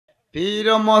पीर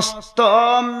मस्त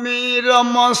मीर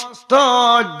मस्त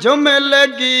जुमे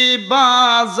लगी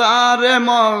बाजार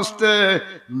मस्त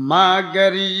माँ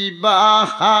गरीबा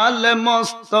हाल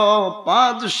मस्त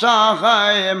बादशाह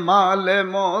माल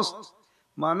मस्त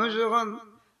মানুষ যখন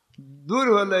দূর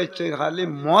হলে খালি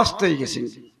মস্ত হয়ে গেছে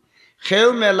খেউ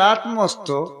মেলাত মস্ত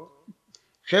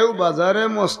খেউ বাজারে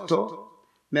মস্ত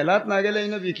মেলাত না গেলে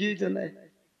ইনো বিক্রি হইতো নাই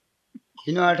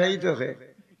ইনো আঠাই তো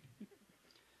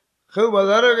খেউ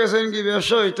বাজারে গেছেন কি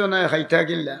ব্যবসা হইতো না খাইতা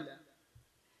কিল্লা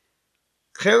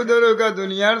খেউ দরকা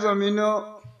দুনিয়ার জমিনও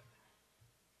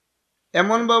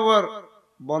এমন বাবার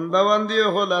বন্দাবান্দিও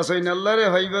হল আসইন আল্লাহরে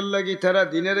হইবার লাগি তারা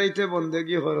দিনের রাইতে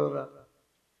বন্দেগি হররা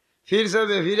फिर सब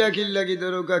फिरा किल्ला की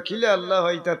दरोगा खिले अल्लाह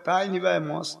होइता ताई निभाए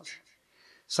मस्त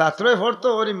ছাত্রই পড়তো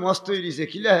হরি মস্ত হইছে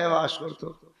খিলা হে বাস করতো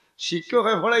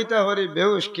শিক্ষকে পড়াইতা হরি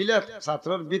বেহুশ খিলা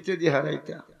ছাত্রর ভিতরে দি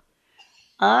হারাইতা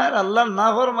আর আল্লাহ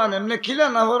নাফরমান এমনি খিলা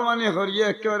নাফরমানি করিয়া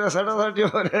একেবারে সাটাসাটি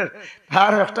করে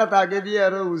তার একটা তাকে দিয়ে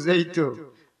আরো উজাইতো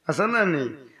আছে না নেই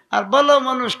আর ভালো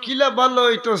মানুষ কিলা ভালো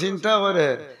হইতো চিন্তা করে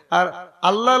আর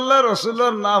আল্লাহ আল্লাহ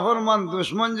রসুলের নাফরমান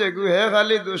দুশ্মন যে গু হে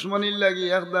খালি দুশ্মনির লাগি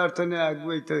একদার তনে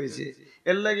আগুইতে হয়েছে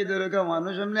এর লাগি দরকা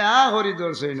মানুষ এমনি হরি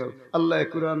দর্শই ন আল্লাহ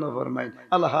কুরআন ফরমাইন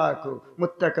আল্লাহাকু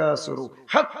মুত্তাকাসিরু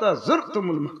হাত্তা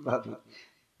যুরতুমুল মাকাবির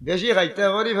বেশি খাইতা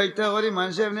করি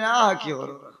মানুষ এমনি কি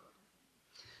করো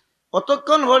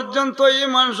অতক্ষণ পর্যন্ত এই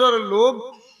মানুষের লোভ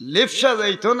লিপসা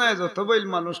যাইতো না যত বইল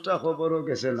মানুষটা খবরও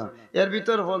গেছে না এর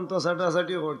ভিতর ফন্ত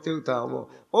ছাটাছাটি করতেও তা হবো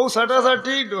ও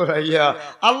ছাটাছাটি ডরাইয়া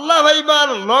আল্লাহ ভাইবার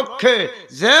লক্ষ্যে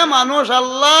যে মানুষ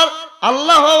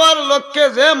আল্লাহ হওয়ার লক্ষ্যে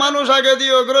যে মানুষ আগে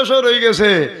দিয়ে অগ্রসর হয়ে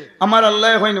গেছে আমার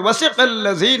আল্লাহ কইন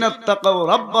ওয়াসিকাল্লাযিনা তাকাউ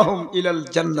রাব্বাহুম ইলাল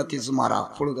জান্নাতি যুমারা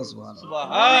ফুলগা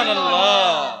সুবহানাল্লাহ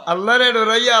আল্লাহরে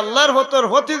ডরাইয়া আল্লাহর হতর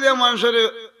হতি যে মানুষের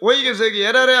ওই গেছে কি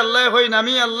এরারে আল্লাহ কইন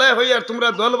আমি আল্লাহ হই আর তোমরা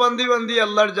দল বান্ধি বান্ধি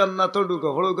আল্লাহর জান্নাতে ঢুকো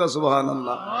ফুলগা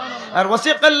সুবহানাল্লাহ আর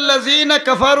ওয়াসিকাল্লাযিনা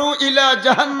কাফারু ইলা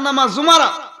জাহান্নামা যুমারা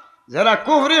যারা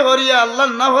কুফরি করিয়া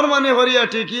আল্লাহর নাফরমানি করিয়া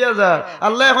ঠিকিয়া যায়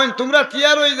আল্লাহ কইন তোমরা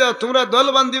তৈয়ার হই যাও তোমরা দল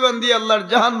বান্ধি বান্ধি আল্লাহর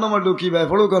জাহান্নামে ঢুকিবা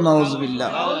ফুলগা নাউজুবিল্লাহ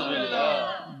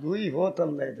দুই হত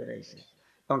আল্লাহ ধরাইছে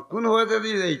কোন হতে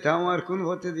দিই যাইতাম আর কোন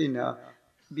হতে দিই না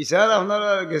বিচার আপনারা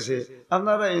গেছে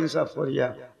আপনারা ইনসাফ করিয়া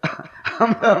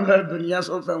আমরা দুনিয়া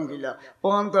চলতাম গিলা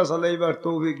ওখানটা চলাইবার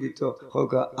তৌফিক দিত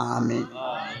হোক আমিন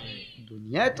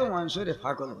দুনিয়ায় তো মানুষের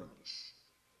পাগল হয়ে গেছে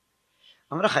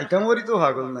আমরা খাইতাম করি তো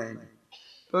পাগল নাই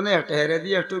তো একটা হেরে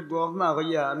দিয়ে একটু গপ না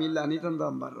হইয়া আমি লানি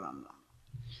টানতাম পারলাম না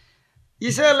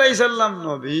ঈসা আলাইহিস সালাম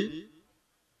নবী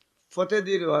ফতে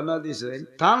দি রওনা দিছেন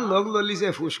তান লগ ললিছে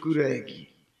ফুসকুরে কি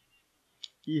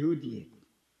ইহুদিয়ে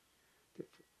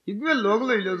ইগুয়ে লগ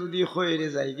লইল যদি খয়েরে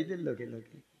যাই কিতে লগে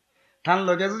লগে তান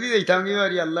লগে যদি যাইতাম কি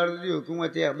আর আল্লাহর যদি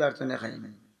হুকুমতে একদার তনে খাই না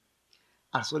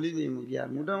আর চলি যাই মুগি আর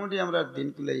মোটামুটি আমরা দিন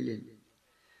কুলাইলেন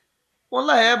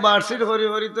ওলা হে বার্ষিক হরি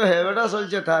হরি তো হে বেটা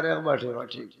চলছে তার এক বাটে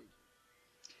বাটি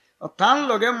তান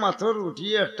লগে মাত্র রুটি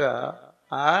একটা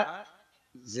আর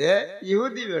যে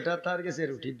ইহুদি বেটা তার কাছে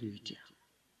রুটি দুইটা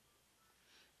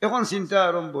এখন চিন্তা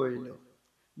আরম্ভ হইল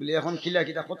বলে এখন কিলা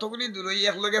কিলা কতগুলি দূর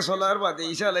একলগে চলার বাদে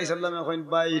ঈসা আলাইহিস সালাম এখন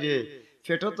বাইরে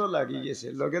ফেটো তো লাগি গেছে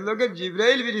লগে লগে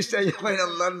জিব্রাইল ফেরেশতা এখন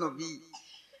আল্লাহর নবী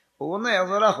ও না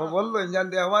এজরা খবর লই জান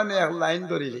দেওয়ান এক লাইন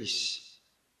ধরি লইস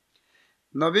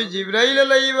নবী জিব্রাইল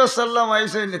আলাইহিস সালাম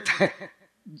আইছেন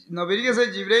নবীর কাছে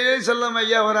জিব্রাইল আলাইহিস সালাম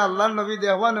আইয়া ওরা আল্লাহর নবী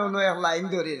দেওয়ান ও এক লাইন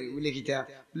ধরে বলে কিটা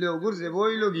বলে ওগুর যে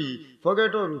বই লগি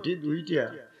ফকেটো রুটি দুইটা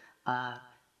আর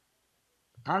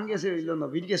থান গেছে হইল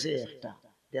নবীর গেছে একটা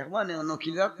দেখবা নে অন্য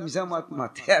খিলাত মিশা মাত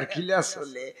মাথে আর খিলা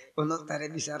চলে অন্য তারে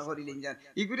বিচার করিলেন যান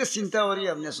ইগুরে চিন্তা করি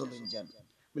আপনি চলেন যান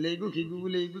বলে ইগু খিগু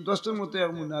বলে ইগু দশটার মতো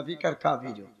এক মুনাফিক আর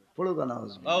কাফির পড়ো গানা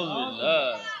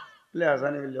বলে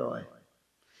আসানি বলে হয়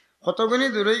কতগুনি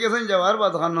দূরে গেছেন যাওয়ার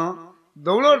বাদ খানো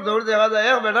দৌড় দেখা যায়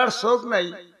এক বেটার শোক নাই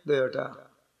দেহটা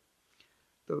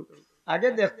তো আগে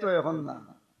দেখতো এখন না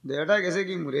দেহটা গেছে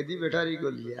কি মুরেদি বেটারি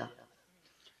গলিয়া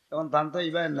এখন তান তো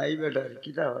ইবা নাই বেটার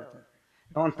কিতা হতো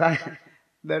এখন তাই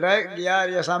বেটা গিয়া আর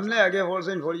সামনে আগে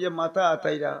পড়ছেন পড়িয়ে মাথা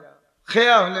আতাইরা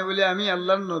খেয়া হলে বলে আমি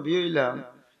আল্লাহর নবী হইলাম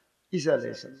ঈসা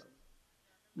আলাইহিস সালাম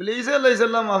বলে ঈসা আলাইহিস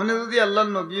সালাম আপনি যদি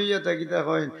আল্লাহর নবী হইয়া থাকিতা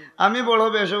কইন আমি বড়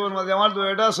বেশবর মাঝে আমার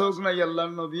দুইটা চোখ নাই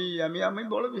আল্লাহর নবী আমি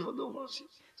বড় বিপদও পড়ছি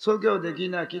চোখেও দেখি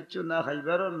না কিচ্ছু না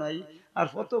খাইবারও নাই আর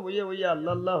ফটো বইয়া বইয়া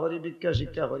আল্লাহ আল্লাহ হরি ভিক্ষা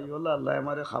শিক্ষা করি বলে আল্লাহ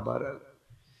আমারে খাবার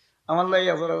আমার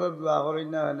লাগে হাজার দোয়া করি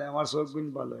না আমার চোখ গুণ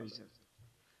ভালো হয়েছে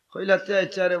কইলাতে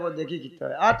ইচ্ছারে ও দেখি কিতা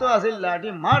হয় আতো আছিল লাঠি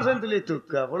মারছেন তুলি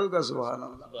তুক্কা পড়ুকা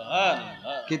সুবহানাল্লাহ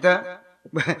কিতা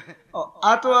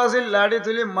আতো আছিল লাঠি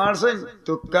তুলি মারছেন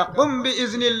তুক্কা কুম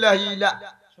বিইজনিল্লাহি লা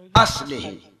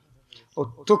আসলিহি ও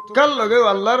তুক্কার লগে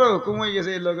আল্লাহর হুকুম হয়ে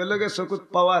গেছে লগে লগে চকুত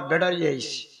পাওয়ার ব্যাটারি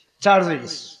আইছে চার্জ হয়ে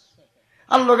গেছে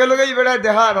আর লগে লগে ই বেড়ায়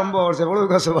দেখা আরম্ভ করছে বড়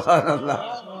সুবহানাল্লাহ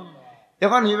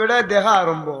এখন ই বেড়ায় দেখা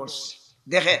আরম্ভ করছে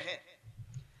দেখে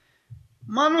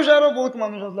মানুষ আরো বহুত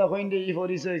মানুষ আসলা কইন ই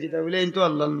পরিচয় কিতা বলে এই তো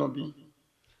আল্লাহর নবী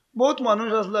বহুত মানুষ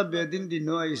আসলা বেদিন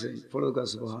দিনও আইছে বড়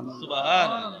সুবহানাল্লাহ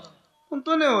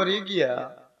অন্তনে হরি গিয়া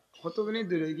কতগুনি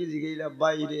দূরে গিয়ে জিগাইলা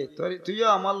বাইরে তুইও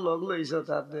আমার লগ লইছ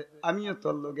তাতে আমিও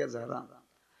তোর লগে যারা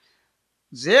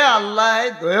যে আল্লাহ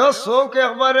দয় চৌক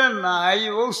একবারে নাই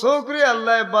ও চৌকরে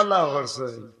আল্লাহ বালা করছে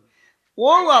ও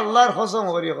আল্লাহর কসম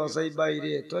করি কসাই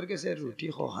বাইরে তোর কাছে রুটি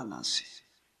খান আছে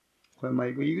মাই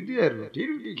গই রুটি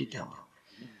রুটি খিতা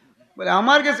বলে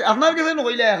আমার কাছে আপনার কাছে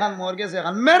কইলা এখন মোর কাছে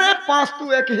এখন মেরে পাঁচ তু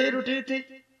এক হে রুটি ঠিক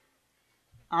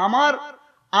আমার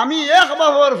আমি এক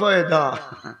বাবর ফয়দা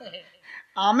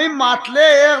আমি মাতলে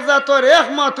এক জাতর এক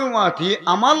মাতু মাতি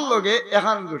আমার লগে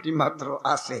এখন রুটি মাত্র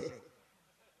আছে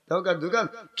দোকান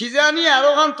কি জানি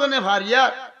আরো খান তনে ভারিয়া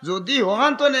যদি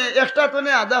ওখান তনে একটা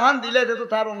তনে আধা খান দিলে তো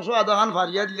তার অংশ আধা খান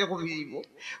ভারিয়া দিলে কমে যাব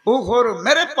ও ঘর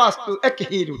মেরে পাঁচ তু এক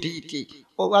হি রুটি ঠিক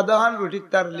ও আধা খান রুটি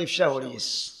তার লিপসা হরিস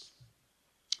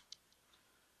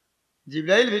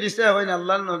জিব্রাইল ফিরিস্তা হয় না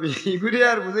আল্লাহর নবী এগুলি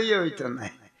আর বুঝাইয়া হইতো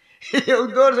নাই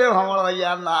উদ্দর সে আমার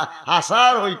ভাইয়া না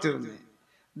হাসার হইতো না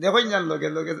দেখুন যান লগে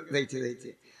লগে যাইতে যাইতে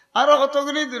আরো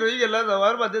কতগুলি দূর হয়ে গেল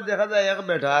যাওয়ার বাদে দেখা যায় এক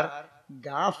বেটার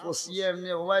গা ফসিয়ে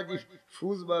এমনি ওবাই দি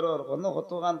ফুজ বারর কোনো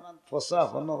কতখান ফসা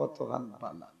কোনো কতখান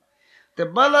বালা তে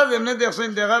বালা যেমনি দেখছেন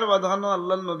দেখার বাদখানো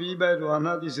আল্লাহর নবী বাই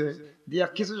রোহানা দিছে দিয়া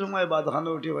কিছু সময় বাদখানো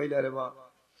উঠি হইলা রে বা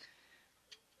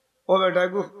ও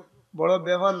বেটাকে বড়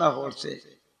ব্যবহার না করছে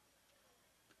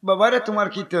বাবারে তোমার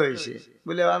কিতে হয়েছে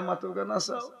বলে আর মাতো কেন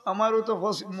চাও আমারও তো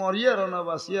মরিয়ার না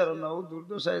বাসিয়ার না ও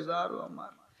দুর্দশায় যা আরো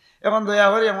আমার এখন দয়া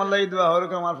করি আমার লাগি দোয়া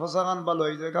হরক আমার ফসা খান ভালো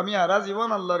হয়ে যাক আমি আরা জীবন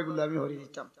আল্লাহর গুলো আমি হরি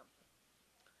দিতাম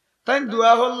তাই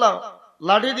দোয়া করলাম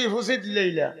লাঠি দি ফুসি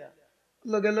দিলেইলা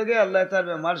লগে লগে আল্লাহ তার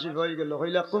বেমার শিফা হয়ে গেল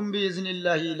হইলা কুম্বি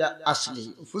ইজনিল্লাহি ইলা আসলি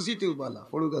ফুসিতেও বালা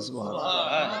ফড়ুক সুবহানাল্লাহ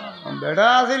বেটা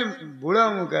আছিল বুড়া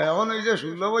মুখে এখন ওই যে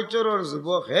 16 বছরের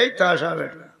যুবক হেই তাসা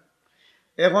বেটা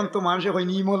এখন তো মানুষে কই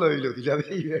নিমল হইল দিলাবে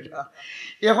এই বেটা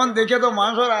এখন দেখে তো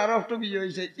মানুষের আরো একটু কি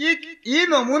হয়েছে ই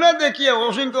নমুনা দেখিয়ে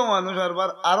অসংখ্য মানুষ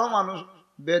আরো মানুষ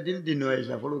বেদিন দিন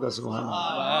হয়েছে ফড়ুক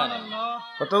সুবহানাল্লাহ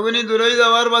কতগুনি দূরে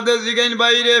যাওয়ার বাদে জিগাইন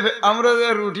বাইরে আমরা যে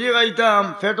রুটি খাইতাম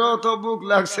ফেটো তো বুক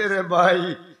লাগছে রে ভাই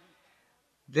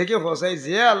দেখে ফসাই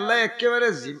যে আল্লাহ একেবারে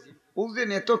ও যে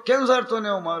এত ক্যান্সার তো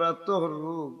নেও মারাত্মক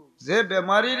রোগ যে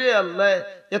বেমারি রে আল্লাহ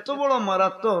এত বড়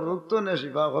মারাত্মক রোগ তো নে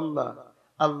শিফা করলা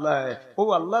আল্লাহ ও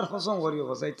আল্লাহর কসম করি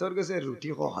ফসাই তোর কাছে রুটি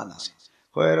খান আছে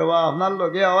কয় রে আপনার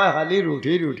লগে আওয়ায় খালি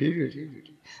রুটি রুটি রুটি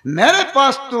রুটি মেরে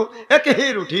পাঁচ তো একে হি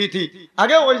রুটি থি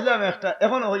আগে হইলাম একটা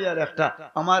এখন হই আর একটা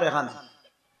আমার এখানে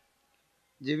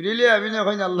জিবরিলে আমিন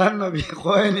কইন আল্লাহর নবী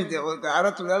কয়নি দেখো আর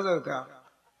তোরা যাও কা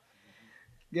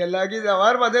গেলা কি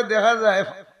যাওয়ার বাদে দেখা যায়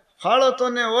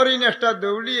ফাড়তনে ওরিন একটা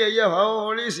দৌড়ি ইয়া ভাও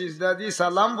হলি সিজদা দি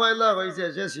সালাম পয়লা কইছে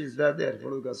সে সিজদা দে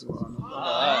পড়ুক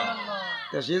সুবহানাল্লাহ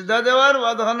তে সিজদা দেওয়ার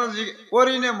বাদ হনো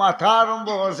ওরিনে মাথা আরম্ভ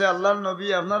করছে আল্লাহর নবী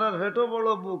আপনার ফেটো বড়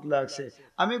বুক লাগছে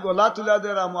আমি গলা তুলা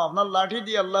দেরাম আপনার লাঠি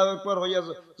দি আল্লাহু আকবার হইয়া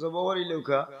জব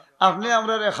করিলেউকা আপনি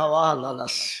আমরারে খাওয়া হালাল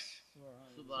আছে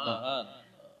সুবহানাল্লাহ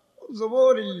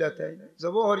জবরিল্লা তাই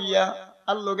জবরিয়া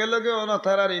আর লগে লগে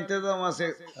অনাথারার ইন্তজাম আছে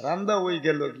রান্দা হই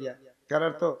গেল গিয়া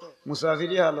কারণ তো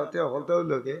মুসাফিরি হালতে হলতেও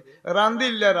লগে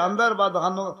রান্দিল্লা রান্দার বাদ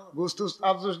খানো গোস্ত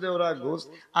আফসোস দেওরা গোস্ত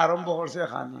আরম্ভ করছে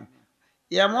খানি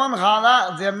এমন খানা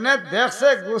যেমনে দেখছে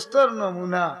গোস্তর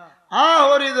নমুনা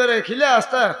হরি ধরে খিলে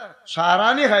আসতে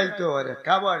সারানি খাইতে পারে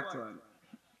খাবারতে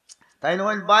তাই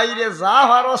নয় বাইরে যা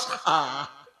ভারস খা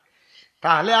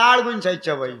তাহলে আর গুণ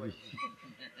চাইছা পাইবি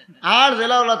আর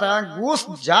জেলা গোস্ত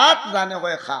জাত জানে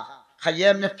কয়ে খা খাইয়া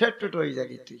এমনি ফেট ফেট হয়ে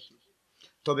যাবি তুই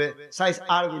তবে সাইজ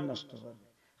আর গুণ নষ্ট করবে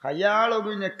খাইয়া আর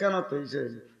গুণ কেন তৈছে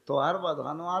তো আর বাদ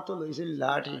খানো তো লইছিল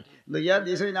লাঠি লইয়া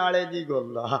দিছে নাড়ে দি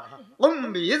গল্লা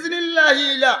ইজনিল্লাহি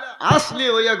ইলা আসলি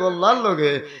হইয়া গল্লার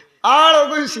লগে আর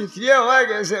গুণ সিথিয়ে হয়ে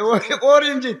গেছে ওর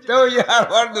ইঞ্জিতে হইয়া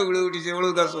আর দুগড়ে উঠিছে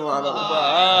ওড়ুকা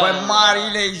সুবহানাল্লাহ মারি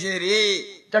লেইছে রে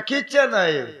তা কিচ্ছা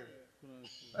নাই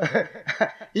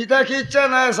ইটা খিচ্ছা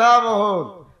নাই সাহাব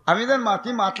আমি যেন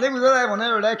মাতলে বুঝা যায় মনে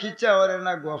ওটা খিচ্ছা করে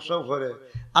না গপসপ করে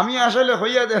আমি আসলে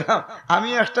হইয়া দিলাম আমি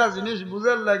একটা জিনিস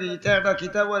বুঝার লাগি এটা একটা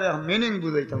কিতাবের মিনিং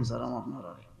বুঝাইতাম স্যার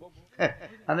আপনারা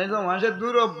আমি তো মানুষের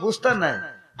দূর বুঝতে নাই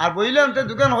আর বইলাম তো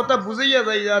দোকান হতা বুঝাইয়া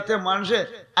যাই যাতে মানুষে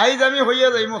আইজ আমি হইয়া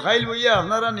যাই মো খাইল বইয়া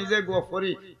আপনারা নিজে গপ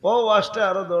করি ও ওয়াজটা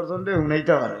আরো দর্শনটা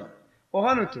শুনাইতে পারে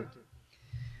ওখানে তো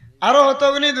আরো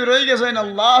হতগুনি দূর হয়ে গেছেন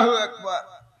আল্লাহু আকবার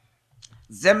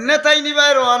যেমনে তাই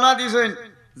নিবাই রওনা দিছেন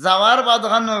যাওয়ার বাদ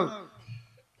খানো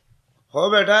হো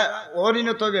বেটা ওরিন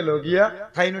তো গেল গিয়া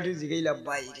তাই নটি জিগাইলা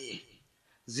বাইরে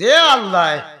যে আল্লাহ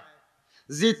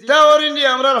জিত্তা ওরিন্ডি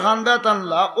আমরার খান্দা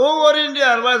টানলা ও ওরিন্ডি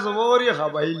আরবাই জবরি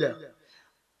খাবাইলা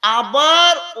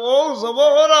আবার ও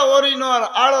জবহরা ওরিনর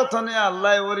আড়থনে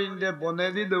আল্লাহ ওরিন্ডে বনে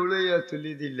দি দৌড়াইয়া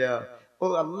তুলি দিলা ও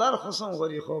আল্লাহর কসম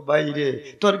করি খো বাইরে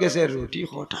তোর কাছে রুটি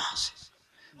কটা আছে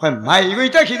হয় মাই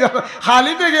গইতা খিদা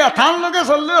খালি দেখে থান লোকে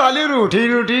চললো খালি রুটি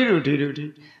রুটি রুটি রুটি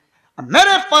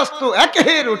মেরে পাস তো এক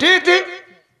হে রুটি থি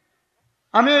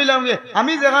আমি হইলাম গে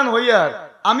আমি যেখান হইয়ার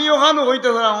আমি ওখানে হইতে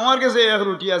আমার কাছে এক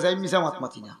রুটি আছে আমি মিশা মাত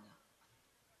মাতি না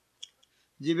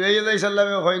জিব্রাইল আলাইহিস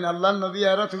সালামে কইন আল্লাহর নবী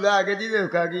আর তুলা আগে দি দেও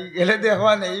কাকি গেলে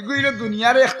দেখবা নাই এগুলো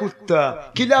দুনিয়ার এক কুত্তা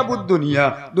কিলাবুদ দুনিয়া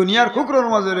দুনিয়ার কুকুরের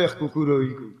মাঝে এক কুকুর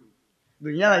হইগু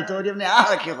দুনিয়া আইতো আপনি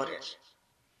আর কি করে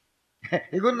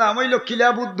এগুলোর নাম হইল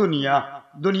কিলাবুদ দুনিয়া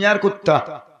দুনিয়ার কুত্তা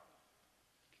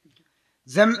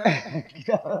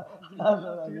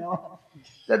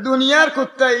দুনিয়ার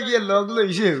কুত্তা এগিয়ে লগ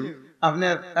লইছে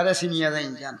আপনার আরে চিনিয়া যাই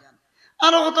যান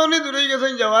আরো কত উনি দূরে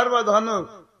গেছেন যাওয়ার বা ধনো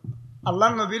আল্লাহ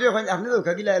নবীরে আপনি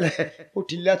ধোকা গিলা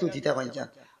উঠিল্লা তুতিতা কইন যান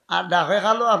আর ডাকে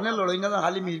খালো আপনি লড়ই না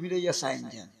খালি মিরমিরে ইয়া সাইন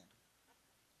যান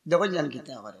দেখুন যান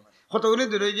কিতা করে কত উনি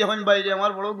দূরে গিয়ে হন বাইরে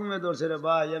আমার বড় ঘুমে ধরছে রে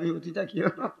ভাই আমি উঠিতা কি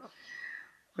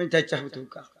হই তাই চাহু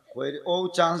তুকা কই ও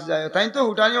চান্স যায় তাই তো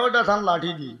হুটানি ওটা থান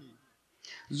লাঠি দি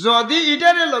যদি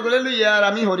ইটারে লগলে লইয়া আর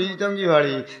আমি হরি দিতাম কি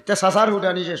ভাড়ি তে সাসার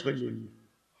হুটানি শেষ করলি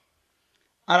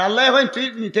আর আল্লাহ এখন তুই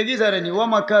নিতে কি জারেনি ওয়া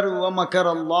মাকার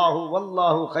আল্লাহু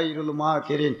ওয়াল্লাহু খাইরুল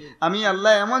মাকিরিন আমি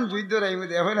আল্লাহ এমন যুদ্ধ রাইমু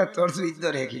দেখো না তোর যুদ্ধ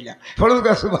রেখিলা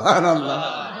পড়ুকা সুবহানাল্লাহ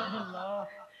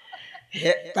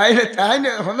তাই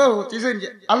না হলো হতিছেন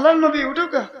আল্লাহর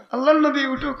নবী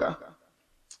উঠুকা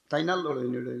তাই না লড়ই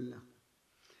না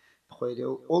কইরে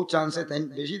ও চান্সে তাই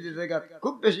বেশি দিতে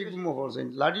খুব বেশি গুমো করছেন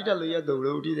লাঠিটা লইয়া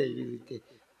দৌড়ে উঠি যাই দিতে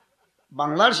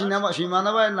বাংলার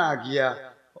সীমানা বাই না গিয়া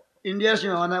ইন্ডিয়ার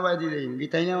সীমানা বাই দিয়ে দেই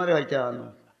গীতাই না আমারে হইতে আনো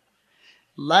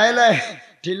লাই লাই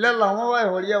ঠিল্লা লামা বাই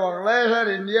হরিয়া বাংলাদেশ আর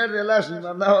ইন্ডিয়ার জেলা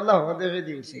সীমানা হলা হদেশে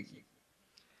দিয়েছে কি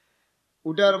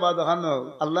উঠার বাদ ওখানো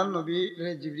আল্লাহ নবী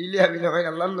জিবরিল আবিল হয়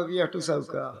আল্লাহ নবী একটু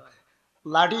চৌকা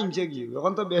লাঠি ইনছে কি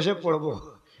এখন তো বেশে পড়বো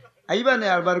আইবা নে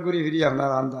আরবার ঘুরি ফিরি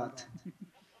আপনার আন্দাজ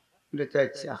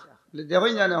আচ্ছা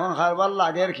দেখুন জানে এখন হারবার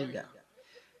লাগের খিলা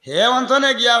হে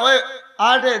অন্তনে গিয়া হয়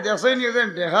আটে দেখছই নিয়েছেন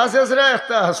দেখা শেষরা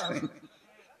একটা আছে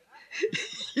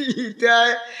ইটাই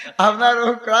আপনার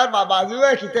বাজু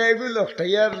খিতা এগুলো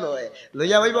লটাইয়ার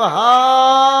লইয়া ভাইব হা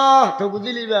তো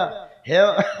বুঝিলিবা হে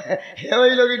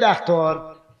হইল কি ডাক্তার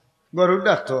গরুর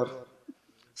ডাক্তার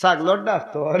ছাগলর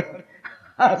ডাক্তার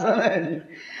আসা নাইনি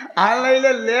আর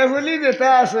লাইলে লেফুলি যেটা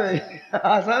আছে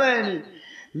আসা নাইনি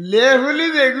লেফুলি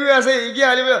যেগু আছে ইকি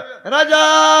হারিব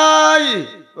রাজাই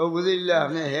ও বুঝিলে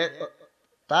আপনি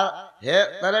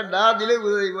তারে ডা দিলে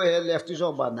বুঝে দিব হে লেফটি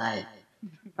সব বানাই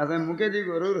আচ্ছা মুখে দি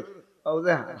গরুর ও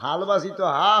যে হাল বাসি তো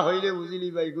হা হইলে বুঝিলি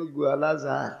ভাই গুয়ালা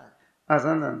যায়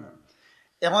আসা না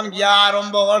এখন গিয়া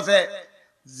আরম্ভ করছে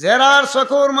জেরার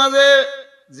চকুর মাঝে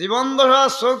জীবন দশা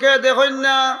চোখে দেখুন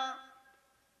না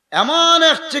এমন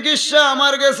এক চিকিৎসা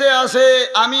আমার কাছে আছে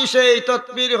আমি সেই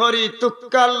তৎপীর হরি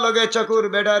তুক্কার লগে চকুর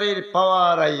ব্যাটারির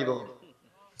পাওয়ার আইব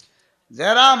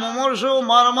যারা মুমূর্ষু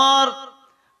মর্মর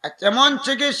এমন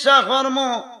চিকিৎসা কর্ম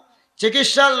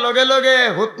চিকিৎসার লগে লগে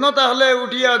হুতন তাহলে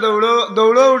উঠিয়া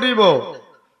দৌড় উঠিব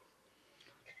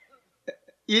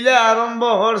ইলে আরম্ভ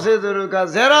হরছে দরুকা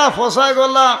যারা ফসা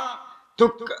গলা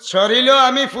তুক শরীর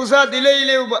আমি ফুসা দিলে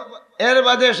ইলে এর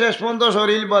বাদে শেষ পর্যন্ত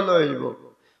শরীর ভালো হইব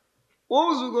ও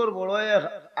যুগর বড়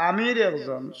আমির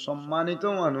একজন সম্মানিত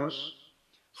মানুষ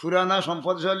পুরানা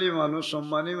সম্পদশালী মানুষ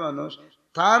সম্মানী মানুষ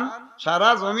থান সারা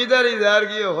জমিদারি যার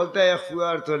গিয়ে হলতে এক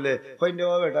ফুয়ার তোলে সৈন্য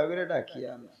বেটা করে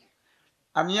ডাকিয়া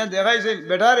আনিয়া দেখাইছে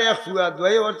বেটার এক ফুয়া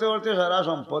দুয়াই করতে করতে সারা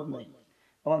সম্পদ নাই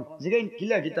এখন জিগাই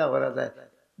কিলা কিতা করা যায়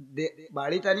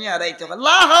বাড়ি টানি আড়াইতে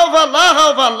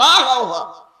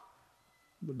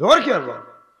ডর কি আর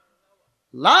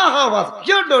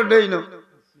কেউ ডর দেই না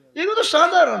এগুলো তো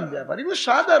সাধারণ ব্যাপার এগুলো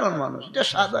সাধারণ মানুষ এটা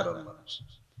সাধারণ মানুষ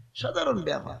সাধারণ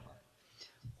ব্যাপার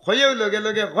হয়েও লগে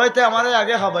লগে হয়তো আমার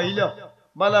আগে খাবাইল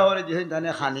বালা করে দিয়েছেন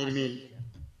ধানে খানির মিল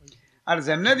আর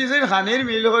যেমনে দিয়েছেন খানির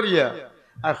মিল করিয়া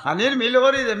আর খানির মিল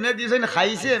করি যেমনে দিয়েছেন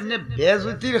খাইছে এমনি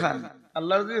বেজুতির খান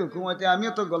আল্লাহর যদি হুকুমতে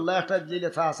আমিও তো গল্লা একটা দিলে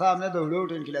আসা আপনি দৌড়ে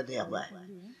উঠেন কিলা দেয়া পায়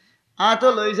তো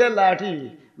লইছে লাঠি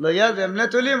লইয়া যেমনে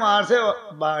তুলি মারছে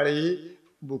বাড়ি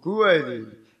বুকু আই দিই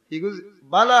এগুলো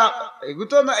বালা এগু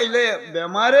তো নাইলে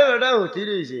বেমারে ওটা হতি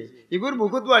রয়েছে এগুর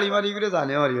বুকুত বাড়ি মারি করে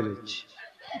জানে মারিয়ে লইছে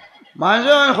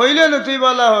মানুষ হইলে না তুই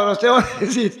বালা হরসে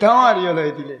চিত্তা মারিয়ে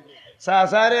লই দিলে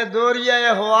সাসারে দৌড়িয়া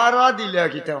হওয়ারা দিলে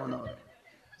কিতা মনে হয়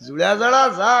জুড়া জড়া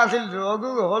যা আছিল রোগ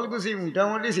হল গুছি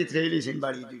মোটামুটি চিত্রাই লিছেন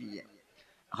বাড়ি দুড়িয়া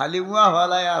খালি উয়া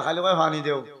ভালাই আর খালি কয় পানি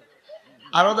দেও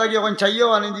আরো দাগি এখন চাইও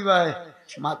পানি দিবা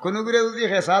কোনো করে যদি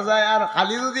খেসা যায় আর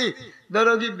খালি যদি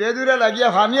ধরো কি বেদুরে লাগিয়া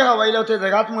পানি খাওয়াইলে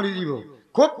জায়গাত মরি দিব,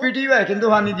 খুব পিটিবাই কিন্তু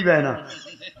পানি দিবাই না।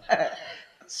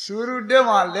 সুর উঠে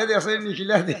মারলে দেশে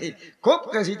নিখিলা দে খুব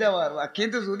কেসিতে পারবা,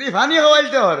 কিন্তু যদি পানি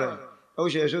খাওয়াইতে পারে ও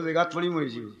শেষ জায়গাত পড়ি মরি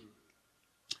যাব।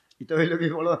 এটা হইল কি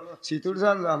বলো শীতুর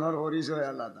সান জানোর পরিচয়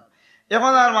আলাদা।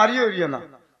 এখন আর মারি হরিও না,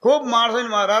 খুব মারছেন,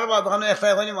 মারার বাদ একটা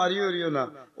এখনই মারি হরিও না।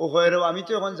 ও হয় আমি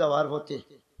তো এখন যাওয়ার পথে,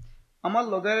 আমার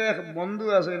লগের এক বন্ধু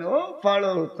আছে, ও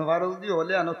পারো পারো যদি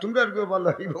হলে আনো তোমরা ভালো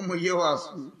লাগিব, মইও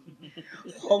আসু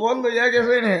খবর লইয়া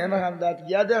গেছে না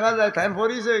গিয়া দেখা যায় তাই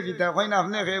পরিচয় গীতা কইন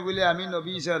আপনি খেয়ে বলে আমি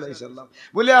নবী ঈসা আলাইহিস সালাম,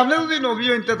 বলে আপনি যদি নবী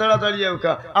হইতে তাড়াতাড়ি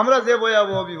আউকা আমরা যে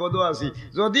ভয়াবহ বিপদ আছি,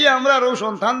 যদি আমরা আরো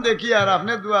সন্তান দেখি আর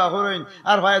আপনি দোয়া করেন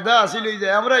আর ফায়দা আসিল যে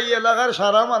আমরা এই এলাকার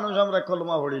সারা মানুষ আমরা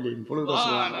কলমা পড়িলেন পড়ু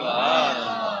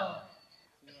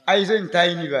আইসেন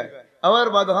তাই নিবাই। আবার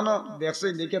বাদখানো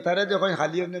দেখছেন দেখে তারে যখন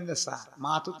খালি এমনি সার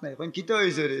মাতুক নাই এখন কিতে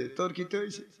হয়েছে রে তোর কিতে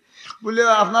হয়েছে, বলে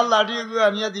আপনার লাঠি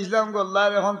আনিয়া দিছিলাম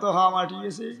গল্লার এখন তো হা মাটি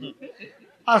গেছে,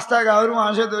 আস্তা গাঁর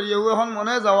মানুষে ধরিয়ে এখন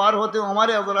মনে যাওয়ার হতে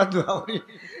আমারে অগলা দোয়া করি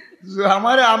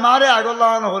আমারে আগর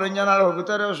লাগানো হরঞ্জান আর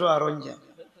হগুতারেও সো হরঞ্জান।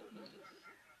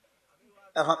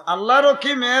 এখন আল্লাহরও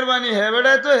কি মেহরবানি হে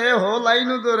বেড়ায় তো হে হো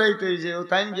লাইনও দৌড়াইতে হয়েছে, ও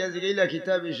তাইন গিয়া জিগাইলা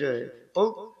খিতা বিষয়ে ও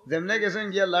যেমনে গেছেন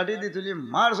গিয়া লাঠি দি তুলি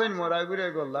মারছেন মরা ঘুরে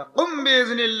গল্লা কুম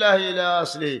বিইজনিল্লাহি ইলা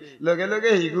আসলি, লগে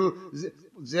লগে হিগু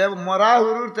যে মরা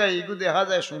হুরুর তাই হিগু দেখা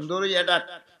যায় সুন্দর এটা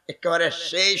একেবারে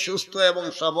সেই সুস্থ এবং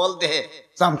সবল দেহে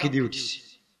চামকি দিয়ে উঠিছে,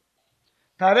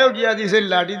 তারেও গিয়া দিছে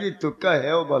লাঠি দি তুক্কা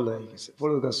হেও ভালো হয়ে গেছে।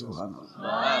 পড়ুকা সুবহানাল্লাহ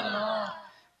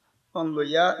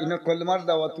লইয়া ইনো কলমার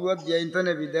দাওয়াতুয়াত গিয়া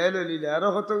ইনতনে বিদায় লইলে আরো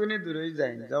কতগুনি দূরে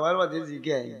যাই, যাওয়ার বাদে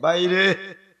জিজ্ঞাই বাইরে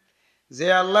যে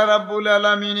আল্লাহ রাব্বুল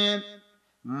আলামিনে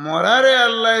মরারে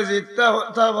আল্লাহ জিততা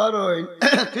হতা পারই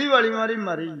তুই বাড়ি মারি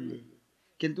মারিলি,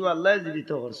 কিন্তু আল্লাহ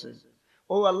জীবিত করছে,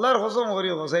 ও আল্লাহর কসম করি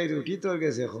বসাই রুটি তোর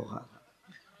গেছে খোখা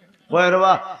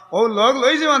রবা ও লোক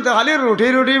লইছে মানতে খালি রুটি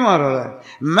রুটি মার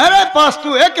মেরে পাস তু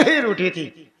এক হি রুটি থি,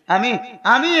 আমি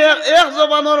আমি এক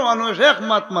জবানোর মানুষ এক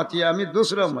মাত মাতি আমি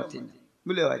দুসরা মাতি না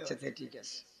বলে আচ্ছা ঠিক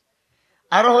আছে।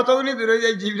 আরো হতগুনি দূরে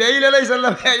যাই জিবরাইল আলাইহিস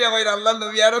সালাম আল্লাহ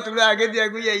নবী আরো তোমরা আগে দিয়া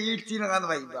গুইয়া ইট তিন গান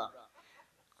ভাইবা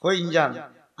কই জান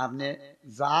আপনি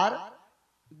যার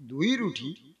দুই রুটি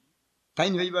তাই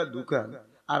হইবা দোকান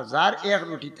আর যার এক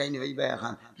রুটি তাই হইবা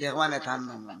এখন দেখবানে থান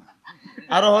না।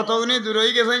 আরো হতগুনি দূরে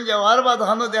গেছেন যাওয়ার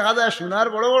বাদখানো দেখা যায় সোনার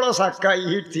বড় বড় সাক্কা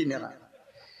ইট তিন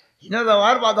হিনা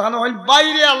যাওয়ার বাদখানো হইল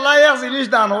বাইরে আল্লাহ এক জিনিস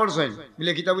দান করছেন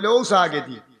বলে কিতা বলে ও সা আগে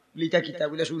দি লিটা কিতা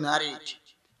বলে সোনার ইট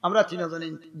আমরা তিনজন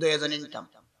দুইজন নিতাম,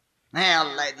 হ্যাঁ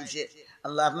আল্লাহ দিছে,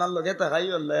 আল্লাহ আপনার লগে তাকাই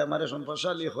আল্লাহ আমার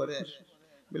সম্পদশালী করে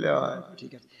বলে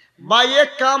ঠিক আছে ভাই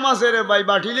এক কাম আছে রে ভাই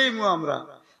বাটিলেই মু আমরা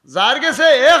যার গেছে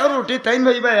এক রুটি তাইন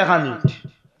হইবা এখান ইট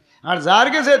আর যার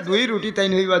গেছে দুই রুটি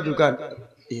তাইন হইবা দোকান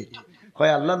ইট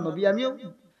হয় আল্লাহ নবী আমিও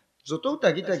যত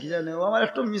তাকি তাকি জানে ও আমার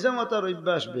একটু মিশা মাতার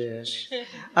অভ্যাস বেশ,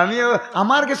 আমিও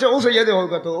আমার কাছে ও সাইয়া দে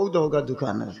হোক তো ও তো হোক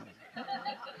দোকান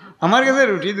আমার কাছে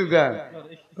রুটি দোকান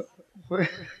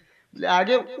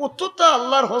আগে অতটা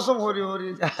আল্লাহর কসম হরি হরি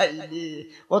যাইলি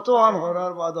অত আন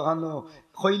হরার বাদ হানো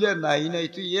কইলে নাই নাই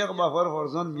তুই এক বাপর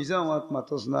হরজন মিজা মাত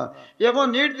মাতস না এখন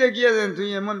নিট দেখিয়ে দেন তুই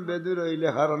এমন বেদুর হইলে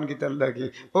কারণ কিতার লাগি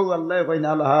ও আল্লাহ কইন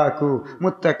আল্লাহকু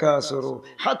মুত্তাকাসুরু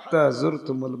হাত্তা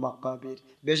জুরতুমুল মাকাবির,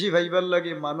 বেশি ভাইবার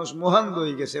লাগে মানুষ মহান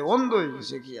হয়ে গেছে অন্ধ হয়ে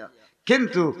গেছে গিয়া,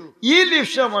 কিন্তু ই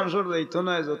লিপসা মানুষের দায়িত্ব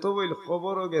নয় যত বইল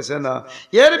খবরও গেছে না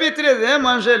এর ভিতরে যে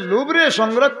মানুষের লোভরে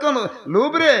সংরক্ষণ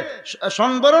লোভরে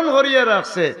সংবরণ করিয়া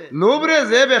রাখছে, লোভরে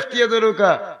যে ব্যক্তি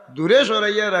দরকা দূরে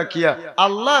সরাইয়া রাখিয়া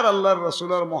আল্লাহর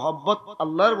রাসূলের মহব্বত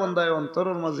আল্লাহর বান্দায়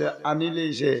অন্তরের মাঝে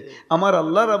আনিলেইছে আমার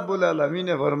আল্লাহ রাব্বুল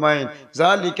আলামিনে ফরমায়েন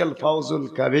জালিকাল ফাউজুল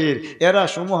কাবীর, এরা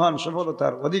সুমহান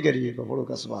সফলতার অধিকারী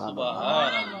পড়ুকা সুবহানাল্লাহ।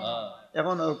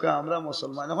 এখন আমরা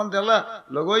মুসলমান এখন দেখলা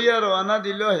লগইয়া রওনা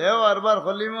দিল হেও আরবার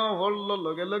খলিমা হলো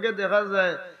লগে লগে দেখা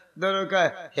যায় দরকার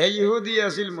হে ইহুদি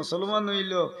আছিল মুসলমান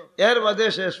হইল, এর বাদে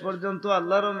শেষ পর্যন্ত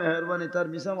আল্লাহর মেহরবানি তার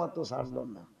মিছা মাত্র ছাড়ল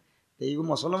না, এই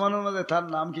মুসলমানের মাঝে তার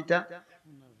নাম কিতা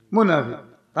মুনাফিক,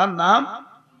 তার নাম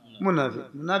মুনাফিক।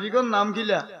 মুনাফিকর নাম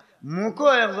কিলা মুখো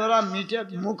একজোড়া মিঠা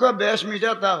মুখো বেশ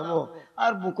মিঠা থাকবো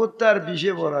আর বুকুত তার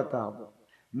বিষে ভরা থাকবো,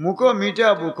 মুখো মিঠা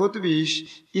বুকুত বিষ,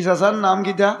 ইসাসার নাম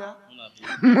কিতা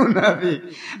মুনাফিক।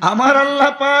 আমার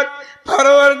আল্লাহ পাক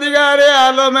পরওয়ারদিগারে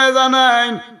আলমে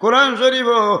জানাইন কোরআন শরীফ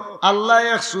আল্লাহ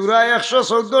এক সূরা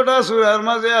 114টা সূরার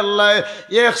মাঝে আল্লাহ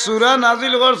এক সূরা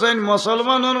নাজিল করছেন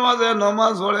মুসলমানের মাঝে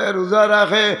নামাজ পড়ে রোজা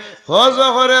রাখে হজ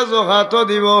করে যাকাত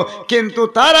দিব, কিন্তু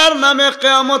তারার নামে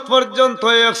কিয়ামত পর্যন্ত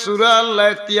এক সূরা আল্লাহ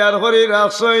তৈয়ার করে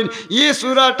রাখছেন, এই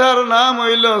সূরাটার নাম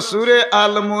হইল সূরা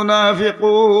আল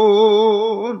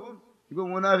মুনাফিকুন।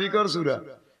 মুনাফিকর সূরা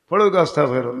পড়ুক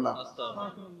আস্তাগফিরুল্লাহ।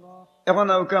 এখন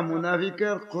ওকা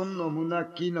মুনাফিকের কোন নমুনা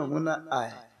কি নমুনা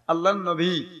আয়? আল্লাহর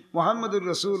নবী মুহাম্মদুর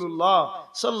রাসূলুল্লাহ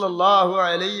সাল্লাল্লাহু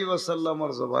আলাইহি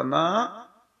ওয়াসাল্লামের জবানা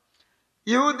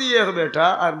ইহুদি এক বেটা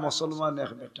আর মুসলমান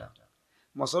এক বেটা।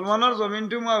 মুসলমানের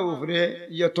জমিনটু মা উপরে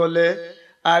ইয়ে তলে,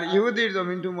 আর ইহুদির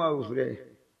জমিনটু মা উপরে।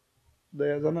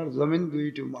 দুইজনের জমিন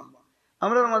দুইটু মা।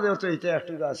 আমরা মাঝে হতো এটা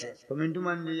একটু আছে জমিনটু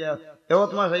মান লিয়া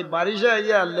এত মাস এই বারিশে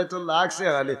ইয়া আল্লে তো লাগছে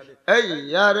খালি এই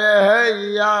ইয়া রে হে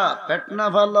ইয়া পেটনা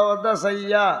ফাল্লা ওদা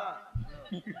সাইয়া।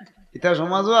 এটা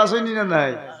সমাজও আসেনি না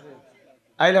নাই?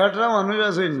 আইল হাটরা মানুষ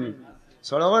আসেনি,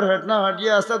 সড়কের হেটনা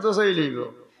হাটিয়া আসতে তো চাই লইব,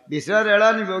 বিচরার এড়া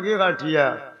নিব কি কাঠিয়া,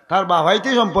 তার বাবাইতে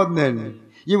সম্পদ নেন।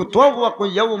 ইউতাওয়াকু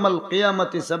ইয়াউমাল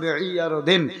কিয়ামাতি 70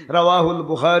 দিন, রাওয়াহুল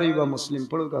বুখারী ওয়া মুসলিম।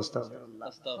 পড়ুক আস্তাগফিরুল্লাহ।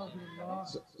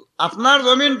 আপনার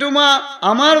জমিন টুমা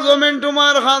আমার জমিন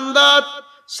টুমার খান্দাত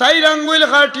সাইর আঙ্গুল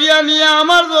কাঠিয়া নিয়ে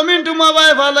আমার জমিন টুমা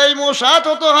বাই ফালাই মো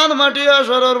 7 হান মাটিয়া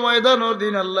সরর ময়দানের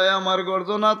দিন আল্লাহ আমার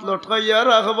গর্দনাত লটকাইয়া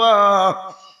রাখবা।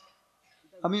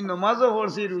 আমি নমাজও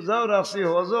পড়ছি, রোজাও রাখছি,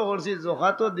 হজও করছি,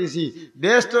 জকাতও দিছি,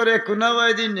 বেস্তরে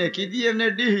কুনাবাই দিন নেকি দিয়ে এমনি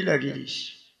ডিহি লাগিস।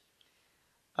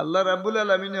 আল্লাহ রাব্বুল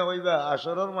আলামিনে কইবা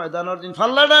আসরের ময়দানের দিন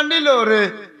ফাল্লা ডান্ডিল রে,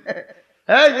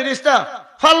 এই ফেরেশতা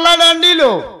ফাল্লা ডান্ডিল,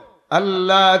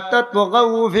 আল্লাহ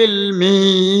তাতগাউ ফিল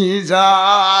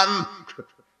মিজান।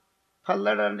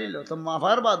 ফাল্লা ডান্ডিল তো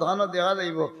মাফার বাঁধানো দেখা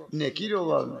যাইব, নেকির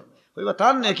অভাব নাই। কইবা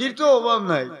তার নেকির তো অভাব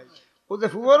নাই, ও যে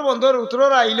ফুবর বন্ধর উত্তর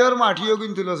আইলর মাটিও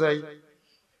কিন্তু চাই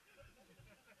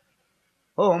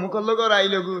ও অমুকর লগর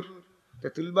আইল গুর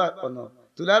তুলবা কোন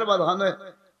তুলার বাঁধানো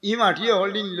ই মাটিও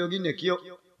হোল্ডিং লগি নেকিও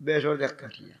বেসর দেখ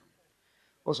কাটিয়া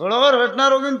ও সড়কের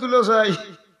ঘটনারও কিন্তু চাই।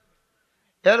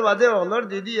 এর বাদে অলর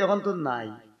দিদি এখন তো নাই,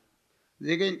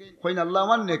 যে কইন আল্লাহ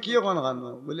আমার নেকি এখন খানো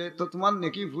বলে তো তোমার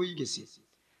নেকি ভুই গেছে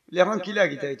বলে এখন কি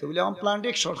লাগিতাই তো বলে এখন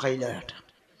প্লান্টিক শর্ট খাইলা এটা।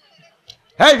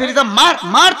 হেই ফিরিতা মার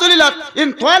মার তুলিলাত ইন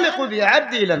তালিকু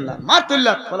বিআবদি ইলাল্লাহ, মার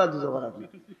তুলিলাত ফলা দুজো করাত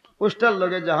পোস্টার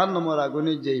লগে জাহান্নামের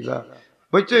আগুনে যাইবা।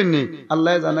 বুঝছেন নি?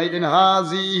 আল্লাহ জানাই দেন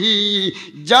হাজিহি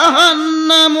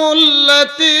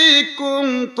জাহান্নামুল্লাতী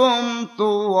কুনতুম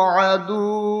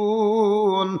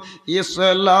তুআদুন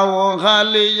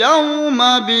ইসলাউহাল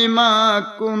ইয়াউমা বিমা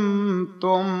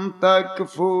কুনতুম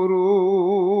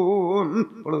তাকফুরুন।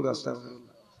 পড়ুক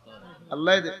আস্তাগফিরুল্লাহ।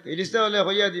 আল্লাহ ফেরেশতা বলে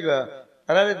কইয়া দিবা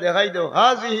আরে দেখাই দাও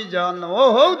হাজিহি জাহান্নাম, ও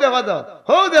হো দেখা দাও,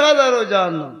 হো দেখা দাও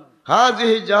জাহান্নাম,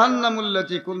 হাজিহি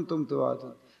জাহান্নামুল্লাতী কুনতুম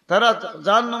তুআদুন। তারা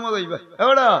জাহান্নামে যাইবা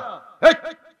এওড়া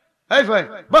এই ভাই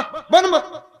বাহ বাহ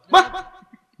বাহ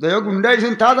দেহ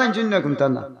গুন্ডাইছেন তা জানছেন না কোনটা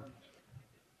না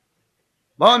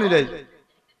বানি লাই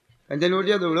এন্দেন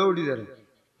উড়িয়া দৌড়া উড়ি যারে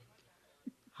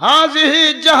হাজিহি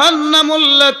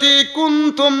জাহান্নামুল্লাতী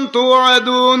কুনতুম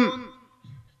তুআদুন।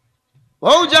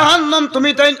 ও জাহান্নাম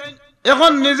তুমি তাই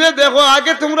এখন নিজে দেখো,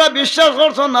 আগে তোমরা বিশ্বাস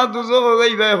করছো না দুজক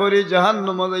যাইবাই করি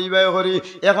জাহান্নাম যাইবাই করি,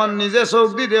 এখন নিজে চোখ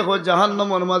দি দেখো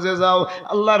জাহান্নামের মাঝে যাও।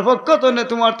 আল্লাহর পক্ষ তনে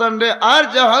তোমার তান্ডে আর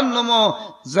জাহান্নাম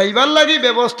যাইবার লাগি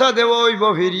ব্যবস্থা দেব হইব,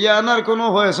 ফিরিয়া আনার কোনো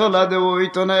ফয়সলা দেব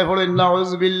হইতো নাই। পড়েন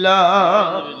নাউজুবিল্লাহ।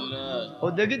 ও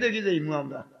দেখি দেখি যাইমু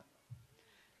আমরা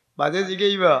বাদে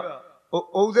জিগাইবা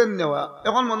ও যেন নেওয়া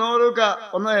এখন মনে হরকা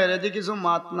অন্য হেরে কিছু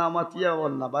মাত না মাতিয়া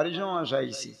বল না বাড়ি সময়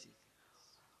আইছি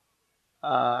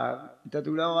আর এটা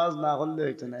তোমরা আওয়াজ না করলে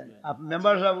হইতো না।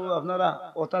 মেম্বার সাহেব আপনারা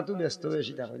ওটা তো ব্যস্ত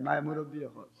বেশি থাকেন, মায় মুরব্বী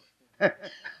হল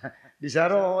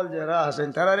বিচারও হল যারা আছেন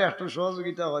তারা একটু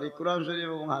সহযোগিতা করি কোরআন শরীফ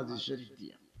এবং হাদিস শরীফ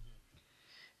দিয়া।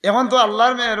 এখন তো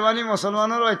আল্লাহর মেহরবানি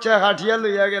মুসলমানের বাচ্চা খাটিয়া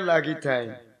লইয়া গে লাগি থাই,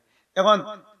 এখন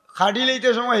খাটি লইতে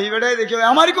সময় হি বেটাই দেখি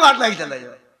আমারই কো হাট লাগিতে লাগে,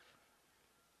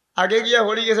 আগে গিয়া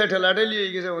হড়ি গেছে ঠেলাঠেলি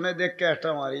হয়ে গেছে, ওনে দেখকে একটা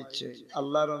মারিচ্ছে।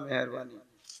 আল্লাহর মেহরবানি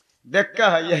দেখা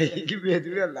হাইয়া কি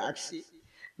বেদুরে লাগছি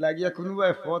লাগিয়া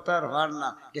কোনোবাই ফতার হার না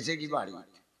গেছে কি বাড়ি।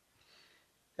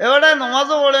 এবারে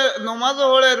নমাজও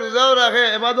পড়ে রোজাও রাখে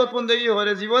এবাদত বন্দেগী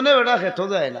করে, জীবনে বেটা খেতো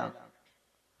যায় না,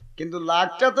 কিন্তু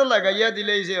লাগটা তো লাগাইয়া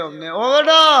দিলেই যে অমনে ও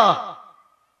বেটা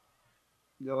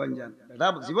যখন যান বেটা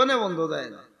জীবনে বন্ধ যায়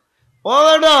না। ও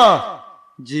বেটা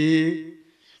জি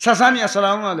সাসানি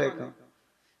আসসালামু আলাইকুম,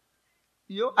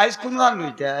 ইয়ো আইস কোন গান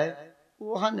নইতে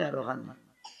ওখানে আর ওখানে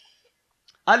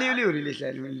আলি উলি উড়িলিস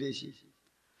মিলিয়েছি।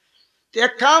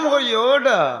 এক কাম করি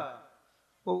ওটা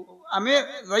আমি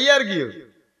যাই আর কি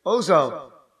ও সব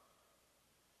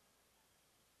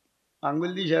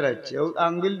আঙ্গুল দিয়ে সারাচ্ছে,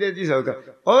 আঙ্গুল দিয়ে দিস ওটা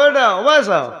ওবা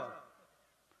সাও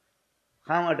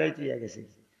খামাটাই তুই গেছে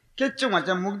কিচ্ছু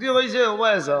মাছা মুখ দিয়ে হয়েছে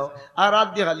ওবাই যাও আর রাত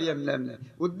দিয়ে খালি এমনি এমনি।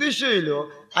 উদ্দেশ্য হইল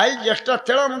আই একটা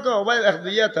থেড়া মুখে ওবাই এক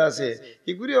দুইয়াতে আছে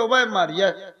এগুলি ওবাই মারিয়া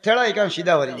থেড়া এখান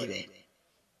সিধা করে নিবে,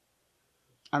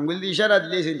 আঙ্গুল দিয়ে ইশারা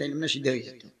দিলেছেন তাই এমনি সিধা হয়ে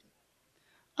যেত।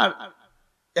 আর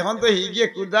এখন তো হিগিয়ে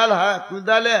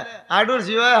কুদালে আডুর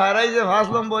জিওয়ায় হারাইছে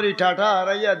 5 নম্বরই ঠাঠা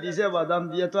হারাইয়া দিছে বাদাম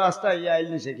দিয়ে তো আস্তা ইয়া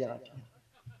আইলিছে কে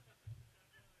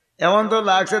এখন তো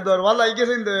লাগছে দরবার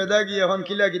লাগিয়েছেন তো এটা কি এখন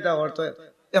কিলা কিতা করতে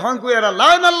এখন কুয়ারা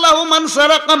লানাল্লাহু মান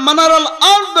সারাকা মানারাল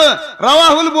আরদ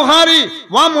রাওয়াহুল বুখারী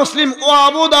ওয়া মুসলিম ওয়া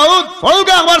আবু দাউদ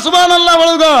পড়ুগা একবার সুবহানাল্লাহ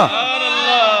পড়ুগা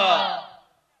সুবহানাল্লাহ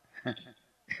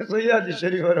সৈয়দ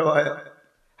শরীফ রওয়ায়া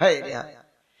হায় রে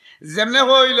যেমনে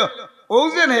হইল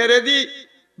ওজেন হেরেদি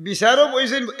বিচারও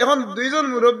বইছেন এখন দুইজন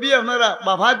মুরব্বী আপনারা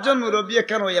বা 5 জন মুরব্বী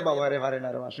কেন হইয়া বাবারে পারেন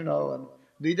আর শুনো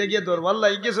দুইটা গিয়ে দরবার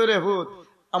লাগিয়েছে রে ভূত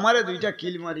আমারে দুইটা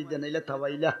কিল মারি দেন নাইলে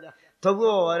থাবাইলা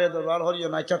তবুও আরে দরবার হরিও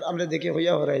না চাত আমরা দেখে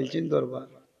হইয়া হরাইছেন দরবার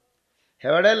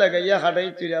হেওড়ায় লাগাইয়া খাটাই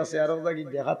তুই আছে আর ওদাকি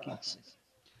দেখাত লাগছে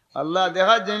আল্লাহ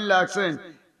দেখাত যেন লাগছেন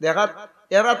দেখাত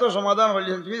এরা তো সমাধান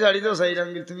হইলেন তুমি ছাড়ি দাও সাইরাম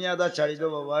তুমি আদা ছাড়ি দাও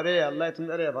বাবা রে আল্লাহ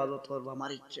তোমার হেফাজত করবা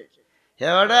আমার ইচ্ছে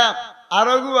হেওড়া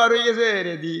আরো গেছে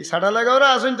রেডি সাটা লাগাওরা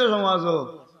আসেন তো সমাজ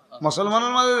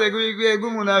মুসলমানের মাঝে এগু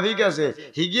মুনাফিক আছে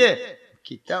হিগে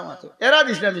কিতা মাত্র এরা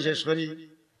দিসলামি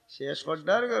শেষ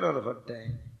করডার গরর ফট্টায়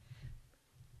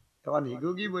তখন হিগু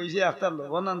কি বইছে একটা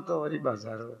লবণ আনতো ওরি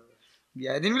বাজারও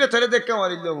বিয়া দিন বলে থরে দেখা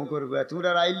মারিল মুখর গুয়া তোমরা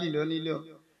রাইল নিল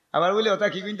আবার বলে ওটা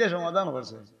কি কিনতে সমাধান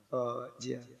করছে ও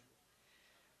জিয়া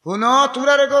শুনো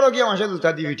তোমরা রে করো গিয়া মাসে জুতা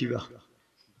দি উঠিবা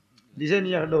দিছে নি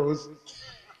এক ডোজ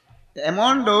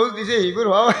এমন ডোজ দিছে হিগুর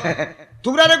ভাব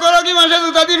তোমরা রে করো কি মাসে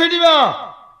জুতা দি ফিটিবা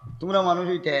তোমরা মানুষ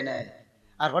হইতে নাই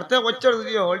আর প্রত্যেক বছর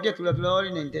যদি হলকে তুলা হরি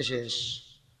নিতে শেষ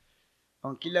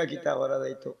কিলা কিতা করা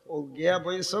যাইতো ও গিয়া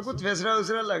বই চকুত ফেসরা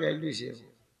উসরা লাগাই লইছে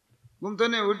ঘুমতো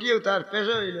নে উঠিয়েও তার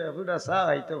পেশা হইল ফুটা চা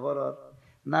খাইতো ঘরত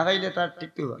না খাইলে তার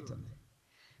টিকতে হতো না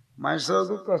মানুষ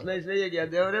চকুত কসলাইছে গিয়া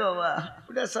দেওরে বাবা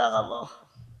ফুটা চা খাবো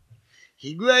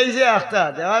হিগু আইছে আখটা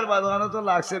দেখার বাঁধানো তো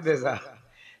লাগছে বেজা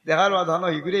দেখার বাঁধানো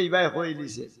হিগুরে ইবাই হয়ে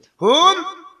দিছে হুন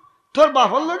তোর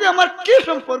বাপর লগে আমার কি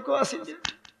সম্পর্ক আছে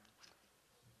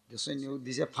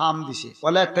দিছে ফার্ম দিছে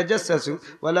ওয়ালা তাজাসসু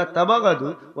ওয়ালা তাবাগাদু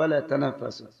ওয়ালা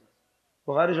তানাফাসু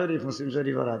বুখারী শরীফ মুসলিম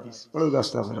শরীফের হাদিস পড়ো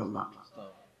আস্তাগফিরুল্লাহ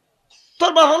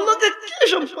তোর বাপর লগে কি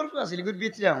সম্পর্ক আছে লিগুর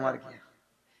ভিতরে আমার কি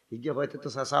হিগে হয়তো তো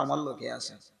সাসা আমার লগে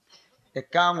আছে এক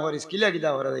কাম করিস কিলা কিদা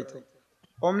করা যাইতো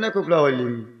অমনে কুকলা হইলি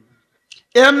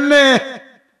এমনে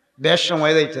বেশ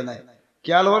সময় যাইতো না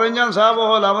খেয়াল হরঞ্জন সাহেব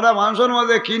হল আমরা মানুষের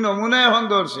মাঝে কি নমুনা এখন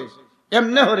ধরছে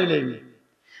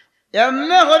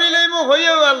এমনে হরিলেইমু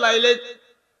হইয়াও আর লাইলে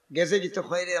গেছে কি তো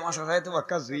খয়রে আমার সাসায় তো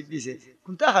বাক্কা জুই দিছে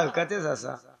কোনটা হালকাতে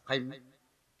চাষা খাইম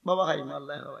বাবা খাইম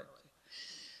আল্লাহ খাওয়াই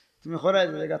তুমি খরাই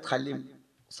জায়গা খালিম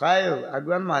চাই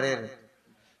আগুয়ান মারে রে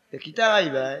কিতা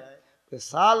খাইবা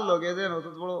চাল লগে যে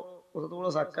অত বড়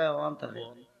চাক্কা আমার থাকে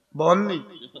বহন নি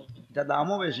এটা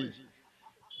দামও বেশি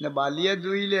না বালিয়ে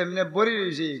দুইলে এমনি বড়ি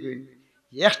রয়েছে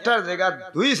একটার জায়গা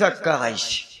 2 চাক্কা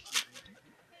খাইছে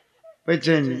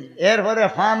বুঝছেন এরপরে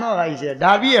ফানও খাইছে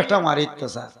ডাবি একটা মারিত তো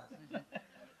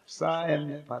চা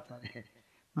এমনি পাতা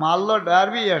মারলো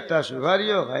ডারবি একটা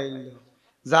সুগারিও খাইল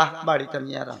যা বাড়িতে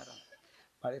নিয়ে আরাম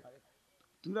বাড়ি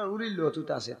তোমরা উড়িল তুই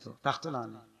আছে তো থাকতো না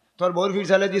তোর বউর ফির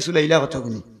চালে দিয়ে চুলাইলা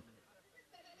কতগুনি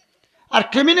আর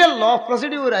ক্রিমিনাল ল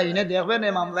প্রসিডিউর আইনে দেখবেন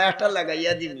মামলা একটা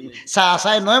লাগাইয়া দিবি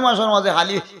চাই 9 মাসের মাঝে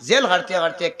খালি জেল হাঁটতে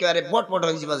একেবারে বট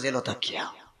হয়ে যাবা জেল থাকিয়া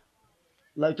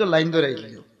লাইটো লাইন ধরে গেল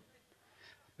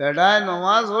বেড়ায়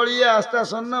নমাজ হরিয়ে আস্তা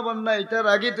সন্না বন্যা এটা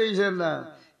রাগি তৈছে না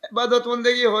এবাদত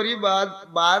বন্দেগি হরি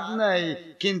বাদ নাই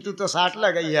কিন্তু তো 60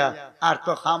 লাগাইয়া আর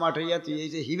তো খামাট হইয়া তুই এই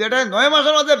যে হি বেড়ায় 9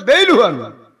 মাসের মাঝে বেইল হন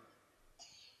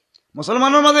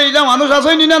মুসলমানের মাঝে এটা মানুষ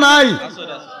আসেনি না নাই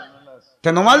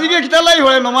নমাজিকে কিতালাই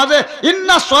হয় নমাজে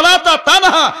ইন্না সলাতা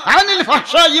তানহা আনিল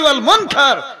ফাহশাই ওয়াল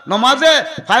মুনকার নমাজে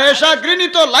ফাহেশা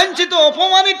ঘৃণিত লাঞ্ছিত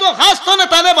অপমানিত হাস্তনে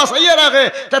তানে বাঁচাইয়া রাখে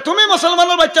তা তুমি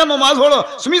মুসলমানের বাচ্চা নমাজ পড়ো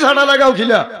তুমি ঝাড়া লাগাও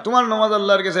খিলা তোমার নমাজ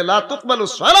আল্লাহর কাছে লা তুকবালু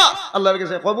সালা আল্লাহর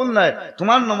কাছে কবুল নাই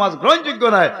তোমার নমাজ গ্রহণযোগ্য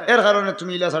নাই এর কারণে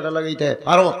তুমি ইলা ঝাড়া লাগাইতে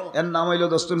পারো এর নাম হইল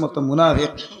দস্তুর মত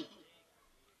মুনাফিক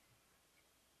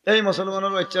এই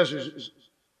মুসলমানের বাচ্চা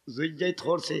জুইজাই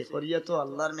থরছে করিয়া তো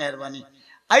আল্লাহর মেহেরবানি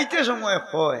আইতে সময়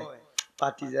হয়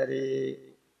পাতিজারে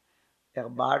এক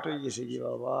বাট হয়ে গেছে কি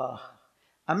বাবা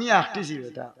আমি আসতেছি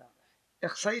বেটা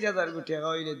 4,000 টাকা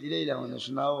হইলে দিলেই মানে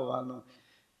শোনাও ভালো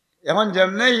এখন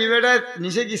যেমনি হি বেটা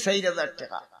নিচে কি 4,000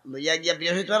 টাকা লইয়া গিয়া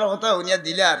বৃহস্পতিবার কথা উনিয়া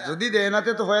দিলে আর যদি দেয়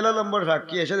নাতে তো পয়লা নম্বর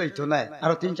সাক্ষী এসে দেখতো নাই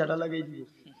আরো 3-4টা লাগাই দিব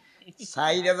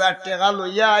 4,000 টাকা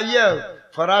লইয়া আইয়া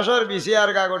ফরাসর বিছে আর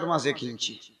কাগজ মাছে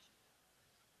কিনছি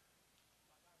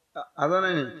আদা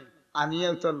নাই আনিয়া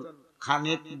তো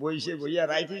খানে বইছে বইয়া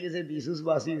রাইতে গেছে বিশুস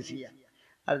বাসি উঠিয়া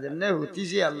আর যেমনি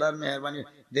হুতিছি আল্লাহর মেহরবানি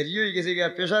দেরি হয়ে গেছে গিয়া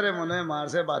প্রেসারে মনে হয়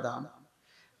মারছে বাদাম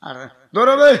আর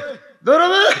দৌড়বে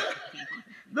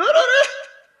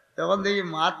তখন দেখি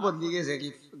মাত বদলি গেছে কি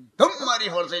ধুম মারি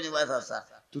ফলছে নিবাস আসা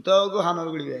তুতাও গো হানোর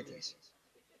গুড়ি বাইতেছে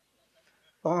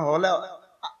তখন হলে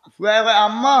ফুয়াই কয়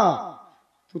আম্মা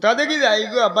তুতা দেখি যাই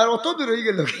গো আবার অত দূর হয়ে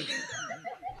গেল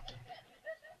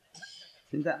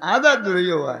চিন্তা আদার দূর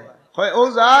হইও ভাই হয় ও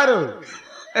যার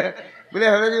বলে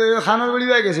খানোর গুড়ি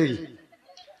বাই গেছে কি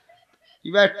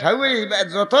এবার ঠাকুই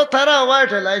যত তারা হবাই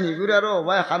ঠেলাই নিগুর আরো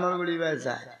হবাই খানোর গুড়ি বাই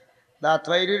যায় দাঁত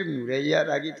বাইরের মুড়াইয়া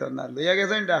রাগি তো না লইয়া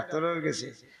গেছেন ডাক্তারের গেছে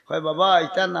হয় বাবা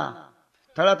এটা না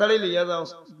তাড়াতাড়ি লইয়া যাও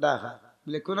ডাকা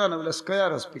বলে কোন না বলে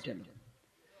স্কয়ার হসপিটাল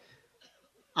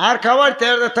আর খাবার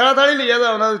তাড়াতাড়ি লইয়া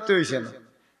যাও না তো হইছে না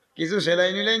কিছু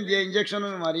সেলাইন উলাইন দিয়ে ইঞ্জেকশন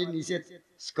মারি নিচে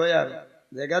স্কয়ার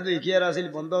জায়গা তো ইকিয়ার আসিল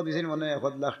বন্ধ দিছিল মনে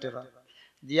 1 লাখ টাকা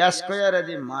দিয়া স্কয়ার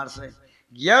আদি মারছে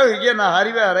গিয়া হয়ে গিয়া না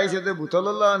হারিবা হারাইছে তো বুতল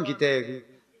লন খিতে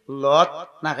লত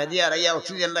নাকে দিয়া হারাইয়া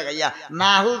অক্সিজেন লাগাইয়া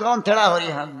না হু গান থেড়া হরি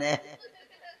হামনে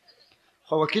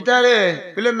খবর কিতারে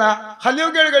বলে না খালিও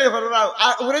গেড় গেড়ি খরা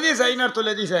উপরে দিয়ে যাই না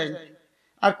তোলে দিয়ে যাই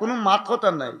আর কোনো মাত কথা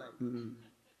নাই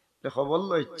খবর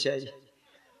লো ইচ্ছাই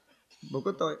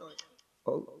বুকু তো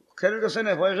খেল গেছে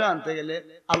না পয়সা আনতে গেলে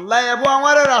আল্লাহ এবো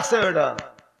আমার আছে ওটা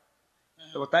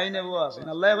তাই নেবো আছে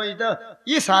আল্লাহ ভাই এটা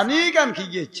ই সানি কান কি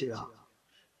গিয়েছে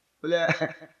বলে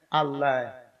আল্লাহ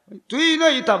তুই না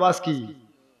ইতা বাস কি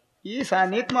ই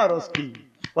সানিত মারস কি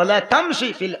বলে তামশি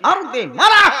ফিল আরদে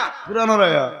মারাহা পুরানো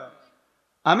রায়া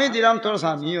আমি দিলাম তোর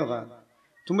স্বামীও খান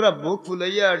তোমরা বুক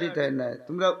ফুলাইয়া আটি তাই না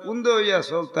তোমরা উন্দ হইয়া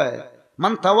চলতা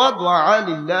মান তাওয়াদআ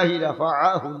লিল্লাহি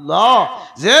রাফাআহুল্লাহ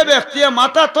যে ব্যক্তি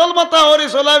মাথা তল মাথা হরে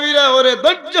চলাবিরা হরে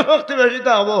ধৈর্য শক্তি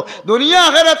বেশিতা হবো দুনিয়া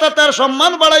আখিরাতে তার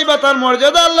সম্মান বাড়াইবা তার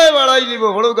মর্যাদা আল্লাহ বাড়াই দিব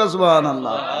বড়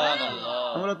সুবহানাল্লাহ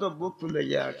আমরা তো বুক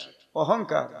ফুলাইয়া আটি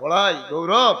অহংকার বড়াই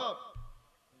গৌরব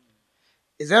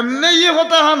যেমনে ইয়ে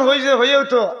কথা খান হয়েছে হয়েও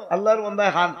তো আল্লাহর বান্দা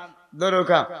খান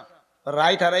দরকা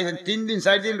রাই থারাইছেন 3 দিন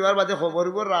 4 দিন রোয়ার বাদে খবর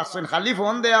উপর রাখছেন খালি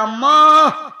ফোন দে আম্মা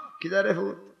কিদারে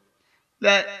ফুট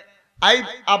আই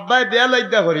আব্বাই বেয়া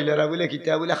লাইদা করিলেরা বলে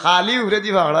কিতা বলে খালি উড়ে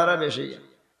দি ভাড়ারা বেশি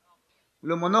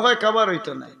বলে মনে হয় খাবার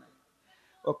হইতো নাই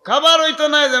ও খাবার হইতো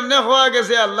নাই যেমনে হওয়া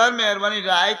গেছে আল্লাহর মেহরবানি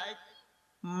রাই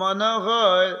মনে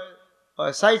হয়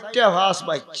 60টা ভাস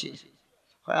বাচ্চি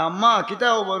হয় আম্মা কিতা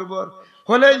খবর বর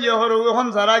হলে ইহর ওখান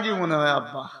যারা কি মনে হয়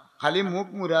আব্বা খালি মুখ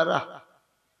মুরারা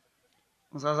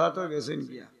চাচা তো গেছেন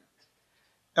গিয়া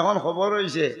এখন খবর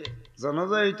হয়েছে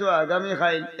জনজয় হইতো আগামী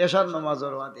খাইল এশার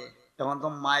নমাজের বাদে এখন তো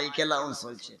মাইকে লাউন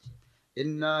চলছে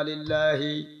ইন্না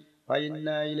লিল্লাহি ওয়া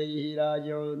ইন্না ইলাইহি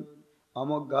রাজিউন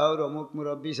অমুক গাঁওর অমুক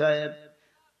মুরব্বী সাহেব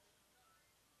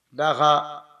ঢাকা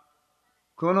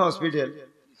কোন হসপিটাল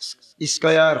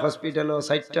স্কয়ার হসপিটাল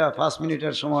 5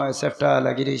 মিনিটের সময় সেফটা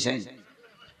লাগি রয়েছেন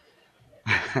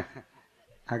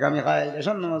আগামী খাইল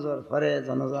এশার নমাজের পরে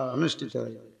জনজা অনুষ্ঠিত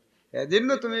হয়ে এদিন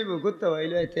তুমি বুকুতে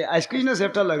হইলে আজকেই না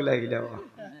সেফটা লাগলা গিলা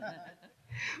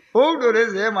ও ডরে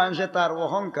যে মানুষে তার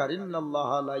অহংকার ইন্নাল্লাহ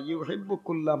লা ইউহিব্বু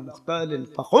কুল্লা মুখতালিন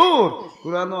ফখুর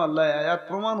কুরআন আল্লাহ আয়াত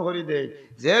প্রমাণ করে দেয়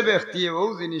যে ব্যক্তি ও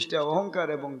জিনিসটা অহংকার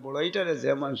এবং বড়াইটারে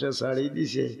যে মানুষে ছাড়ি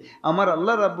দিছে আমার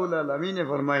আল্লাহ রাব্বুল আলামিনে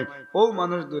ফরমায় ও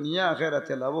মানুষ দুনিয়া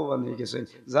আখিরাতে লাভবান হয়ে গেছে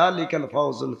জালিকাল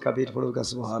ফাউজুল কাবীর পড়ুকা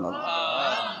সুবহানাল্লাহ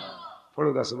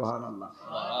পড়ুকা সুবহানাল্লাহ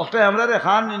ওটা আমরা রে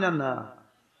খান নিনা না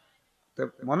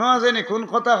মনে আছে নি কোন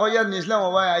কথা হইয়া নিছিলাম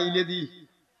ওবাই আইলে দি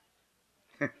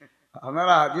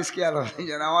আপনারা হাদিস কি আর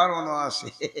আমার মনে আছে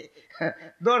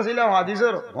দৌড়ছিলাম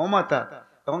হাদিসের হমাতা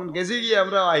তখন গেছি গিয়ে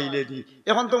আমরা আইলে দি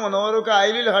এখন তো মনে হরকা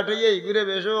আইলিল হাটাইয়া ইগুরে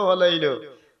বেশও হলাইল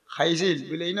খাইছিল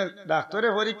বলে এই না ডাক্তারে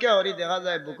পরীক্ষা হরি দেখা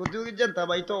যায় বুকুত জানতা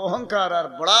ভাই তো অহংকার আর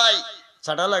বড়াই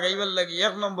ছাটা লাগাইবার লাগি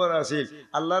 1 নম্বর আছিল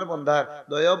আল্লাহর বান্দার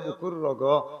দয়া বুকুর রোগ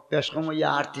পেশ কমাইয়া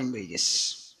 8 হয়ে গেছে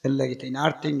এর লাগি তাই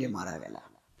 8 মারা গেল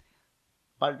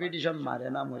পালপিটিশন মারে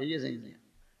না মরে গেছে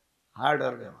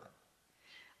হার্টের ব্যাপার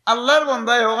আল্লাহর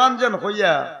বন্ধায় হগান যেন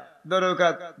হইয়া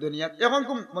দরকার দুনিয়া এখন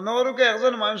মনে করুকে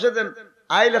একজন মানুষের যেন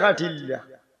আই লেখা ঠিলিয়া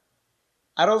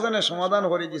আরো জনে সমাধান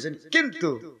করে দিয়েছেন কিন্তু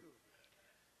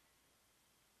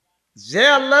যে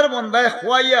আল্লাহর বন্ধায়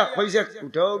খোয়াইয়া কইছে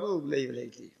উঠাও উগলাই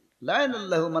উগলাইছি লাইন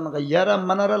আল্লাহু মান গায়্যারা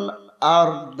মানারাল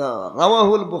আরদ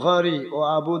রাওয়াহুল বুখারী ও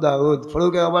আবু দাউদ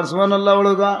পড়ুকে আবার সুবহানাল্লাহ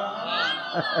পড়ুকা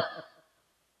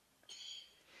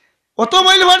অত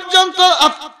মাইল পর্যন্ত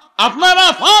আপনারা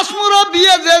 5 মুরব্বী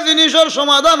যে জিনিসের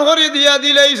সমাধান করে দিয়া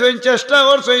দিলেই চেষ্টা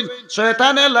করছেন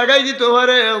শয়তানে লাগাই দিতে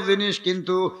পারে এক জিনিস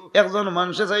কিন্তু একজন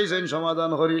মানুষে চাইছেন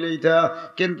সমাধান করিলেই তা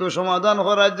কিন্তু সমাধান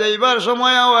করার যাইবার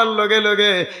সময় হওয়ার লগে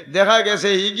লগে দেখা গেছে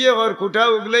হিগিয়ে ওর কুটা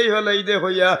উগলেই হলাই দে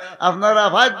হইয়া আপনারা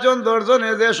 5 জন 10 জনে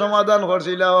যে সমাধান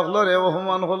করছিল ওগুলোরে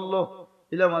অপমান করলো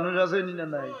ইলা মানুষ আছে নি না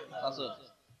নাই আছে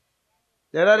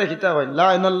যারা রে কিতা কই লা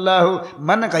ইলাহু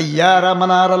মান গায়্যারা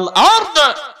মানারাল আরদ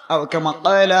أو كما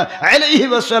قال عليه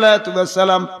الصلاة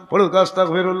والسلام قلوا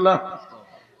أستغفر الله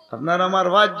আপনার আমার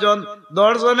 5 জন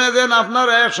 10 জনে যেন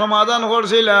আপনারা এক সমাধান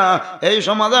করছিলা, এই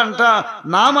সমাধানটা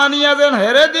না মানিয়া যেন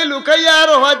হেরে দি লুকাইয়া আর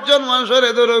 5 জন মানুষের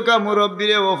এদরকা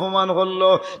মুরব্বীরে অপমান করলো।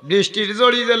 বৃষ্টির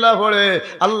জড়ি জেলা পড়ে,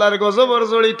 আল্লাহর গজবর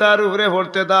জড়ি তার উপরে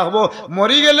পড়তে থাকবো,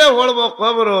 মরি গেলে পড়ব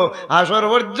কবর, আসর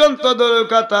পর্যন্ত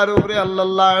দরকা তার উপরে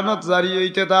আল্লাহর লানত জারি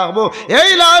হইতে থাকবো।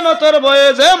 এই লানতের ভয়ে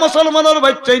যে মুসলমানের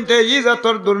বাচ্চাইতে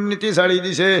ইজ্জতর দুর্নীতি ছাড়ি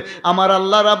দিছে, আমার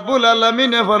আল্লাহ রাব্বুল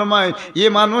আলামিনে ফরমায় এই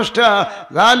মানুষটা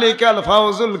যালিকাল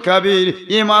ফাউজুল কাবীর,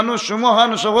 এই মানুষ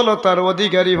মহান সফলতার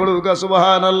অধিকারী হলুকা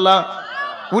সুবহানাল্লাহ।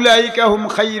 উলাইকা হুম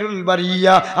খায়রুল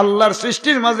বারিয়া, আল্লাহর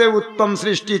সৃষ্টির মাঝে উত্তম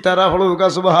সৃষ্টি তারা হলুকা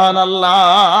সুবহানাল্লাহ।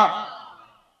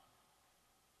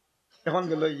 এখন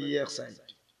গেল এক সাইড,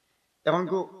 এখন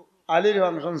কো আলীর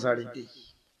ফাংশন ছাড়ি দিই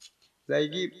যাই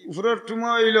কি উপরের টুমা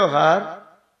হইল হার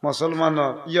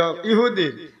মুসলমানের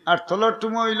ইহুদির, আর তলর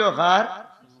টুমা হইল হার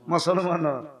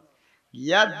মুসলমানের।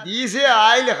 ইয়া দিছে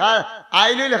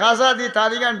আইল খাসা দি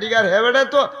তারিগান টিকার হেবেড়ে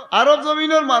তো আরব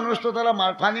জমিনের মানুষ তো তারা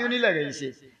পানি উনি লাগাইছে,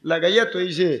 লাগাইয়া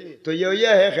তৈছে, তৈয়া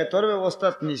হইয়া হে খেতর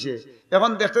ব্যবস্থাত নিছে।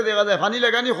 এখন দেখতে দেখা যায় পানি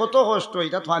লাগানি কত কষ্ট,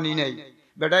 এটা পানি নাই,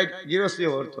 বেটাই গৃহস্থী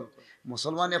করতো।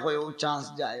 মুসলমানে কয় ও চান্স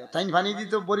যায়, তাই পানি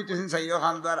দিত বরিতেছেন চাইও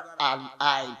খানদার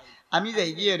আই, আমি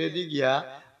যাই গিয়ে রেডি গিয়া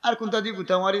আর কোনটা দি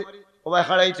গুতা মারি ওবাই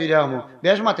খাড়াই তৈরি আমো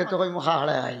বেশ মাথে তো কই মো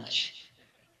খাড়ায় আইছি,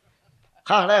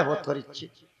 খাড়ায় হত করিচ্ছি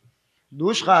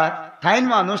দুষ খার ঠাইন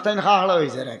মানুষ তাইন খাড়া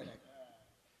হয়েছে রাখি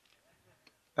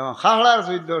এবং খাড়ার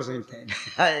যুদ্ধ তাইন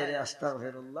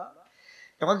আস্তাগফিরুল্লাহ।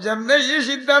 এখন যেমনে এই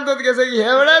সিদ্ধান্ত গেছে কি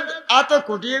হেবড়া আত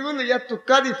কুটিয়ে গুলো ইয়া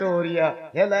তুক্কা দিত হরিয়া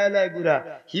হেলা হেলা গুড়া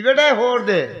হিবেটাই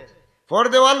ফোর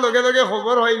দেওয়ার লগে লগে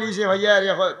খবর হয়ে লিছে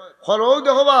ভাইয়া খরও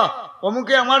দেখো বা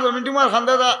অমুকে আমার জমিন টুমার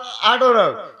খান্দা আটর,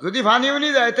 যদি ফানি উনি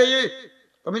যায় তাই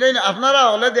তুমি তাই আপনারা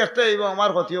হলে দেখতে আইব আমার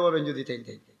ক্ষতি করবেন যদি তাই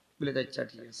তাই বলে তাই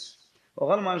ঠিক আছে।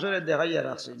 ওখান মানুষের দেখাইয়া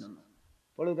রাখছি না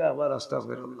পড়ুকা আবার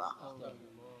আস্তাগফিরুল্লাহ।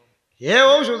 হে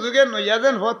ও সুযোগে নইয়া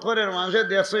যেন ভত করে মানুষের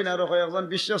দেখছই না, আর একজন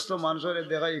বিশ্বস্ত মানুষের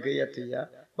দেখাই খাইয়া থইয়া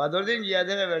বাদর দিন গিয়া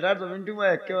দেখে বেটার জমিন টুমা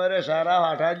একেবারে সারা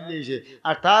হাঁটা দিয়েছে,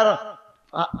 আর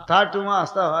তার টুমা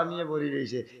আস্তা হওয়া নিয়ে পড়ি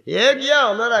রয়েছে। হে গিয়া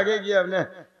হলোর আগে গিয়া আপনি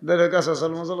দরকা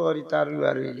সচল মচল করি তার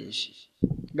লুয়ার হয়ে গেছে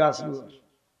গাছ লুয়ার।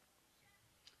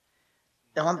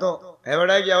 এখন তো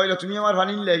হেবেটাই গিয়া হইলো তুমি আমার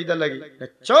ফানি নিলে কিতা লাগি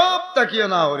চপ তাকিও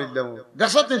না হরিদ্দাম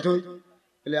দেখছত নি তুই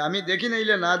বলে আমি দেখি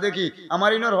নাইলে না দেখি আমার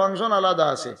ইনোর ফাংশন আলাদা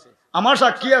আছে, আমার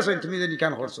সাক্ষী আছে, তুমি যে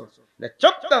নিকান করছো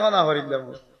চপ তাকা না হরিদ্দাম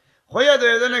হইয়া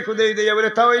দুজনে খুদে দিয়া বলে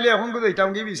তা হইলে এখন কুদে ইতাম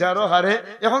কি বিচারো হারে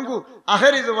এখন কু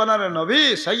আখেরি জমানার নবী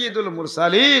সাইয়্যিদুল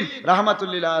মুরসালিন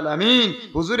রাহমাতুল্লিল আলামিন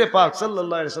হুজুরে পাক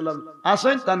সাল্লাল্লাহু আলাইহি সাল্লাম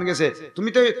আসেন তান গেছে,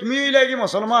 তুমি হইলা কি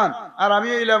মুসলমান আর আমি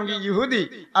হইলাম কি ইহুদি,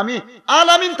 আমি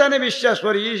আলামিন তানে বিশ্বাস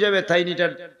করি হিসেবে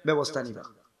তাইনিটার ব্যবস্থা নিবা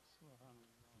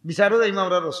বিচারো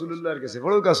ইমামরা রাসূলুল্লাহর কাছে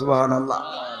বড়কা সুবহানাল্লাহ।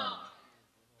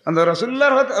 আমরা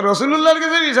রাসূলুল্লাহর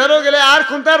কাছে বিচারো গেলে আর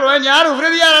কোনটা রয়নি, আর উপরে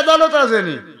দিয়ে আদালত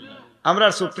আসেনি, আমরা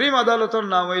সুপ্রিম আদালতের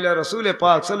নাম হইলা রসুল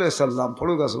পাক সাল্লাল্লাহু আলাইহি সাল্লাম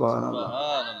পড়ুকা সুবহানাল্লাহ।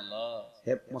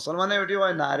 হে মুসলমানে উঠি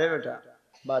হয় না রে বেটা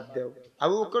বাদ দেও,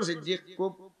 আবু বকর সিদ্দিক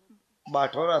খুব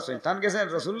বাঠর আছে তান গেছে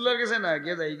রাসূলুল্লাহর কাছে না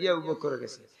গিয়ে যাই গিয়া আবু বকর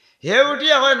গেছে, হে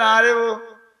উঠিয়া হয় না রে ও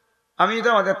আমি তো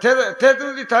মাঝে থে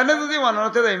যদি থানে যদি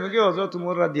মানতে যাইমু কি হযরত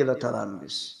তোমার রাদিয়াল্লাহু তাআলা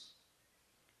আনবিস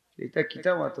এটা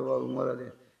কিতা মাতো উমর দে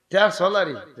তার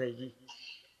সলারি যাই কি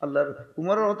আল্লাহর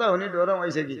উমরের কথা হনি ডরা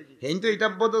মাইছে কি হেন তো এটা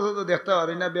বদ তো দেখতে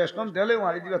পারি না বেশ কম দেলে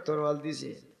মারি দিবা তরওয়াল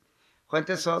দিছে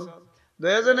কইতে চল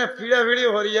দুইজনে ফিড়া ফিড়ি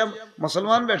হরিয়া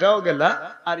মুসলমান বেটাও গেলা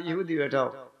আর ইহুদি বেটাও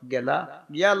গেলা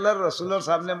গিয়া আল্লাহর রাসূলের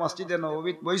সামনে মসজিদে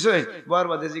নববীত বইছে বার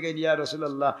বাদে জিগাই ইয়া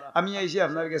রাসূলুল্লাহ আমি আইছি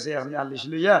আপনার কাছে আপনি আলিশ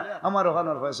লইয়া আমার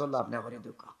ওখানের ফয়সালা আপনি করে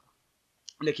দুকা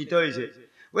লিখিত হইছে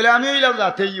বলে আমি হইলাম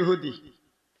জাতে ইহুদি,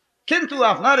 কিন্তু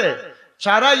আপনারে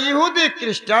সারা ইহুদি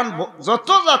খ্রিস্টান যত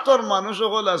জাতর মানুষ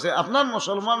সকল আছে আপনার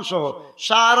মুসলমান সহ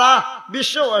সারা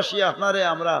বিশ্ববাসী আপনারে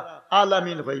আমরা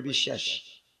আলামিন হই বিশ্বাস,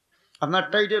 আপনার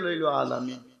টাইটেল হইল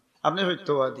আলামিন, আপনি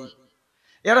সত্যবাদী,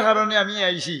 এর কারণে আমি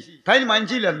আইছি তাই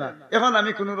মানছিলেন না, এখন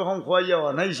আমি কোন রকম খোয়াইয়া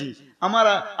আনাইছি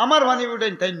আমার ভানি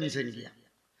উঠাই তাই নিছেন গিয়া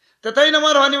তো তাই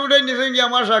আমার ভানি উঠাই নিছেন গিয়া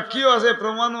আমার সাক্ষীও আছে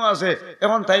প্রমাণও আছে,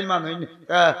 এখন তাই মানুষ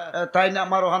তাই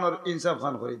আমার ওখানোর ইনসাফ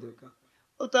খান করে দরকার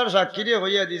ও তার সাক্ষীরে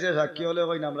হইয়া দিছে, সাক্ষী হলে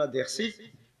কইন আমরা দেখছি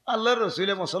আল্লাহর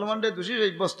রসুলে মুসলমানদের দোষী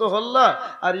সাব্যস্ত হল্লা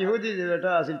আর ইহুদি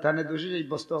যেটা আছিল থানে দোষী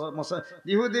সাব্যস্ত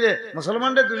ইহুদিরে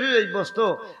মুসলমানদের দোষী সাব্যস্ত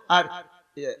আর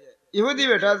ইহুদি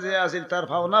বেটা যে আছিল তার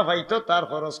ভাওনা ভাইতো তার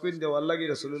খরচ কইন দেওয়ার লাগি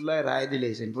রাসূলুল্লাহ রায়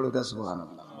দিলেছেন পড়ুকা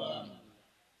সুবহানাল্লাহ।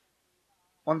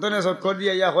 অন্তনে চক্কর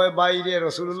দিয়া ইয়া হয় বাইরে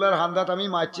রাসূলুল্লাহর হান্দাত আমি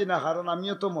মানছি না কারণ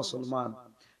আমিও তো মুসলমান,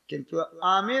 কিন্তু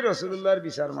আমি রাসূলুল্লাহর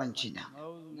বিচার মানছি না।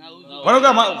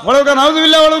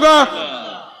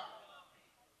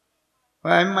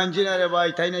 আমি মানছি না রে ভাই,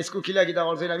 তাই না স্কুল খিলা কিতা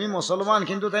করছে, আমি মুসলমান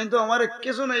কিন্তু তাই তো আমার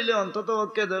কিছু নাইলে অন্তত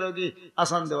পক্ষে ধরো কি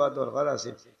আসান দেওয়া দরকার আছে,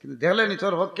 কিন্তু দেখলে নি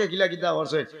তোর পক্ষে খিলা কিতা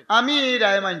করছে, আমি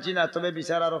রায় মানছি না, তবে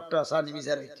বিচার আর একটা আসানি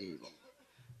বিচার হইতে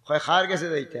হয় খার গেছে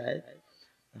যাইতে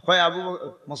হয় আবু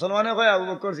মুসলমানে হয় আবু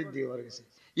বকর সিদ্দিক গেছে,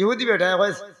 ইহুদি বেটায়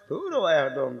হয় তোর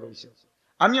ডং রইছে,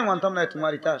 আমিও মানতাম না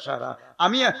তোমার ইটা সারা,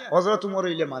 আমি হজরত উমর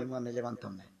হইলে মানব নাইলে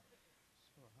মানতাম না,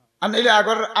 আর নাইলে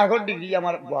আগর ডিগ্রি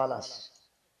আমার বহাল আছে,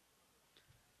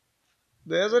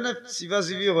 দুজনে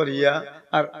চিপি করিয়া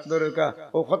আর দরকা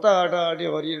ও কথা হাঁটাহাঁটি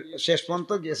করি শেষ পর্যন্ত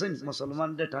গেছেন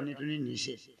মুসলমানদের টানি টুনি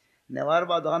নিছে, নেওয়ার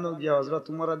বাদ আনু গিয়া হজরত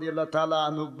উমর রাদিয়াল্লাহু তাআলা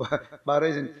আনু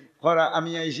বাড়াইছেন করা,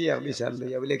 আমি আইসি এক বিচার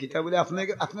লইয়া বলে কিতা বলে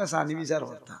আপনার সানি বিচার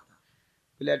করতা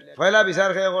বলে পয়লা বিচার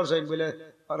খেয়ে করছেন বলে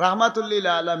রাহমাতুল্লিল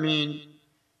আলামিন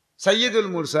সাইয়্যিদুল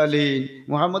মুরসালিন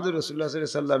মুহাম্মদুর রাসূলুল্লাহ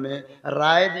সাল্লাল্লাহু আলাইহি ওয়াসাল্লামে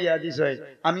রায় দিয়া দিছে,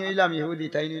 আমি হইলাম ইহুদি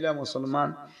তাই নিলাম মুসলমান,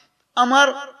 আমার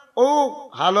ও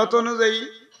হালত অনুযায়ী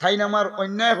তাই আমার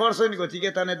অন্যায় খরচ গতিকে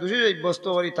তানে দোষী সাব্যস্ত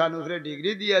করি তার উপরে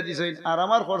ডিগ্রি দিয়া দিছে, আর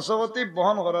আমার খরচপতি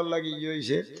বহন করার লাগি ইয়ে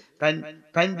হয়েছে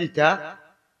তাই দিতা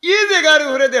এই জায়গার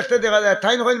উপরে দেখতে দেখা যায়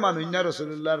তাই হইল মানুষ না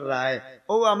রাসূলুল্লাহর রায়,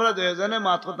 ও আমরা দুজনে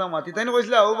মাত কথা মাতি তাই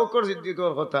কইছিল আবু বকর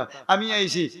সিদ্দিকর কথা, আমি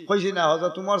আইছি কইছি না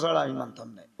হযরত তোমার ছাড়া আমি মানতাম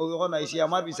না, ও যখন আইছি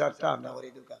আমার বিচারটা আমরা করি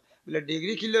দুকা বলে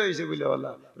ডিগ্রি কিলে হয়েছে বলে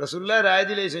হলা রাসূলুল্লাহ রায়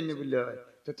দিলেছেন বলে হয়,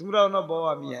 তো তোমরা অন বউ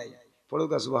আমি আই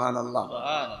পড়ুকা সুবহানাল্লাহ।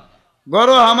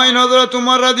 গরো হামাই হযরত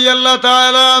উমর রাদিয়াল্লাহু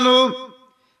তাআলা আনহু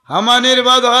হামানির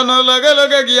বাঁধানোর লগে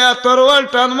লগে গিয়া তরোয়াল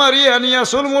টান মারি আনিয়া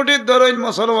চুলমুটির ধরেন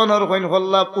মুসলমানের কইন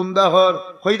হল্লা কুন্দা হর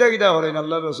হইতা কিতা করেন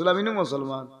আল্লাহর রাসূল আমিনু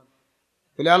মুসলমান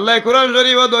বলে আল্লাহ কুরআন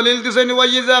শরীফ দলিল দিছেন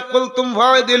ওয়াইজা কুলতুম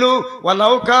ফাদিলু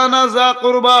ওয়ালাউ কানা যা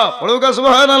কুরবা পড়ুকা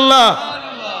সুবহানাল্লাহ।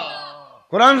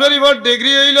 কুরআন শরীফের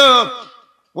ডিগ্রি হইল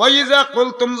ওয়াইজা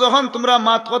কুলতুম যখন তোমরা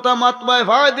মাত কথা মাতবাই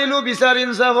ফাদিলু বিচার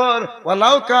ইনসাফর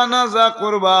ওয়ালাউ কানা যা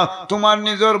কুরবা, তোমার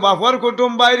নিজের বাপর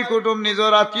কুটুম বাইর কুটুম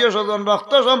নিজের আত্মীয় স্বজন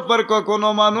রক্ত সম্পর্ক কোনো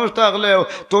মানুষ থাকলেও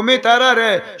তুমি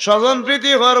তারারে স্বজন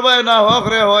প্রীতি করবাই না হক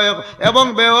রে হয় এবং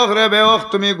বেহক রে বেহক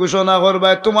তুমি ঘোষণা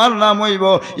করবাই, তোমার নাম হইব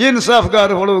ইনসাফগার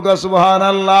পড়ুকা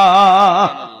সুবহানাল্লাহ।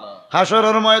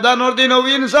 হাসরের ময়দানের দিন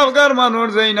ইনসাফগার মানুষ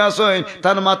যেই না সই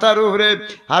তার মাথার উপরে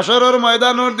হাসরের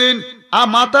ময়দানের দিন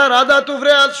মাথার আধা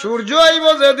উপরে সূর্য আইব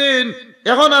যেদিন,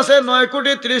 এখন আছে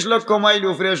 9,30,00,000 মাইল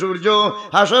উপরে সূর্য,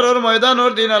 হাসরের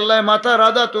ময়দানের দিন আল্লাহ মাথার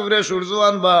আধা উপরে সূর্য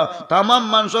আনবা, তামাম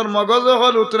মানুষের মগজ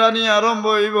হল উতরানি আরম্ভ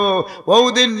হইব,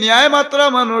 ওদিন ন্যায় মাত্রা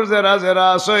মানুষ যারা যারা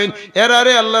আসেন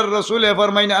এরারে আল্লাহর রাসূলে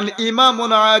ফরমাইন আল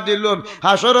ইমামুন আদিলুন,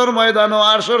 হাসরের ময়দান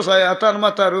আরশের ছায়া তার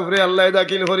মাথার উপরে আল্লাহ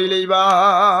দাখিল করি লইবা,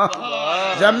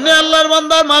 যেমনি আল্লাহর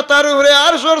বান্দার মাথার উপরে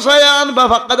আরশের ছায়া আনবা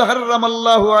ফাকাদ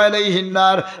হারামাল্লাহু আলাইহিন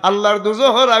নার, আল্লাহর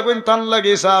দুজখের আগুন তান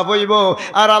লাগি সাফ হইব,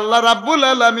 আর আল্লাহ রাব্বুল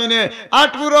আলামিনে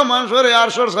 8 পুরো মানুষের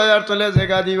আরশের ছায়ার তলে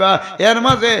জায়গা দিবা, এর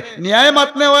মাঝে ন্যায়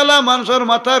মাতনেওয়ালা মানুষের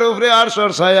মাথার উপরে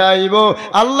আরশের ছায়া আইব,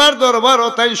 আল্লাহর দরবার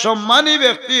তাই সম্মানী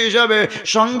ব্যক্তি হিসাবে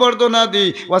সংবর্ধনা দি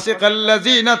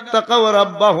ওয়াসিকাল্লাযিনা তাকাও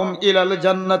রাব্বাহুম ইলাল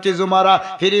জান্নাতি জুমারা,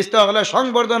 ফেরেশতা হলে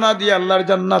সংবর্ধনা দিয়ে আল্লাহর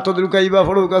জান্নাত ঢুকাইবা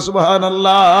পড়ুকা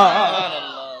সুবহানাল্লাহ।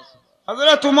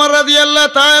 হযরত উমর রাদিয়াল্লাহু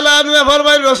তাআলা আনহু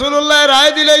ফরমায় রাসূলুল্লাহ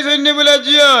রায় দিলেছেন বলে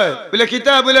জিয় বলে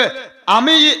কিতা বলে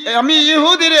আমি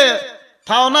ইহুদিরে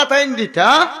থাওনা তাইন দিতা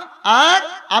আর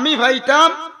আমি ভাইতাম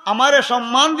আমারে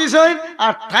সম্মান দিছেন,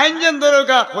 আর থাইন যেন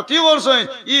দরকা ক্ষতি করছেন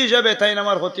ই হিসাবে তাইন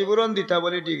আমার ক্ষতিপূরণ দিতা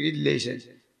বলে ডিগ্রি দিলেছেন।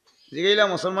 জিগাইলা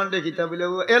মুসলমান ডে কিতা বলে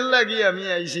এর লাগি আমি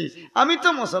আইছি, আমি তো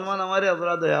মুসলমান আমারে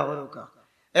আপনারা দয়া করুকা,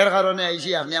 এর কারণে আইছি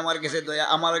আপনি আমার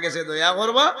কাছে দয়া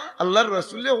করবা, আল্লাহর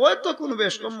রাসূলে হয়তো কোনো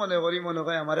বেশ কম মনে করি মনে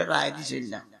হয় আমারে রায় দিছেন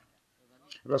না,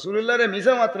 রাসূলুল্লাহরে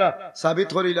মিছা মাত্রা সাবিত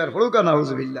করিলার হড়ুকা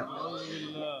নাউজুবিল্লাহ।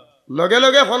 লগে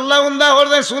লগে হল্লা উন্দা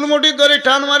করছেন চুলমুটি ধরে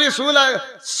টান মারি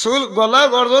চুল গলা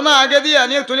গর্জনা আগে দিয়ে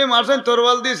আনিয়ে তুলি মারছেন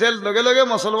তরবাল দিয়েছেন, লগে লগে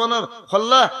মুসলমানের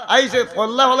হল্লা আইছে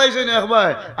হল্লা হলাইছেন একবার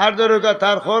আর দরকার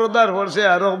তার খরদার পড়ছে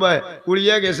আর একবার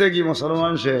উড়িয়া গেছে কি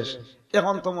মুসলমান শেষ,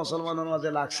 এখন তো মুসলমানের মাঝে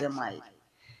লাগছে মাই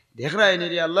দেখ রায়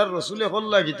নিরি আল্লাহর রসুলে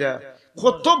হল্লা গীতা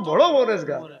কত বড় বরেস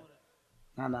গা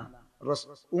না না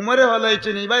উমরে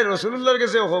হলাইছেন ভাই রসুল্লাহর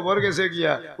কাছে খবর গেছে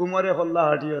গিয়া উমরে হল্লা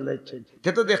হাঁটি হলাইছেন,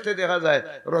 সে তো দেখতে দেখা যায়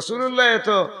রসুল্লাহ এত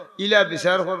ইলা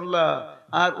বিচার করলা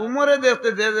আর উমরে দেখতে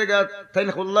যে জায়গা তাই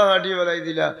হল্লা হাঁটি হলাই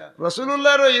দিলা,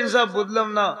 রসুল্লাহরও ইনসাফ বুঝলাম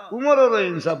না উমরেরও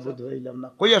ইনসাফ বুঝ হইলাম না,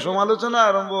 কইয়া সমালোচনা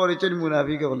আরম্ভ করেছেন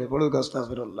মুনাফিকে বলে পড়ুক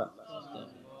আস্তাগফিরুল্লাহ।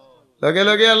 লগে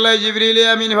লগে আল্লাহ জিবরিল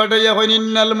আমিন ফাটাইয়া কইন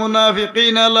ইন্নাল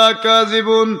মুনাফিকিনা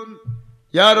লাকাযিবুন,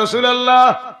 ইয়া রাসূলুল্লাহ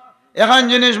এখন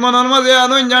জিনিস মনের মাঝে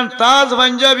আনুন যান তাজ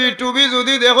পাঞ্জাবি টুপি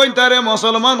যদি দেখুন তারে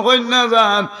মুসলমান হইন না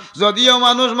যান, যদিও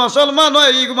মানুষ মুসলমান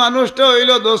হয় এই মানুষটা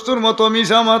হইল দস্তুর মতো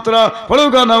মিছা মাত্রা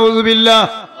পড়ুকা নাউজুবিল্লাহ।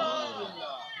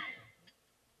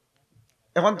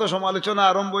 এখন তো সমালোচনা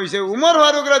আরম্ভ হয়েছে উমর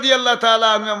ফারুক রাদিয়াল্লাহু তাআলা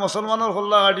আমি মুসলমানের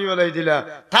হল্লা হাঁটি বেলাই দিলা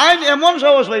তাই এমন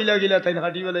সাহস পাইলা গিলা তাই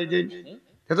হাঁটি বেলাই দিন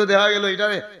তো দেখা গেল এটা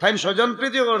তাই স্বজন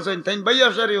প্রীতি করছেন তাই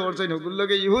বাইয়াশারি করছেন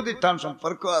ওগুলোকে ইহুদির তান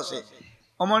সম্পর্ক আছে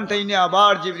অমন তাইনে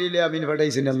আবার জিবরিল আমিন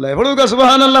পাঠাইছেন আল্লাহ পড়ুকা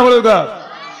সুবহানাল্লাহ পড়ুকা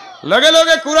লগে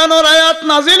লগে কোরআনের আয়াত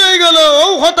নাজিল হয়ে গেল ও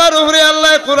কথার উপরে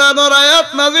আল্লাহ কোরআনের আয়াত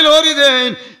নাজিল হরি দেন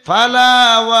ফালা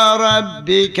ওয়া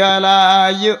রাব্বিকা লা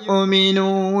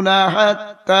ইউমিনুনা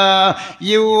হাত্তা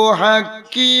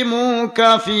ইউহাক্কিমুকা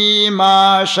ফীমা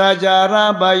শাজারা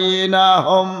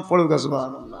বাইনাহুম পড়ুকা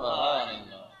সুবহানাল্লাহ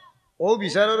ও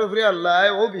বিচারের উপরে আল্লাহ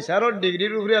ও বিচারের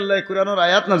ডিগ্রির উপরে আল্লাহ কোরআনের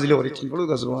আয়াত নাজিল করেছেন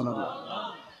পড়ুকা সুবহানাল্লাহ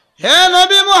হে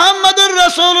নবী মুহাম্মদুর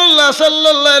রাসূলুল্লাহ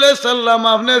সাল্লাল্লাহু আলাইহি সাল্লাম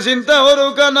আপনি চিন্তা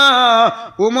করুকা না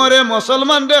উমরে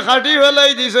মুসলমানরে খাটি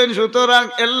ফেলাই দিছেন সুতরাং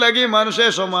এর লাগি মানুষে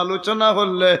সমালোচনা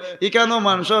করলে ইকানো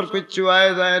মানুষের কিচ্ছু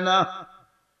আয় যায় না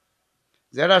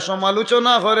যারা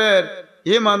সমালোচনা করে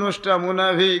এই মানুষটা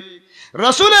মুনাফিক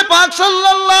রাসূল পাক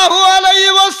সাল্লাল্লাহু আলাইহি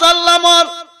ওয়াসাল্লামের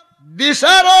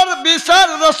বিচার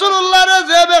রাসূলুল্লাহর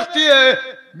যে ব্যক্তি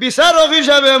বিচারক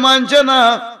হিসাবে মানছে না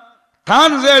তান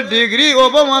যে ডিগ্রি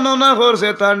অবমাননা করছে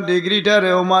তার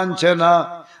ডিগ্রিটারেও মানছে না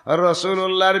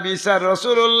রাসূলুল্লাহর বিচার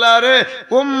রাসূলুল্লাহর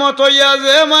উম্মত হইয়া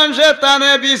যে মানুষে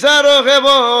তানে বিচারক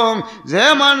এবং যে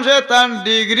মানুষে তার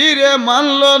ডিগ্রি রে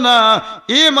মানল না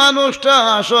এই মানুষটা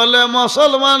আসলে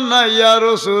মুসলমান না ইয়া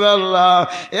রাসূলুল্লাহ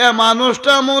এ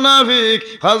মানুষটা মুনাফিক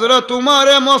হযরত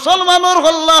উমরে মুসলমানের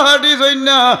হল্লা হাঁটি যাই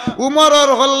না উমরের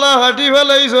হল্লা হাঁটি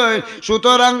ফেলাইছেন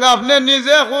সুতরাং আপনি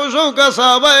নিজে খুশ হউকা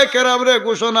সাহাবায়ে কেরামরে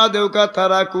ঘোষণা দেউকা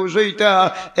তারা খুশ হইতা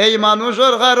এই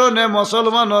মানুষের কারণে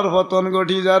মুসলমানের পতন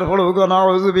ঘটি যার ফলক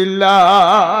নাউযুবিল্লাহ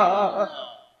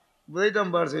বুঝাইতাম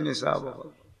পারছি নি সাহাবা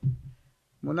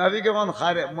মুনাফিক এখন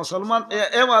খারে মুসলমান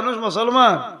এ মানুষ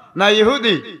মুসলমান না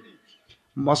ইহুদি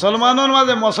মুসলমানের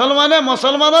মাঝে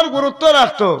মুসলমানের গুরুত্ব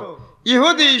রাখতো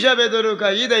ইহুদি হিসাবে ধরুকা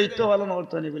এই দায়িত্ব পালন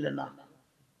করতো নি বলে না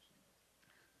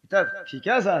এটা ঠিক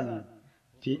আছে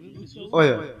ওই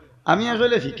আমি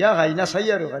আসলে ফিকা খাই না চাই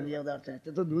আর খালি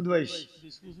তো দুধ পাইছি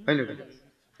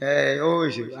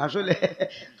আসলে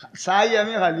চাই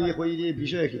আমি খালি কই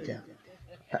বিষয় খিতা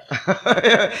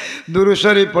দুরূদ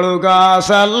শরীফ পড়ুকা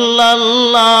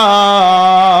সাল্লাল্লাহু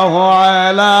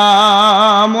আলা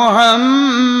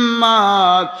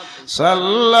মুহাম্মাদ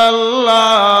সাল্লাল্লাহু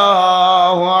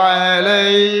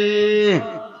আলাইহি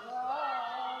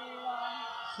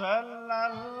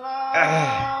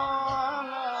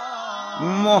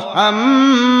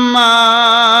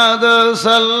মুহাম্মাদ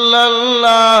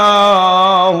সাল্লাল্লাহু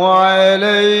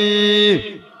আলাইহি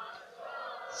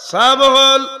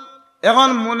সাবল এখন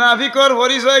মুনাফিকর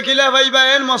পরিচয় কিলা পাইবা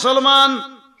এন মুসলমান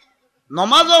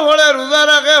নমাজও পড়ে রোজা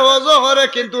রাখে হজও করে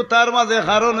কিন্তু তার মাঝে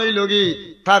কারণ হইল কি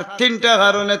তার তিনটা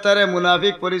কারণে তারে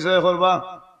মুনাফিক পরিচয় করবা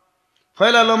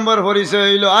পয়লা নম্বর পরিচয়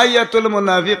হইল আয়াতুল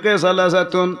মুনাফিকে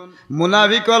সালাসাতুন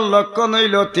মুনাফিকর লক্ষণ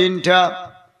হইল তিনটা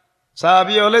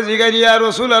সাহাবী হলে জিগাই ইয়া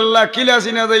রাসূলুল্লাহ কিলা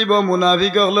চিনা যাইব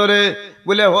মুনাফিক হলরে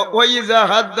বলে ওয়াইজা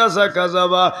হাদাসা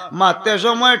কাযাবা মাতে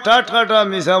সময় ঠাট কাটা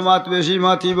মিছা মাত বেশি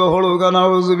মাতিব হলুকা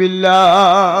নাউযুবিল্লাহ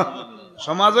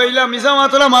সমাজ হইলা মিছা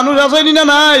মাতরা মানুষ আছেনি না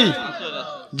নাই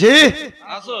জি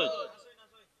আছে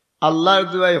আল্লাহর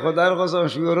দুআই খোদার কসম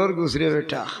শুয়োরের গুছরে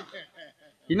বেটা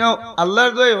ইনো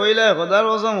আল্লাহর দুআই হইলা খোদার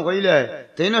কসম হইলা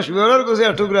তেইনো শুয়োরের গুছে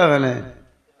টুকরা খানে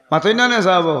মাতই না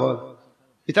সাহাব হল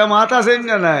ইতা মাত আছেন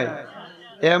না নাই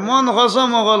এমন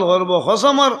কসম হল করব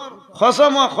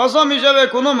খসম হিসাবে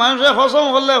কোনো মানুষে খসম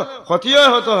করলে ক্ষতিও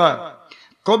হতো হয়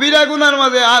কবিরা গুনার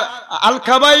মাঝে আল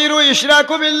খাবাইরু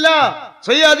ইশরাকু বিল্লাহ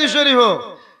সহি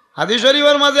হাদিস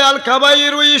শরীফের মাঝে আল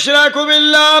খাবাইরু ইশরাকু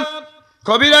বিল্লাহ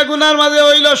কবিরা গুনার মাঝে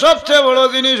হইল সবচেয়ে বড়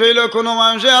জিনিস হইল কোনো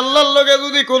মানুষে আল্লাহর লগে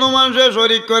যদি কোনো মানুষে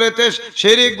শরীক করে তে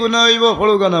শিরিক গুনাহ হইব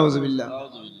ফড়ুকা নাউযুবিল্লাহ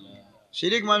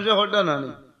শিরিক মানুষে হড্ডা না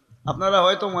আপনারা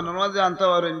হয়তো মনের মাঝে আনতে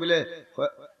পারেন বলে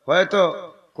হয়তো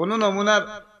কোনো নমুনার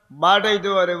বাড়াইতে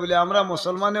পারে বলে আমরা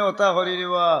মুসলমানে ওটা করি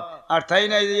রেবা আর ঠাই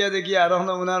নাই দিয়া দেখি আর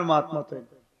নমুনার মাত মত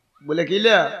বলে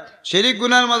কিলা শিরিক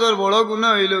গুনার মাঝের বড় গুণা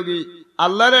হইল কি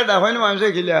আল্লাহরে ডাকইন মানুষে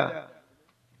খিলা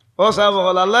ও সাহেব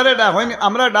হল আল্লাহরে ডাকইন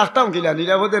আমরা ডাকতাম কিলা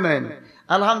নিরাপদে নাই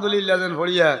আলহামদুলিল্লাহ যেন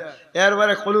পড়িয়া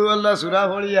এরবারে কলু আল্লাহ সূরা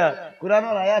পড়িয়া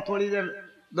কোরআনের আয়াত পড়ি দেন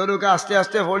দরুকা আস্তে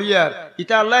আস্তে পড়িয়া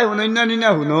ইতা আল্লাহ হুনাইন না নিনা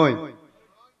হুনই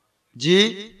জি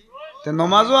তে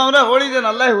নমাজও আমরা পড়ি দেন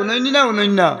আল্লাহ হুনাইন না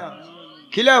হুনাইন না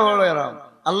খিলা পড়ো এরাম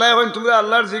আল্লাহ এখন তোমরা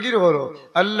আল্লাহর জিকির করো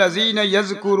আল্লাযীনা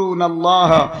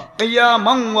ইয়াযকুরুনাল্লাহা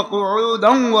কিয়ামান ওয়া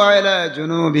কুউদান ওয়া আলা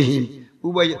জুনুবিহিম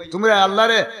উবাইয়া তোমরা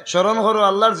আল্লাহরে স্মরণ করো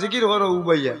আল্লাহর জিকির করো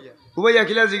উবাইয়া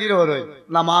কিলা জিকির করো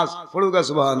নামাজ পড়ুকা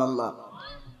সুবহানাল্লাহ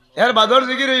এর বাদর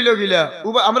জিকির হইল কিলা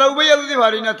আমরা উবাইয়া যদি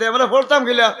পারি না তে আমরা পড়তাম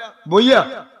কিলা বইয়া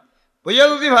বইয়া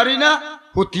যদি ভারি না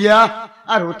হুতিয়া,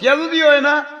 আর হুতিয়া যদি হয়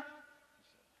না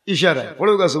ইশারায়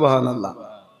পড়ুক সুবহানাল্লাহ।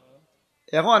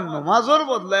 এখন নমাজের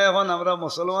বদলে এখন আমরা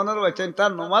মুসলমানের বাচ্চা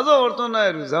তার নমাজও করতো নাই,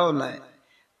 রোজাও নাই,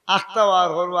 আখতা বার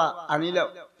করবা আনিলা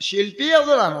শিল্পী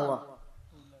ওদের আনবা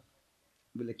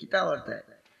বলে কিতা বার্তায়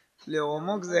বলে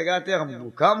অমুক জায়গাতে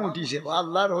মুখাম উঠিছে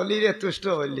আল্লাহর হলিরে তুষ্ট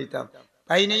হইলিতাম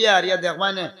তাই নিয়ে আর ইয়া দেখবা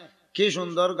না কি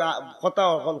সুন্দর কথা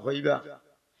অকল হইবা।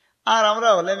 আর আমরা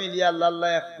হলে মিলিয়া আল্লাহ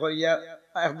আল্লাহ করিয়া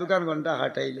এক দুকান ঘন্টা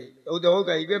খাটাইলে ও দেখো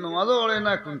গাইবে নমাজও পড়ে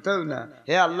না কোনটাও না,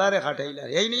 হে আল্লাহরে খাটাইলা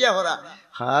এই নিয়ে করা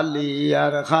খালি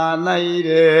আর খানাই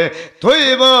রে তুই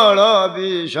বড়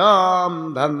বিষম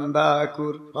ধান্দা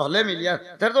কুর হলে মিলিয়া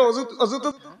তার তো অজুত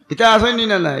ইটা আসেনি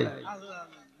না নাই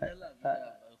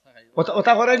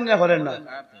ওটা করেন না করেন না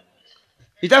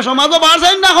ইটা সমাজও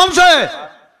বাড়ছেন না কমছে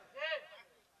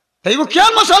এইব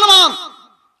কেন মুসলমান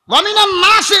ومن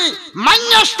الناس من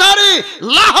يشتري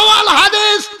لهو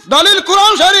الحديث দলিল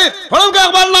কুরআন শরীফ পড়ুন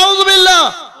একবার নাউযুবিল্লাহ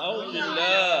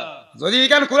যদি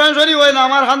এখান কুরআন শরীফ হয় না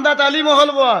আমার খান্দা তালিম হল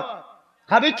বল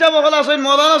হাবিব সাহেব হল আছেন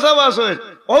মৌলানা সাহেব আছেন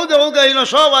ও দেখো গাইনো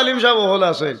সব আলিম সাহেব হল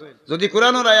আছেন যদি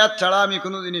কুরআনের আয়াত ছাড়া আমি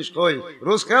কোনো জিনিস কই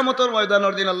রোজ কিয়ামতের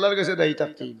ময়দানের দিন আল্লাহর কাছে দায়ী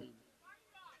থাকতে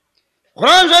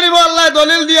কুরআন শরীফ আল্লাহ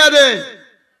দলিল দিয়া দেয়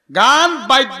গান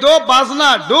বাদ্য বাজনা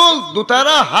ঢোল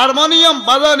দুতারা হারমোনিয়াম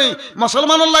বাজানি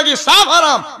মুসলমানের লাগি সাফ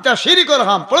হারাম এটা শিরকের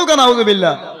হারাম পড়ুক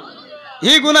নাউযুবিল্লাহ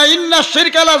ই গুনাহ ইন্না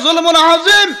শিরকা লা যুলমুন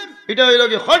আযীম এটা হইল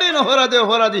কি খড়িন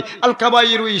হরাদি আল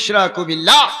কাবাইরু ইশরাকু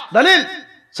বিল্লাহ দলিল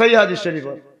সহিহ হাদিস শরীফ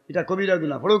এটা কবিরা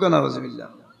গুনাহ পড়ুক নাউযুবিল্লাহ।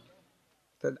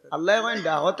 আল্লাহ কইন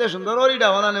দাওয়াতে সুন্দর ওই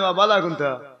দাওয়ানা নেবা বালা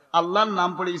কোনটা আল্লাহর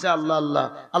নাম পড়ে গেছে আল্লাহ আল্লাহ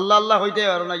আল্লাহ আল্লাহ হইতে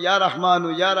পারো না ইয়া রহমানু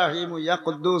ইয়া রাহিমু ইয়া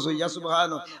কুদ্দুস ইয়া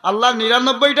সুবহানু আল্লাহর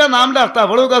 99টা নাম ডাকতা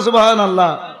পড়ুক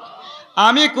সুবহানাল্লাহ।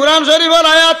 আমি কোরআন শরীফের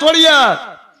আয়াত পড়িয়া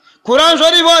কোরআন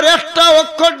শরীফের একটা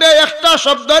অক্ষর দে একটা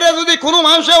শব্দরে যদি কোনো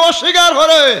মানুষে অস্বীকার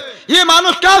করে এই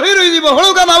মানুষ কাফির হয়ে যাব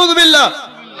পড়ুক নাউযুবিল্লাহ।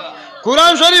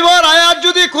 কোরআন শরীফের আয়াত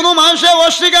যদি কোনো মানুষে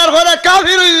অস্বীকার করে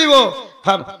কাফির হয়ে যাব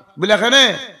বলে এখানে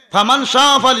ফামান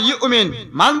শাআ ফালইউমিন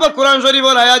মানব কোরআন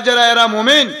শরীফের আয়াত যারা এরা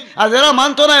মুমিন আর যারা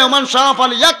মানতো না ওমান শাআ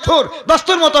ফালইয়াকফুর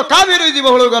দস্তুর মতো কাফির হয়ে যাব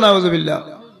হলো নাউযুবিল্লাহ।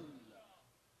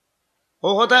 ও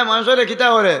কথায় মানুষের কিতা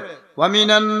করে ওয়া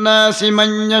মিনান নাসি মান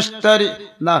ইয়াশতারি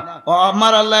না ও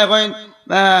আমার আল্লাহ কইন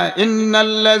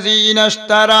ইন্নাল্লাযীনা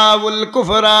ইশতারাউল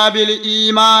কুফরা বিল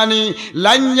ঈমানি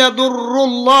লান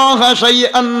ইয়াদুররুল্লাহা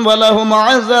শাইআন ওয়া লাহুম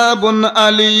আযাবুন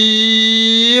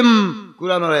আলীম।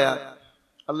 কুরআনের আয়াত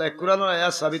আল্লাহ কুরআনের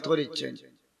আয়াত সাবিত করেছেন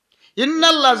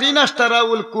ইন্নাল্লাযীনা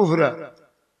ইশতারাউল কুফরা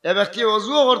এ ব্যক্তি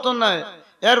ওযু করতেন না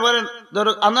এরপরে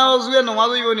ধরো আনা ওযুয়ে নামাজ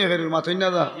হইব নি হের মাথই না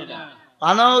দা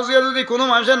আনা ওযুয়ে যদি কোনো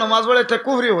মানুষে নামাজ পড়ে তে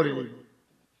কুফরি করিব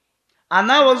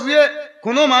আনা ওযুয়ে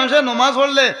কোনো মানুষে নামাজ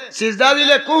পড়লে সিজদা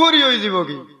দিলে কুফরি হই যাব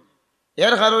কি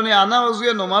এর কারণে আনা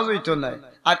ওযুয়ে নামাজ হইতো না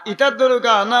আর ইতার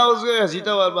দরকা আনা ওযুয়ে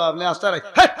জিতা পারবা আপনি আস্থা রাখ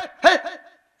হে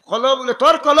কলব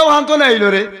তোর কলব হানতো না আইলো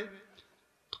রে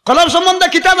কলব সম্বন্ধে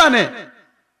কিতা জানে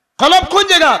কলব কোন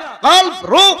জায়গা কলব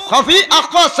রূহ খফি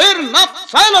আকফা সির নফস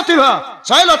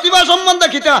সাইলতিবা সম্বন্ধে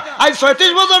কিতা আজ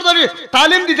 36 বছর ধরে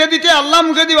তালিম দিতে দিতে আল্লাহ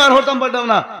মুখে দিবার হরতাম পারতাম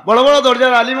না বড় বড়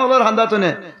দরজার আলিম ওদের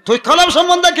হান্দাতনে তুই কলব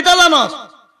সম্বন্ধে কিতা জানোস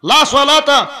লা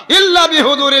সালাতা ইল্লা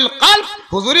বিহুজুরিল কলব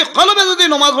হুজুরি কলবে যদি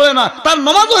নামাজ পড়ে না তার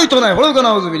নামাজও হইতো না হলো না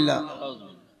নাউযুবিল্লাহ।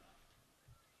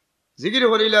 জিকির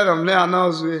করিলা রমনে আনা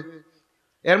হসবে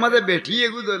এর মধ্যে বেটি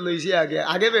এগুলো লইছে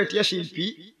আগে বেটিয়া শিল্পী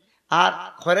আর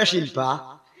খরে শিল্পা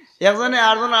একজনে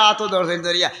আরজনে আতো ধরছেন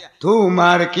ধরিয়া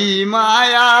তোমার কি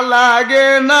মায়া লাগে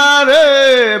না রে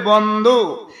বন্ধু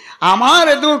আমার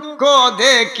দুঃখ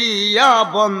দেখিয়া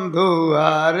বন্ধু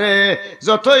আরে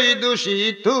যতই দোষী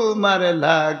তোমার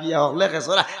লাগিয়া হলে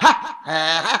খেসরা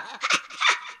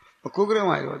কুকুরে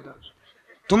মায়ের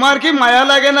তোমার কি মায়া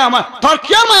লাগে না আমার তোর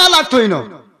কি মায়া লাগতোই না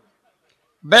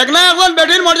বেগনা এখন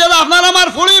বেটির মর্যাদা আপনার আমার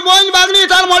ফুড়ি বোন বাগনি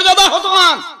তার মর্যাদা হতো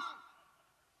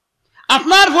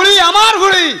আপনার ফুড়ি আমার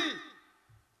ফুড়ি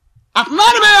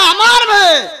আপনার মেয়ে আমার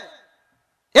মেয়ে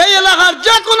এই এলাকার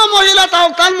যে কোনো মহিলা তাও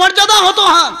তার মর্যাদা হতো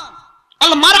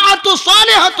আল মারআতু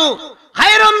সালিহাতু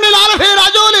খায়রুম মিন আলফি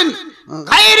রাজুলিন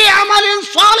গায়রি আমালিন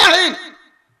সালিহিন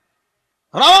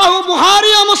রাওয়াহু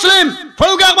বুখারী ও মুসলিম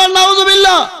পড়ুক একবার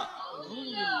নাউযুবিল্লাহ।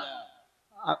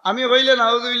 আমি কইলে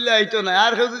নাউযুবিল্লাহ আইতো না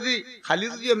আর কেউ যদি খালি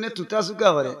যদি এমনি তুতা সুকা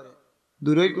করে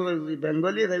দূরই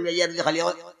বেঙ্গলি ইয়ার যদি খালি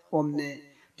ওমনে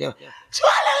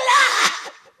সুবহানাল্লাহ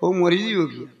ও মরি যাবো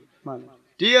কি মানে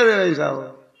ঠিক আছে ভাই সাহেব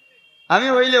আমি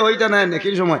কইলে হইতা না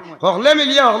নেকির সময় হকলে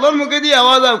মিলিয়া হকলের মুখে দিয়ে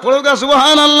আওয়াজ আও পড়ুক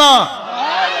সুবহানাল্লাহ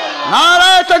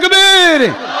নারে তাকবীর।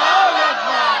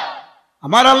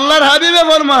 আমার আল্লাহর হাবিবে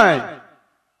ফরমায়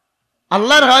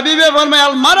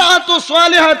আল মারআতু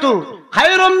সালিহাতু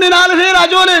খায়রুম মিন আলফি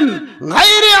রাজুলিন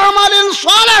গায়রি আমালিন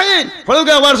সালিহিন। পড়ুক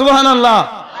একবার সুবহানাল্লাহ।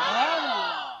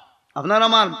 আপনার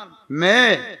আমার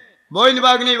মেয়ে বইন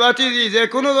বাগনি বাতিজি যে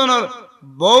কোনো ধরনের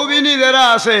বৌবিনী যারা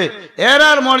আছে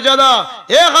এরার মর্যাদা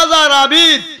 1000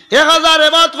 আবিদ 1000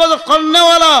 ইবাদত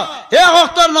করনেওয়ালা 1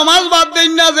 ওয়াক্তের নামাজ বাদ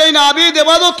দেন না যেই না আবিদ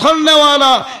ইবাদত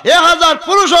করনেওয়ালা 1000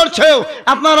 পুরুষের চেয়েও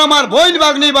আপনার আমার বইন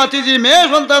বাগনি বাতিজি মেয়ে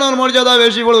সন্তানের মর্যাদা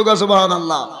বেশি। পড়ুক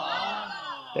সুবহানাল্লাহ।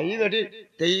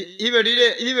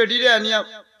 এই বেটিরে আনিয়া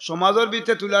সমাজের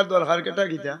ভিতরে তুলার দরকার কেটা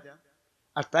গীতা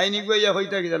আর তাই নিগইয়া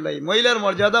হইতা গীতা লাই মহিলার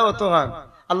মর্যাদা অত হান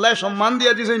আল্লাহ সম্মান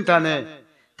দিয়া দিছেন থানে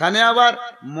থানে আবার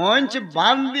মঞ্চ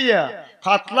বান দিয়া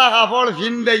ফাতলা কাপড়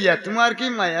ভিন দিয়া তোমার কি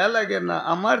মায়া লাগে না?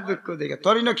 আমার দুঃখ দেখে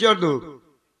তোরই না কিয়র দুঃখ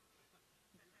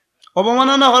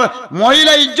অবমাননা করা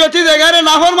মহিলা ইজ্জতি জায়গায়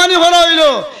নাফরমানি করা হইল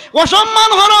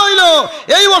অসম্মান করা হইল।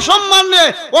 এই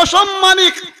অসম্মানী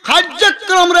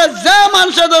কার্যক্রম রে যে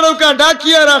মানুষে দরকা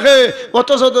ডাকিয়া রাখে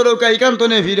অথচ দরকা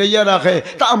একান্তনে ফিরাইয়া রাখে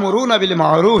তা'মুরুনা বিল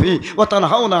মা'রুফি ওয়া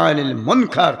তানহাউনা আনিল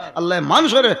মুনকার। আল্লাহ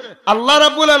মানুষের আল্লাহ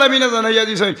রাব্বুল আলামিন জানাইয়া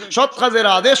দিছেন সৎ কাজের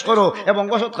আদেশ করো এবং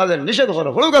অসৎ কাজের নিষেধ করো।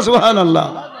 পড়ুক সুবহানাল্লাহ।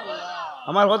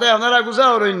 আমার কথায় আপনারা গুছা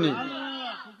হরইনি।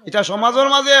 এটা সমাজের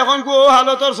মাঝে এখন কো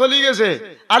হালতর চলি গেছে।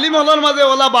 আলিম হলর মাঝে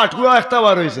ওলা বাটুয়া একটা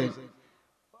বার হয়েছে।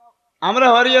 আমরা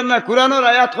হরিয়ান না কুরআনের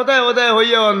আয়াত কোথায় ওদায়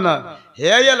হইয়া না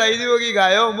হেয়া লাই দিব কি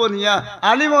গায়ক বনিয়া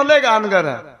আলিম হলে গান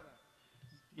গারা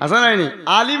আসা নাইনি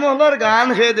আলিম হলর গান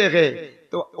খেয়ে দেখে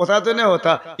তো ওটা তো নে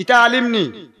হতা ইটা আলিম নি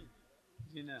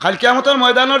কাল কিয়ামতের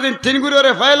ময়দানের দিন 3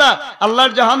 গুরুরে ফায়লা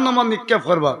আল্লাহর জাহান্নামে নিক্ষেপ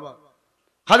করবা।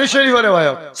 হাদিস শরীফে ভাই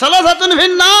সালাসাতুন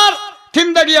ফিন্নার 3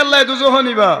 দাগি আল্লাহ দুজহ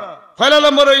নিবা। পয়লা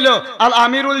নম্বর হইল আল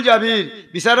আমিরুল জাবির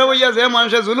বিচারে হইয়া যে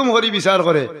মানুষে জুলুম হরি বিচার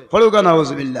করে। পড়ুক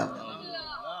নাউজুবিল্লাহ।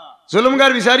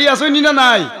 জুলুমগার বিচারি আছে নি না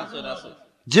নাই?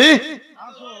 জি।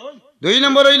 2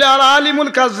 নম্বর হইল আল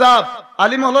আলিমুল কাজ্জাব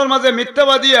আলিম হলর মাঝে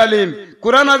মিথ্যাবাদী আলিম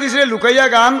কুরআন হাদিসে লুকাইয়া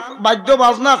গান বাদ্য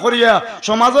বাজনা করিয়া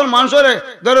সমাজের মানুষের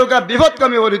দরকা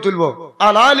বিপদকামী করে তুলব।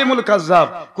 আল আলিমুল কাজ্জাব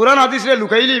কুরআন হাদিসে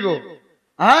লুকাই লইব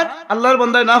আর আল্লাহর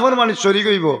বান্দায় নাফরমানি শরীক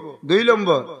হইব। 2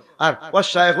 নম্বর আর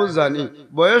শায়খুল জানি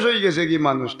বয়স হয়ে গেছে কি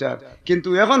মানুষটার কিন্তু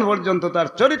এখন পর্যন্ত তার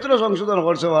চরিত্র সংশোধন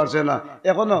করতে পারছে না।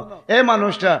 এখনো এই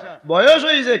মানুষটা বয়স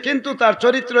হয়েছে কিন্তু তার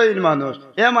চরিত্রহীন মানুষ।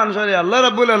 এ মানুষের আল্লাহ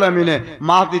রাব্বুল আলামিনে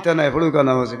মাফ দিতে নাই। পড়ুক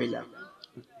নাউজুবিল্লাহ।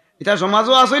 এটা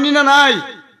সমাজও আসেনি না নাই?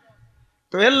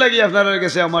 তো এর লাগি আপনার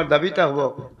কাছে আমার দাবি থাকবো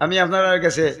আমি আপনার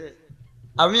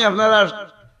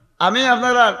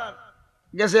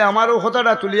কাছে আমারও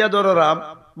কথাটা তুলিয়া ধরাম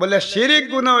বলে শিরিক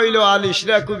গুনাহ হইল আল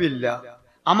ইশরাকু বিল্লাহ।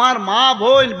 আমার মা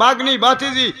বোন বাগনি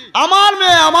বাতিজি আমার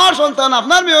মেয়ে আমার সন্তান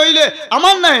আপনার মেয়ে হইলে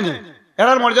আমার নাই নি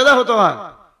এরার মর্যাদা হতো হয়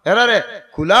এরারে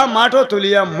খোলা মাঠও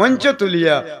তুলিয়া মঞ্চ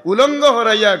তুলিয়া উলঙ্গ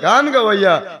হরাইয়া গান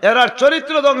গাওয়াইয়া এরার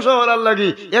চরিত্র ধ্বংস হওয়ার লাগি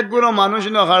এক গুণ মানুষ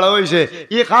ন খাড়া হইছে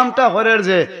ই কামটা হরের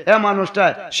যে এ মানুষটা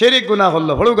শিরিক গুনাহ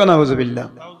করলো। পড়ুক নাউজুবিল্লাহ।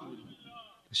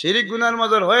 শিরিক গুনার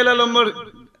মাঝে হয়লা নম্বর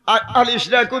আল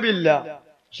ইশরাকু বিল্লাহ।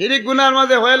 শিরিক গুনার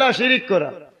মাঝে হয়লা শিরিক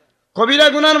করা। কবিরা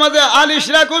গুনার মাঝে আল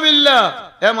ইশরাকু বিল্লাহ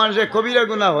এ মানুষে কবিরা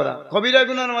গুনাহ করা। কবিরা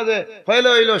গুনার মাঝে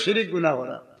হইল শিরিক গুনাহ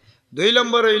করা। 2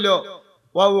 নম্বর হইল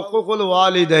ওয়া উকুকুল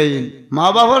ওয়ালিদাইন মা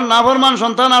বাবার নাফরমান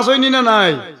সন্তান আসইনি না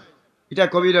নাই এটা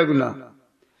কবিরা গুনাহ।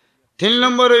 3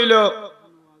 নম্বর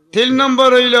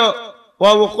হইল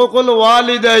ওয়া উকুকুল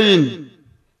ওয়ালিদাইন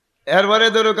এরবারে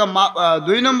ধরো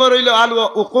 2 নম্বর হইল আল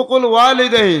উকুকুল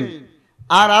ওয়ালিদাইন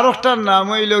আর আরেকটার নাম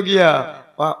হইল গিয়া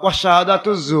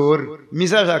শাহাদাতুজ জুর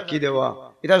মিছা সাক্ষী দেওয়া।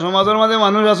 এটা সমাজের মাঝে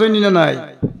মানুষ আসেনি না নাই?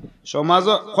 সমাজ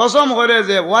কসম করে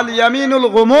যে ওয়াল ইয়ামিনুল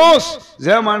গুমুস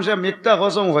যে মানুষে মিথ্যা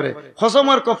কসম করে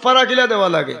কসমের কাফারা কিলা দেওয়া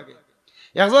লাগে।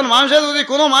 একজন মানুষে যদি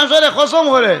কোনো মানুষের কসম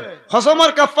করে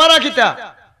কসমের কাফারা কিতা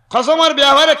কসমের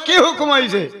ব্যবহারে কি হুকুম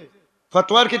হইছে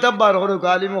ফতোয়ার কিতাব বার করে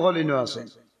আলিম হলিনো আছে।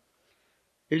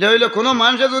 এটা হইল কোনো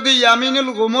মানুষে যদি ইয়ামিনুল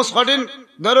গুমুস কঠিন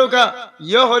দরকা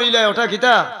হরিলে ওটা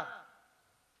কিতা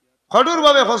কঠোর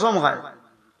ভাবে কসম খায়।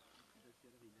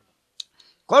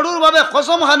 কঠোর ভাবে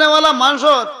কসম খানেওয়ালা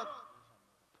মানুষের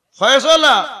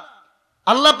ফয়সালা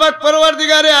আল্লাহ পাক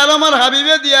পরওয়ারদিগারে আলমের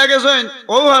হাবিবে দিয়া গেছেন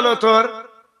ও ভালো তোর।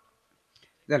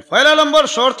 পয়লা নম্বর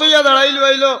শর্ত ইয়া দাঁড়াইল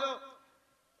হইল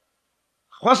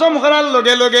কসম করার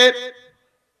লগে লগে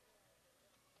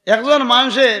একজন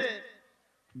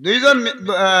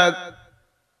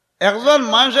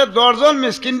মানুষের 10 জন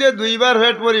মিসকিনকে 2 বার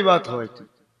পেট পরিবাত হয়।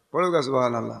 পড়ুক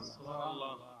সুবহানাল্লাহ।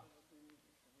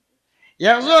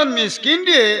 একজন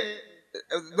মিসকিনকে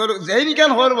যেই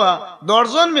কান করবা 10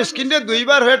 জন মিসকিনকে 2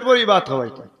 বার পেট পরিবাত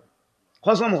হয়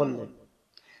কসম করলে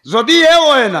যদি এ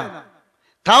হয় না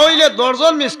তাহলে 10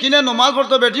 জন মিসকিনে নমাজ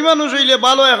পড়তো বেটি মানুষ হইলে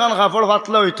ভালো এখন কাপড়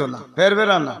পাতলা হইতো না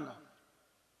ফেরবেরা না।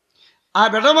 আর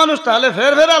বেটা মানুষ তাহলে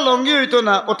ফেরা লঙ্গি হইতো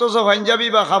না, অথচ পাঞ্জাবি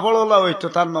বা কাপড়ওয়ালা হইতো,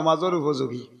 তার নমাজের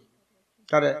উপযোগী।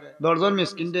 কারে 10 জন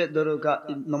মিসকিনদের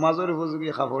নমাজের উপযোগী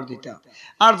কাপড় দিতা।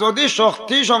 আর যদি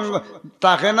শক্তি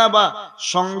থাকে না বা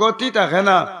সঙ্গতি থাকে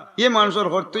না, এ মানুষের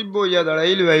কর্তব্য ইয়া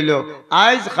দাঁড়াইল হইল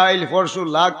আইজ খাইল পরশু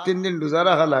লাখ 3 দিন রোজা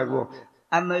রাখা লাগবো,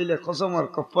 আর নাইলে কসমের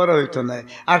কপ্পরা হইতো নাই।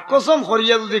 আর কসম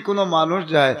করিয়া যদি কোনো মানুষ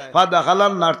যায় বা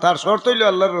দেখালার না, তার শর্ত হইল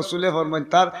আল্লাহর রসুলে ফরমান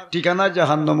তার ঠিকানা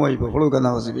জাহান্নাম হইব। হলুকানা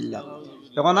হজিবিল্লাহ।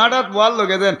 এখন আটাত বল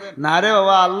লগে দেন না রে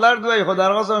বাবা, আল্লাহর দুয়াই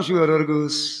খোদার কসম শুয়োরের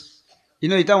গুস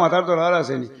ইনো ইটা মাথার দরকার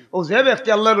আসেনি। ও যে ব্যক্তি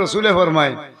আল্লাহর রসুলে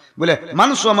ফরমায় বলে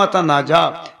মানুষ মাতা না যা,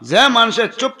 যে মানুষের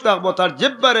চুপ থাকবো তার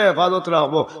জিব্বারে হেফাজত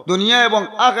রাখবো, দুনিয়া এবং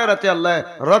আখিরাতে আল্লাহ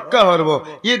রক্ষা করব।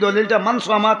 এই দলিলটা মানুষ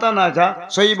মাতা না যা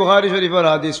সহিহ বুখারী শরীফের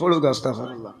হাদিস। পড়ুক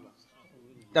আস্তাগফিরুল্লাহ।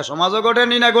 তা সমাজও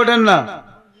ঘটেনি না ঘটেন না?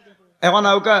 এখন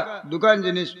আউকা দোকান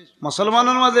জিনিস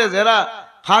মুসলমানের মাঝে যারা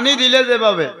ফানি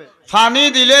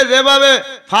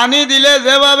দিলে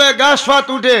যেভাবে গাছ ফাট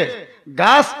উঠে,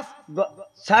 গাছ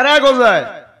সারা গজায়,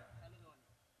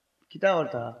 কিতা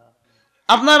কথা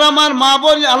আপনার আমার মা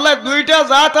বোন আল্লাহ দুইটা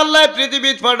জাত আল্লাহ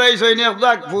পৃথিবীত পাঠাইছেন,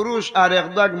 একদাক পুরুষ আর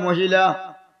একদাক মহিলা।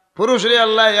 পুরুষ রে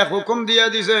আল্লাহ এক হুকুম দিয়া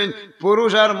দিছেন,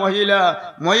 পুরুষ আর মহিলা।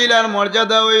 মহিলার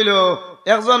মর্যাদা হইল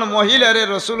একজন মহিলারে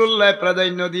রাসূলুল্লাহ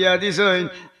প্রাধান্য দিয়া দিছেন।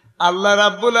 আল্লাহ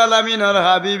রাব্বুল আলামিনের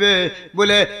হাবিবে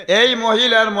বলে এই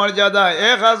মহিলার মর্যাদা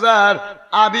 1000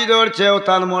 আবিদর চেয়েও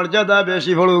তার মর্যাদা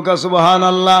বেশি। পড়ুক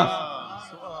সুবহানাল্লাহ।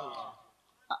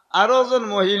 আরো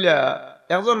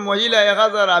একজন মহিলা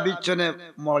 1000 আবিচ্ছনে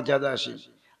মর্যাদাশীল।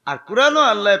 আর কুরআনও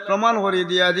আল্লাহ প্রমাণ করে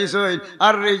দিয়া দিছেন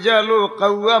আর রিজালু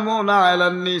কাওয়ামুনা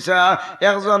আলান নিসা।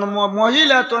 একজন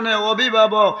মহিলা তনে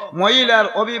অভিভাবক, মহিলার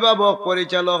অভিভাবক,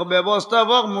 পরিচালক,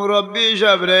 ব্যবস্থাপক,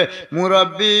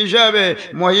 মুরব্বী হিসাবে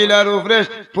মহিলার উপরে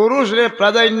পুরুষরে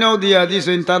প্রাধান্য দিয়া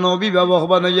দিছেন, তার অভিভাবক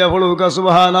বানাইয়া। পড়ুক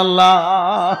সুবহানাল্লাহ।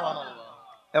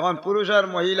 এখন পুরুষ আর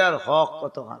মহিলার হক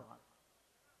কতখান?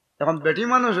 এখন বেটি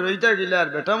মানুষ রইতা গিলা আর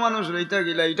বেটা মানুষ রইতা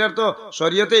গিলা, এটার তো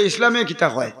শরীয়তে ইসলামে কিতা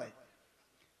হয়।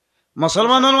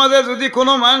 মুসলমানের মাঝে যদি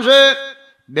কোনো মানুষে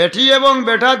বেটি এবং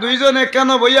বেটা দুইজনে কেন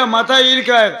বইয়া মাথায়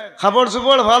ইরকায় খাপড়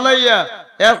চুপড় ফালাইয়া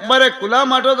একবারে কুলা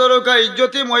মাঠো দরকার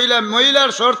ইজ্জতি মহিলার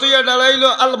শর্তইয়া ডালাইলো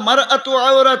আল মারআতু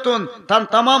আওরাতুন, তান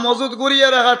তামা মজুদ করিয়া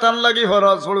রাখা তান লাগি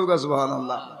ফরজ। পড়ুক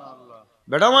সুবহানাল্লাহ।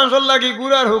 বেটা মানুষের লাগি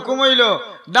গুড়ার হুকুম হইল,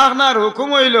 ডাকনার হুকুম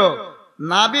হইল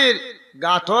নাবির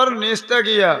গাথর নিচটা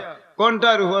গিয়া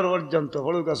কোনটার উপর পর্যন্ত।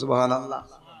 পড়ুক সুবহানাল্লাহ।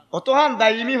 অতহান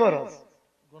দাইমি ফরজ।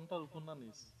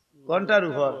 কোনটার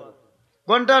উপর?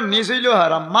 কোনটার নিচ হইল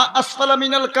হারাম। মা আসফালা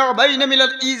মিনাল কাবাইন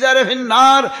মিনাল ইজারে ফিন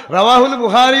নার। রাওয়াহুল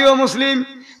বুখারী ও মুসলিম।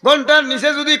 ঘন্টার নিচে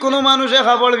যদি কোনো মানুষে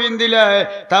কাপড় পিন্দিলে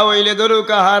তা হইলে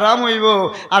দরুকা হারাম হইব।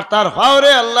 আর তার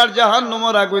ফাওরে আল্লাহর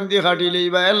জাহান্নামের আগুন দিয়ে খাটিলেই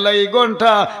বা আল্লাহ এই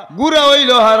ঘন্টা গুড়া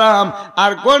হইল হারাম,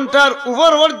 আর ঘন্টার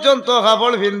উপর পর্যন্ত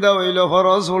কাপড় পিন্দা হইল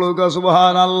ফরজ। পড়ুকা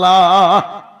সুবহানাল্লাহ।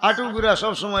 আটু গুড়া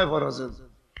সব সময় ফরজ,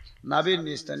 নাবির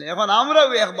নিস্তানে। এখন আমরাও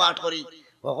এক বাট করি,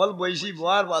 সকল বইসি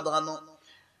বোয়ার বাদানো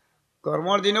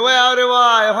কর্মর দিনে ভাই আরে বা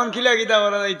এখন খিলা গীতা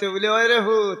করা যাইতে বলে ওই রে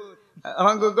হুত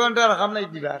এখন 2 ঘন্টার কাম নাই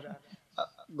দিবার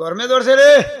গরমে ধরছে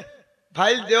রে,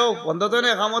 ফাইল দেও বন্ধ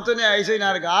নে কামতো নে আইসই না,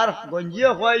 আর গার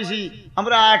গঞ্জিও খোয়াইছি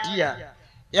আমরা আটিয়া।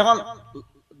 এখন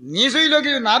নিচ হইল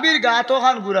কি নাবির গা তো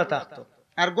খান গুড়া থাকতো,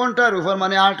 আর ঘন্টার উপর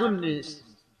মানে আটুর নিচ,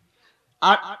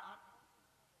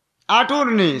 আটুর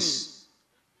নিচ।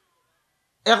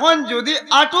 এখন যদি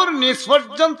আটুর নিচ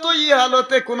পর্যন্ত ই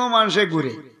হালতে কোনো মানুষে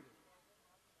ঘুরে,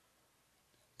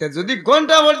 যদি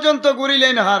ঘন্টা পর্যন্ত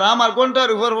ঘুরিলেন হারাম, আর ঘন্টার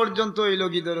উপর পর্যন্ত হইল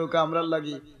কি দরকার আমরা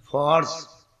লাগি ফরজ।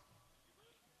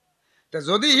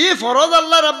 যদি ই ফরজ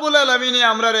আল্লাহ রাব্বুল আলামিন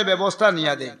আমরা রে ব্যবস্থা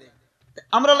নিয়া দেয়,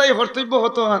 আমরা লাই কর্তব্য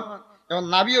হতো। এখন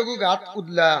নাবি ওগু গাত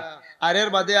উদলা আর এর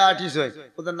বাদে আটিস হয়,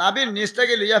 ওদের নাবির নিচ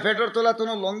থেকে লিয়া ফেটর তোলা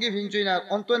তোনো লঙ্গি ফিংচুই না,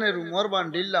 অন্তনে রুমর বান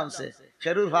ডিল্লামছে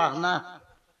খেরুর ফাঁক না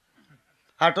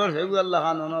হাটর হেগু আল্লাহ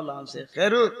খান লামছে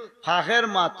খেরুর ফাঁকের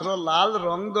মাত্র লাল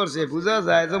রং ধরছে, বুঝা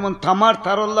যায় যেমন থামার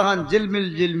থারল্লাহ খান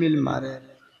জিলমিল মারে।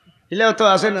 এলাও তো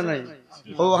আছে না নাই?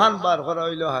 ওখান বার করা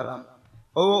হইল হারাম,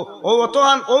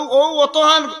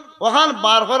 ওখান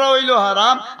বার করা হইল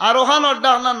হারাম, আর ওখান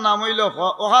ডাকনার নাম হইল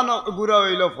ওখান গুড়া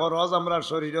হইল ফরজ আমরা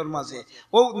শরীরের মাঝে।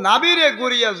 ও নাবিরে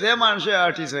গুড়িয়া যে মানুষে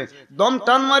আটিছে দম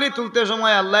টান মারি তুলতে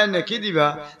সময় আল্লাহ নেকি দিবা,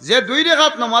 যে 2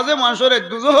 রেখাত নমাজে মানুষের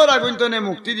দুজোহর আগুন্তনে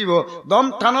মুক্তি দিব, দম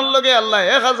টানোর লগে আল্লাহ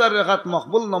 1000 রেখাত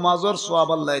মকবুল নমাজর সওয়াব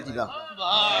আল্লাহ দিবা।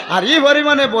 আর এই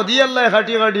পরিমাণে বদি আল্লাহ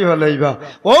খাটি খাটি হলাইবা।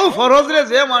 ও ফরজ রে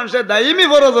যে মানুষে দাইমি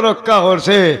ফরজ রক্ষা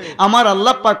করছে, আমার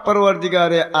আল্লাহ পাক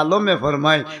পরওয়ারদিগারে আলমে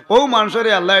ফরমায় ও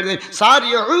মানুষরে আল্লাহ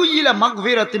সারিউ ইলা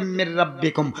মাগফিরাতিম মির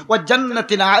রাব্বিকুম ওয়া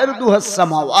জান্নাতিন আরদুহাস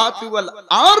সামাওয়াতু ওয়াল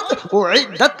আরদ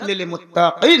উইদ্দাত লিল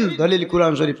মুত্তাকিন। দলিল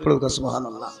কুরআন শরীফ পড়ো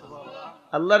সুবহানাল্লাহ।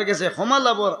 আল্লাহর কাছে ক্ষমা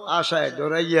লাভর আশায়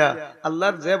ডরাইয়া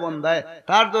আল্লাহর যে বন্দায়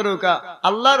তার দরকা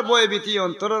আল্লাহর বয় ভীতি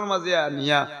অন্তরের মাঝে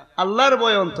আনিয়া আল্লাহর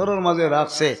বয় অন্তরের মাঝে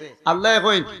রাখছে। আল্লাহ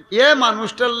কইন এ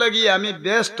মানুষটার লাগি আমি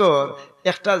ব্যস্তর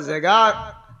একটা জায়গা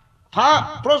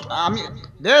আমি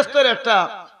ব্যস্তর একটা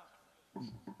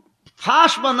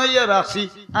ফাঁস বানাইয়া রাখছি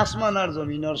আসমান আর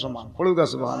জমিনের সমান। পড়ুকা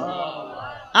সুবহানাল্লাহ।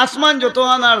 আসমান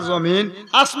যতখান আর জমিন,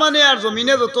 আসমানে আর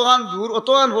জমিনে যতখান দূর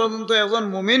অতখান পর্যন্ত একজন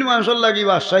মুমিন মানুষের লাগি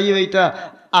বাদশাহী হইতা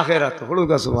আখিরাত।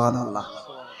 পড়ুকা সুবহানাল্লাহ।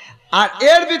 আর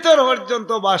এর ভিতর পর্যন্ত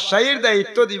বাদশাহীর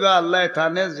দায়িত্ব দিবা আল্লাহ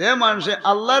থানে যে মানুষে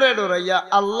আল্লাহরে ডরাইয়া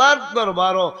আল্লাহর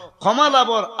দরবারও ক্ষমা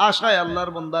লাভর আশায়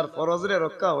আল্লাহর বন্দার ফরজরে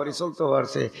রক্ষা করি চলতে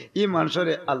পারছে এই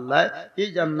মানুষরে আল্লাহ এই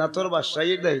জান্নাতর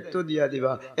বাদশাহীর দায়িত্ব দিয়া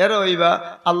দিবা। এর হইবা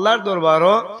আল্লাহর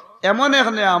দরবারও এমন এক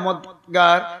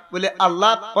নেয়ামতগার বলে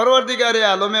আল্লাহ পরওয়ারদিগারে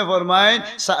আলমে ফরমায়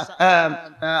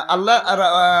আল্লাহ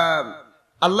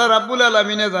আল্লাহ রাব্বুল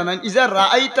আলামিনে জানান ইজা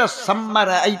রাআইতা সাম্মা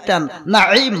রাআইতান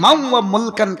নাঈমান ওয়া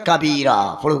মুলকান কাবীরা।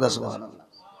 পড়ুকা সুবহানাল্লাহ।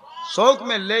 চোখ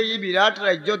মেললে এই বিরাট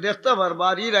রাজ্য দেখতে পারবা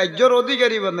আর এই রাজ্যের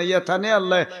অধিকারী বানাইয়া থানে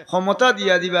আল্লাহ ক্ষমতা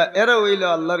দিয়া দিবা। এরা হইল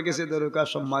আল্লাহর কাছে দরকার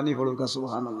সম্মানী। পড়ুকা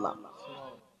সুবহানাল্লাহ।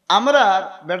 আমরা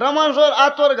বেটা মানুষের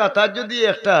আতর গাথার যদি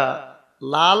একটা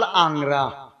লাল আংরা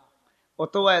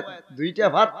অথবা দুইটা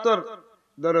ভাতর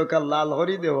দরকার লাল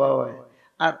হরি দেওয়া হয়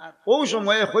আর ও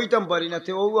সময়ে হইতাম পারি না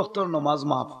তে ও ওয়াক্তর নমাজ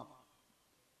মাফ।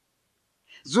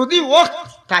 যদি ওয়াক্ত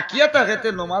তাকিয়া থাকেতে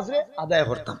নমাজে আদায়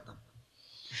করতাম,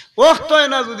 ওয়াক্ত হয়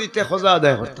না যদি তে খোঁজা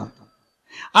আদায় করতাম।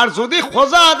 আর যদি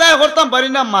খোঁজা আদায় করতাম পারি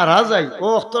না মারা যাই ও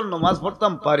ওয়াক্তর নমাজ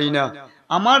পড়তাম পারি না।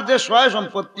 আমার যে সয়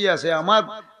সম্পত্তি আছে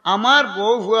আমার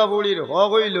বউ ফুয়া বুড়ির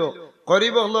হক হইল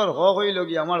গরিব হলর হক হইল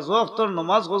কি আমার যে ওয়াক্তর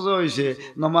নমাজ খোঁজা হয়েছে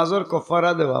নমাজের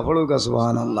কফারা দেওয়া। পড়ুকা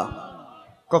সুবহানাল্লাহ।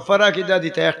 কফারা কিটা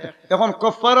দিতে এখন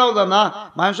কফারাও জানা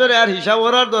মানুষের আর হিসাব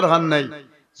করার দরকার নাই।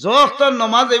 যখন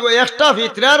নমাজ হইব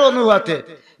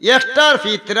একটার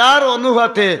ফিতরার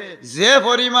অনুভাতে যে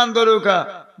পরিমাণ দরুকা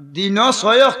দিন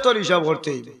 6 ওয়াক্তর হিসাব করতে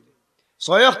হইবে।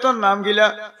 6 ওয়াক্তর নাম গিলা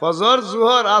ফজর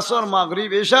জোহর আসর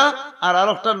মাগরিব এশা আর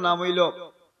আরেকটার নাম হইল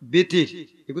বিতির।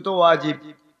 এগুলো তো ওয়াজিব।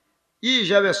 ই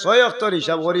হিসাবে 6 ওয়াক্তর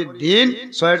হিসাব করি দিন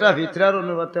 6টা ফিতরার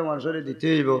অনুপাতে মানুষের দিতে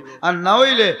হইব। আর না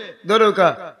হইলে দরকা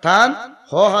থান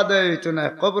হক আদায় হইতো না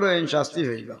কবর শাস্তি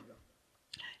হইবা।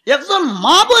 একজন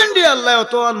মা বোন আল্লাহ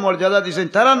অতমান মর্যাদা দিয়েছেন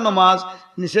তারার নমাজ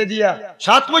নিচে দিয়া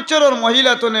 7 বছরের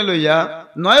মহিলা তনে লইয়া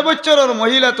 9 বছরের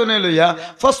মহিলা তনে লইয়া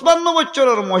 55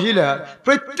 বছরের মহিলা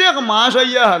প্রত্যেক মাস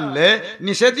হইয়া হারলে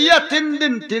নিচে দিয়া 3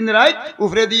 দিন 3 রাত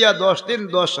উপরে দিয়া 10 দিন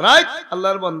 10 রাত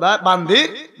আল্লাহর বান্দা বান্দি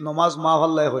নমাজ মা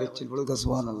আল্লাহ করেছেন। বলুন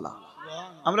সুবহানাল্লাহ।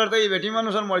 আমরা তাই বেটি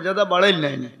মানুষের মর্যাদা বাড়াইল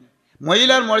নাই,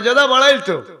 মহিলার মর্যাদা বাড়াইল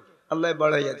তো আল্লাহ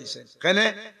বাড়াইয়া দিছেন। কেন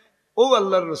ও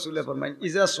আল্লাহর রাসূলে ফরমায়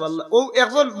ইজা সাল্লা ও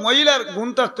একজন মহিলার গুণ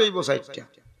থাকতেই 60টা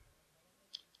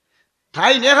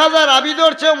ঠাই 1000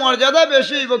 আবিদর চেয়ে মর্যাদা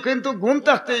বেশি হইব কিন্তু গুণ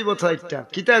থাকতেই 60টা।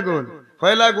 কিতা গুণ?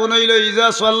 পয়লা গুণ হইল ইজা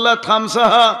সাল্লা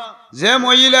খামসাহা যে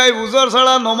মহিলায় উজর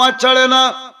ছাড়া নমাজ ছাড়ে না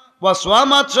বা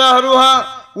সামাত শাহরুহা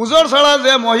উজর ছাড়া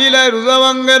যে মহিলায় রোজা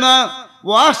ভাঙে না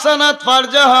ও আহসানাত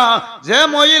ফারজাহা যে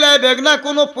মহিলায় বেগনা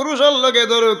কোনো পুরুষের লগে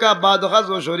দরকা বাদ কাজ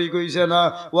শরীক হইছে না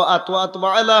ও আতওয়াত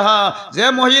বালাহা যে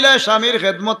মহিলায় স্বামীর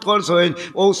খেদমত করছেন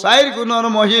ও 4 গুণের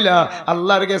মহিলা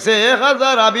আল্লাহর কাছে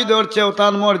 1000 আবিদর চেয়ে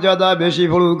তার মর্যাদা বেশি।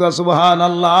 বলুকা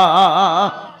সুবহানাল্লাহ।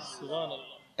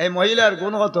 এই মহিলার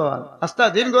গুণ কত আস্তা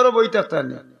দিন গরো বই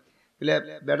থাকতানি বলে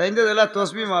বেটাইতে দিলা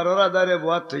তসবি মারোরা দারে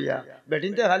বাত থইয়া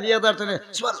বেটিনতে খালিয়া তার তনে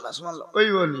সুবহানাল্লাহ সুবহানাল্লাহ ওই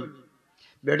বলি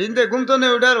বেটিনতে ঘুমতনে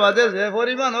উঠার বাদে যে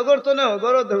পরিমাণ অগরতনে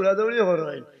অগর দৌড়া দৌড়ি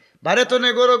হরাই বারে তনে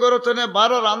গরো গরো তনে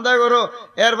 12 রান্দা গরো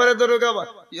এরপরে দরকা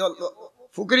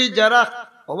ফুকরি যারা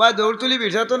হবাই দৌড় তুলি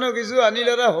বিছাতনে কিছু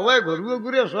আনিলেরা হবাই ঘুরবো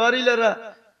ঘুরে সোয়ারিলেরা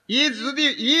ই যদি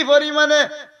ই পরিমাণে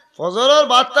ফজরের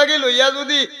বাদ থাকি লইয়া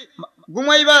যদি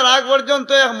ঘুমাইবার আগ পর্যন্ত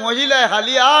এক মহিলায়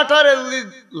খালি 8 যদি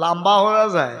লম্বা হওয়া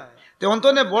যায় তে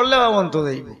অন্তনে বললে অন্ত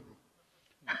যাইব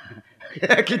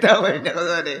কিতা হয় না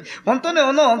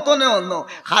অন্তনে অন্য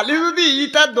খালি যদি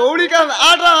ইটা দৌড়ি কারণ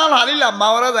 8 খালি লম্বা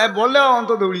হওয়া যায় বললে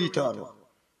অন্ত দৌড়ি দিতে পারবো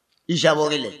হিসাব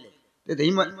গেলে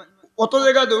অত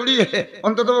জায়গা দৌড়ি গেলে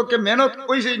অন্তত পক্ষে মেহনত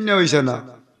হইছে না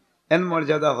এন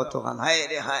মর্যাদা হতো খান। হায়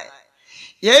রে হায়।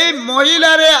 এই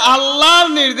মহিলারে আল্লাহর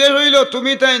নির্দেশ হইল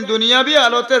তুমি তাই দুনিয়াবি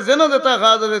আলোতে যেন যেটা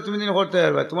কাজ আছে তুমি করতে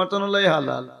পারবে তোমার তো নলাই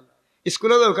হালাল।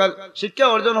 স্কুলে শিক্ষা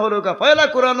অর্জন হলো পয়লা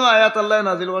কোরআন আয়াত আল্লাহ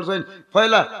নাজিল করছেন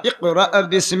পয়লা ইকরা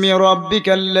বিসমি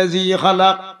রাব্বিকাল্লাযী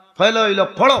খালাক পয়লা হইল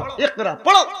পড়ো ইকরা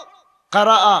পড়ো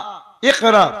কারা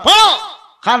ইকরা পড়ো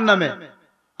খান নামে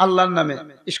আল্লাহর নামে।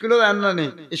 স্কুলে আন্না নেই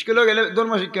স্কুলে গেলে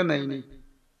ধর্ম শিক্ষা নাই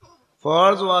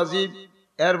ফরজ ওয়াজিব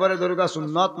এরপরে দরকার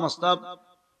সুন্নাত মুস্তাহাব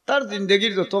তার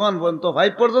জিন্দগির যতক্ষণ পর্যন্ত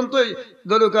 5 পর্যন্ত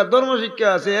দরকার ধর্ম শিক্ষা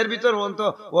আছে, এর ভিতর পর্যন্ত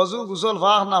ওযু গোসল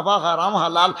ফাঁক না ফাঁক হারাম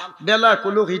হালাল ডেলা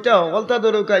কুলুক ইটা সকলটা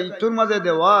দরকার ইটোর মাঝে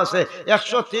দেওয়া আছে।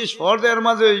 130 ফরজের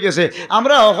মাঝে হয়ে গেছে।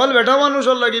 আমরা সকল বেটা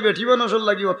মানুষের লাগি বেটি মানুষের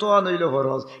লাগি অতহান হইল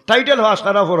ফরজ, টাইটেল হওয়া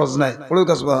সারা ফরজ নাই। পড়ুক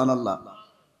সুবহানাল্লাহ।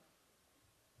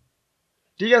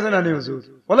 ঠিক আছে না নি হুজুর?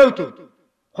 বলেও তো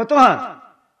কতহান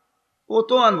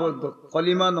অতহান পর্যন্ত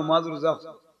কলিমা নমাজ রোজা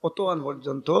অতহান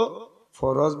পর্যন্ত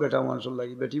ফরজ বেটা মানুষের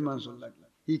লাগি বেটি মানুষের লাগি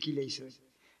ই কি লাইছে।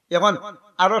 এখন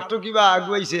আর একটু কিবা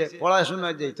আগুয়াইছে,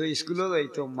 পড়াশোনায় যাইতো, স্কুলে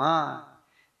যাইতো, মা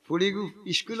ফুড়িগু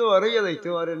স্কুলে আরইয়া যাইতো।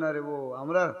 আরে না রে বউ,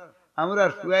 আমরা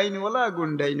ফুয়াইন বলা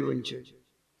গুন্ডাইন বলছে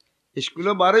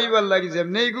স্কুলে বারইবার লাগি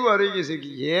যেমনি গু আরই গেছে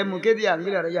কি হে মুখে দিয়ে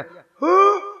আঙ্গুল আড়াইয়া হু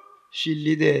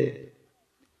শিল্লি দে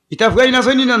ইটা ফুয়াইন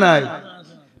আসনি না নাই।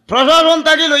 প্রশাসন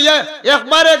তাকে লইয়া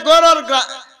একবারে গড়র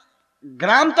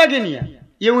গ্রাম তাকে নিয়া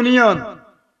ইউনিয়ন,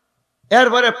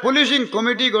 এরপরে পুলিশিং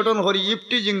কমিটি গঠন করি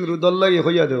ইফটিজিং রুদল লাগি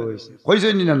হইয়া দেওয়া হয়েছে। হয়েছে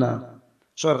নি না না?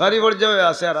 সরকারি পর্যায়ে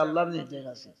আছে আর আল্লাহর নির্দেশ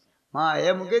আছে। মা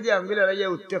হে মুখে দিয়ে আঙ্গুল আড়াইয়া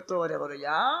উত্তেক্ত করে করে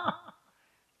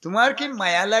তোমার কি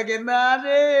মায়া লাগে না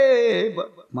রে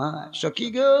মা? সখী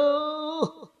গো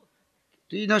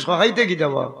তুই না সহাইতে কি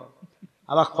দেব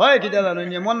আবার খয় কি দেওয়া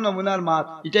মন নমুনার মাত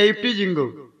এটা ইফটিজিং গো।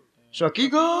 সখী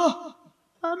গো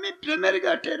আমি প্রেমের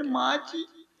ঘাটের মাঝি,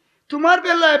 তোমার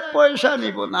বেলায় পয়সা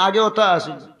নিব না। আগে ওটা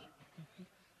আসি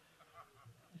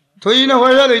তুই না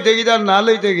পয়সা লইতে গিতার না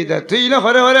লইতে গিতার তুই না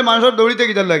ঘরে ঘরে মানুষের দৌড়িতে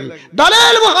গিতার লাগি।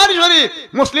 দালাল বুখারী শরীফ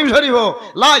মুসলিম শরীফ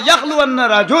লা ইয়াখলুওয়ান্না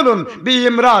রাজুলুন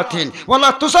বিইমরাতিন ওয়ালা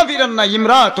তুসাফিরান্না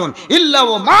ইমরাতুন ইল্লা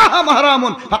ওয়া মাহা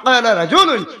মাহরামুন ফাকালা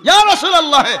রাজুলুন ইয়া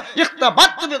রাসূলুল্লাহ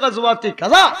ইখতাবাতু বিগাজওয়াতি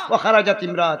কাযা ওয়া খারাজাত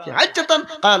ইমরাতি হাজ্জাতান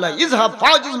ক্বালা ইযহাব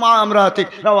ফাজিজ মা ইমরাতিক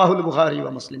রাওয়াহুল বুখারী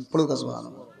ওয়া মুসলিম। পড়ুক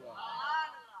সুবহানাল্লাহ।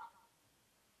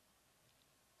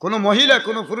 কোন মহিলা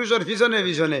কোন পুরুষের পিছনে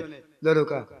পিছনে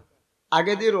দরকার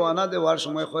আগে দিয়ে রওনা দেওয়ার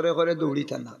সময় ঘরে ঘরে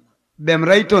দৌড়িত না,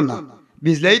 বেমরাইতো না,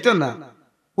 বিজলাইতো না,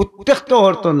 উত্তেক্ত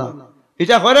হতো না।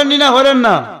 এটা করেন নি না করেন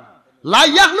না? লা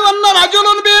ইয়াখলুওয়ান্না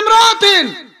রাজুলুন বিইমরাতিন,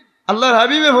 আল্লাহর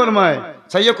হাবিবে ফরমায়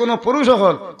চাইয়ে কোন পুরুষ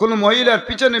হল কোন মহিলার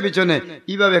পিছনে পিছনে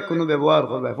এইভাবে কোনো ব্যবহার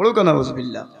করবে। পড়ুক না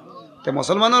নাউযুবিল্লাহ। তে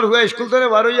মুসলমানের হুয়া স্কুল ধরে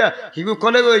বার হইয়া হিগু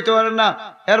কলেজ হইতে পারে না,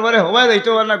 এরপরে হওয়া যাইতে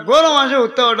পারে না, গরম মাসে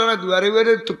উঠতে পারে না, দুয়ারে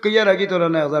দুয়ারে তুকিয়া রাখি তোরা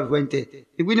না হাজার ফুয়াইতে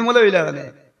এগুলি মলে হইলা কেন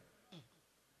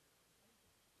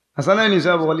আসা নাই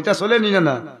নিশা বল এটা চলে নি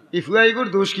না? ইফুয়াইগুর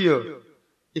দোষ কিয়?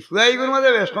 ইফুয়াইগুর মাঝে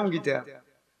বেশ কম গীতা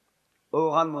ও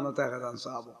হান মনে থাকে জান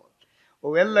সাহাব ও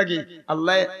এর লাগি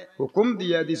আল্লাহ হুকুম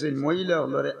দিয়া দিছেন মহিলা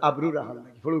হলরে আবরু রাখার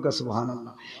লাগি। পড়ুক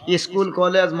সুবহানাল্লাহ। স্কুল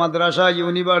কলেজ মাদ্রাসা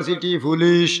ইউনিভার্সিটি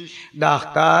পুলিশ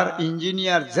ডাক্তার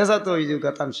ইঞ্জিনিয়ার যেসা তো এই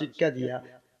তান শিক্ষা দিয়া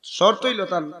শর্ত হইল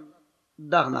তান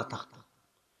ডাক না থাকতো।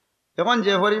 এখন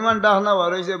যে পরিমাণ ডাক না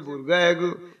বার হয়েছে বুর্গা এগু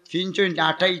ফিনচই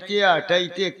আটাইতে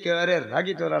আটাইতে একেবারে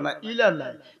রাগি তোলা না ইলা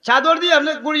নাই চাদর দিয়ে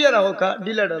আপনি গুড়িয়ে রাখো কা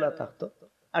ডিলা ডলা থাকতো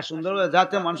আর সুন্দর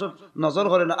যাতে মানুষের নজর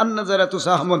করে না। আন্নাজারাতু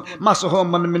সাহমুন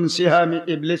মাসহুমান মিন সিহামি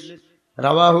ইবলিস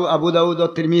রাওয়াহু আবু দাউদ ও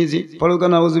তিরমিজি। পড়ুক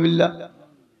নাউযুবিল্লাহ।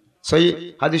 সহিহ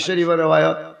হাদিস শরীফের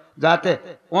riwayat যাতে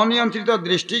অনিয়ন্ত্রিত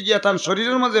দৃষ্টি গিয়া তার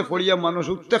শরীরের মাঝে পড়িয়া মানুষ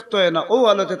উত্তেক্ত হয় না ও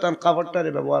হালতে তার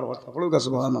কাপড়টারে ব্যবহার করতে। পড়ুক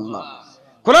সুবহানাল্লাহ।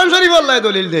 কোরআন শরীফ আল্লাহ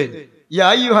দলিল দেন ইয়া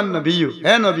আইয়ুহান নবিয়্যু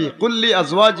হে নবী কুল্লি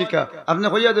আজওয়াজিকা আপনি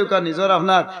কইয়া দেউকা নিজর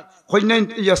আপনার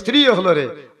কন্যা স্ত্রী হলরে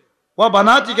ও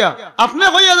বানাতিকা আপনি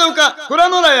কইয়া দেউকা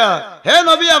কোরআনের আয়াত হে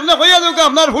নবী আপনি কইয়া দেউকা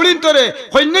আপনার হুড়িন তরে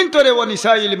কন্যান তরে ও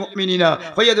নিসাইল মুমিনিনা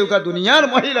কইয়া দেউকা দুনিয়ার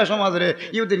মহিলা সমাজরে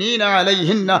ইউদনিনা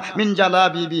আলাইহিন্না মিন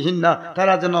জালাবিবিহিন্না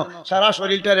তারা যেন সারা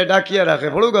শরীরটারে ঢাকিয়া রাখে।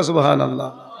 পড়ুক সুবহানাল্লাহ।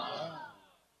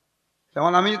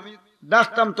 যেমন আমি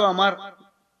ডাকতাম তো আমার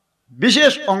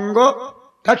বিশেষ অঙ্গ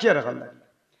ঢাকিয়া রাখার লাগে।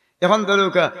 এখন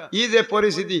ধরুকা ই যে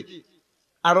পরিস্থিতি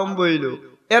আরম্ভ হইল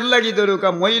এর লাগি ধরুকা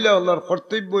মহিলা হলার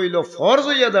কর্তব্য হইল ফরজ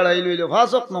হইয়া দাঁড়াইল হইল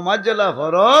ফাঁসক নমাজ জেলা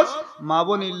ফরজ মা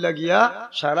বোনির লাগিয়া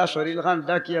সারা শরীর খান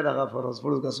ডাকিয়া রাখা ফরজ।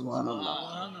 পড়ুক সুবহানাল্লাহ।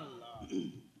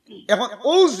 এখন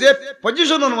ও যে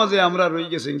পজিশনের মাঝে আমরা রই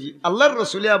গেছি কি আল্লাহর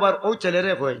রসুলে আবার ও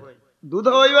ছেলেরে কয় দুধ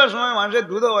হইবার সময় মানুষের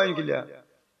দুধ হয় কিলা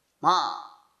মা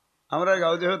আমরা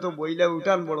গাঁও দেহ তো বইলা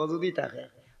উঠান বড় যদি থাকে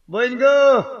বইন গো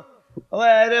ও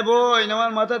আরে বইন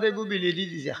আমার মাথা দেখু বিলি দি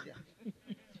দিছা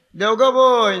দেও গো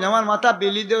বইন আমার মাথা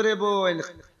বেলি দেও রে বইন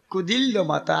কুদিল দো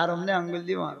মাথা আর অমনে আঙ্গুল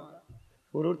দি মার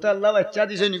পুরুটা আল্লাহ বাচ্চা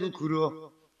দিছে নিকু খুরো।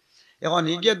 এখন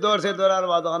হিগে দৌড়ছে দৌড়ার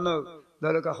বাদ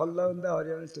ধরকা হল্লা উন্দা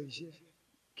হরিয়ান তৈছে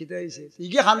কিতা হইছে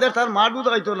ইগে খান্দের তার মার দুধ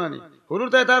খাইতো না নি হুরুর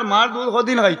তার মার দুধ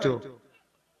কদিন খাইতো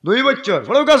 2 বছর।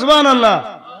 পড়ুক সুবহানাল্লাহ।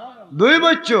 2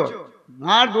 বছর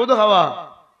মার দুধ খাওয়া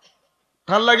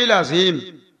ভাল লাগিল আসিম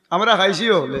আমরা খাইছি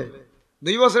হলে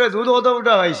 2 বছরে দুধ কত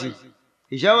উঠা খাইছি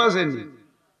হিসাব আছে নি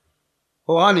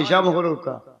ওহান হিসাব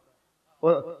করুকা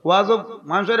ওয়াজ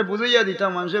মানুষের বুঝাইয়া দিতাম,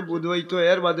 মানুষে বুধ হইতো,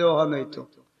 এর বাদে ওখান হইতো।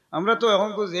 আমরা তো এখন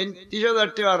 30,000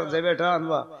 টাকা যে বেটা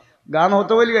আনবা গান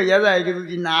হতো বলি গাইয়া যায়, কিন্তু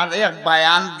না এক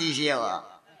বায়ান দিছে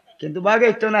কিন্তু বাঘ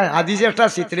একটু না হাদিসে একটা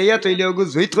চিত্রাইয়া তৈলে ওগু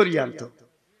জুই থরি আনতো।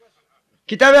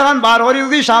 কিতাব এখন বার করি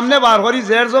যদি সামনে বার করি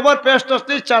জের জবর পেস্ট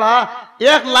ছাড়া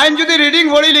এক লাইন যদি রিডিং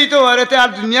পড়ি লইতো এতে আর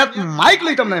দুনিয়াত মাইক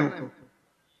লইতাম না মুখ।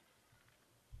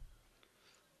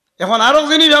 এখন আরো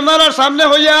জিনিস আপনার সামনে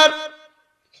হইয়ার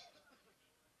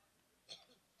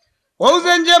ও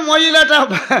যে মহিলাটা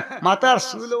মাথার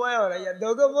চুল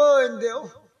দেও গো বোন দেও,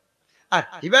 আর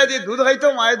হিবা দিয়ে দুধ খাইতো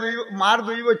মার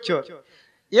 2 বছর।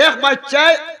 এক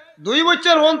বাচ্চায় 2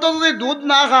 বছর পর্যন্ত যদি দুধ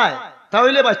না খায়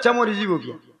তাহলে বাচ্চা মরি যাব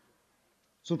কি?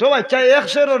 ছোট বাচ্চা 1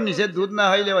 সেরের নিচে দুধ না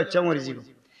খাইলে বাচ্চা মরি যাব।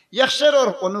 1 সেরের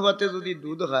অনুপাতে যদি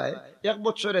দুধ খায় 1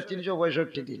 বছরে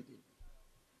 365 দিন,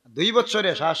 2 বছরে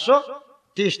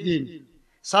 730 দিন,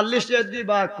 40 দিন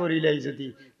ভাগ করিলাই যদি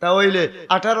তাহলে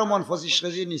 18 মন 25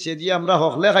 কেজি নিচে দিয়ে আমরা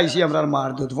হকলে খাইছি আমরা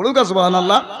মার দুধ। পড়ুকা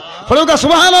সুবহানাল্লাহ, পড়ুকা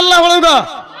সুবহানাল্লাহ, পড়ুকা।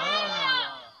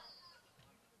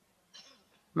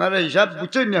 আপনারা হিসাব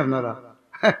বুঝছেন না আপনারা?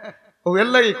 ও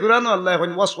আল্লাহ কুরআন আল্লাহ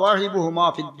এখন ওয়াসওয়াহিবুহুমা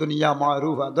ফিদ দুনিয়া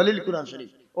মারুফা, দলিল কুরআন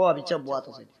শরীফ। ও আবিচা বুয়াত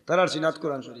আছে তারার সিনাত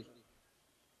কুরআন শরীফ।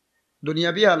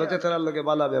 দুনিয়াবি হালতে তারার লগে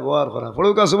বালা ব্যবহার করা,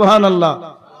 পড়ুকা সুবহানাল্লাহ।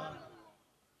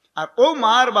 আর ও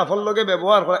মার বাপর লগে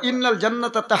ব্যবহার করা, ইন্নাল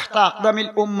জান্নাতা তাহতা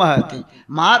আকদামিল উম্মাহাতি,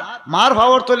 মার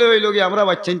ভাবর তলে হইল কি আমরা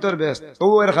বাচ্চাইন তোর ব্যস্ত ও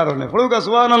এর কারণে। পড়ুকা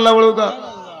সুবহানাল্লাহ, পড়ুকা।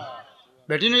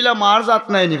 বেটি নইলা মার জাত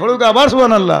নাইনি, পড়ুকা আবার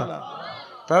সুবহানাল্লাহ।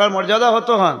 তারার মর্যাদা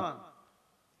হতো খান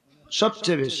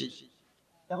সবচেয়ে বেশি।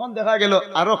 এখন দেখা গেল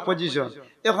আরো পজিশন,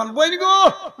 এখন বইন গো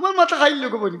আমার মাথা খাইল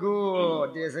গো, বইন গো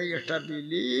দেশে একটা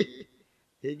দিলি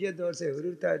হেগে ধরছে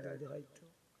হুরুর তাই দেখাইতো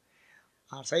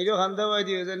আর সাইডও খান্দা বাই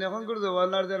দিয়েছেন। এখন করে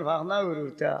জবানার যেন ভাগনা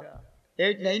হুরুরটা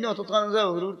এই নাই না অত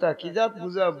হুরুরটা কি জাত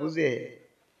বুঝে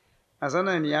আসা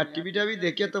নাই নি। আর টিভি টাভি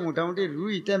দেখে তো মোটামুটি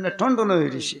রুই তেমনি ঠন ঠন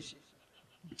হয়ে দিছে।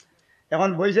 এখন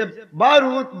বইছে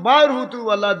বার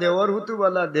হুতুওয়ালা দেওয়ার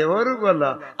হুতুওয়ালা দেওয়ারও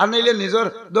বলা, আর নাইলে নিজের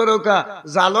দরকা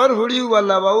জালর হুড়িও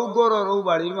বলা বা ও গরর ও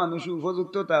বাড়ির মানুষ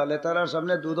উপযুক্ত তাহলে তারার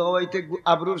সামনে দুধ হওয়াইতে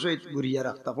আবরুর সহিত ঘুরিয়া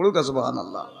রাখতা। পড়ুকা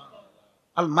সুবহানাল্লাহ।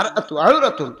 আল মারআতু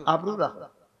আউরাতুন, আবরু রাখা।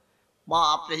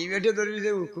 বাপ রে বেটে ধরে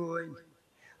দিছে উকই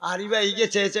আর ইবা ইগে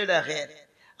চেয়ে ডাকে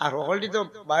আর হলটি তো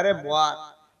বাইরে বয়া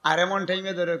আর এমন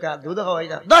টাইমে দরকা দুধ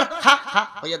হওয়াইতা ধর খা খা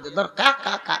হইয়া ধর খা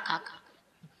খা খা খা।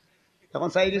 এখন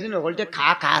চাই দিয়েছি নকলটা খা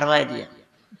খার হয়ে দিয়া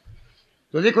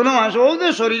যদি কোনো মানুষ ও যে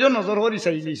শরীরে নজর করি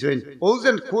চাই দিয়েছেন ও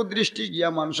যেন কুদৃষ্টি গিয়া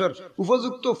মানুষের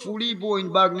উপযুক্ত ফুড়ি বইন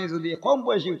বাগনি যদি কম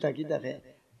বয়সী থাকি দেখে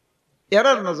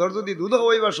এরার নজর যদি দুধ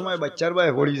হইবার সময় বাচ্চার বাই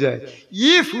হরি যায়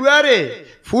ই ফুয়ারে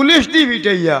পুলিশ দি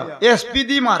পিটাইয়া এসপি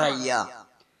দি মারাইয়া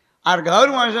আর গাঁর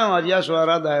মানুষের মারিয়া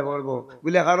সোয়ারা দায় পড়বো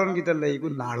বলে কারণ কি তার লাগি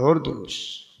নাড়র দোষ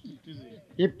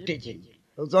ইপটেছে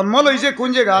জন্ম লইছে কোন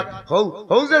জায়গা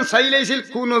হৌ যেন চাই লাইছিল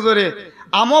কোন নজরে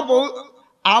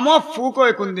আম ফুক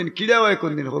হয় কোন দিন কিড়া হয়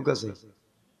কোন দিন হোক আছে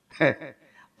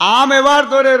আম এবার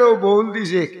ধরে রো বউল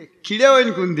দিছে কিড়া হয়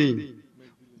কোন দিন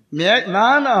না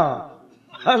না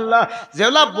আল্লাহ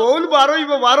যেলা বউল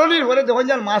বারইব বারনির হলে যখন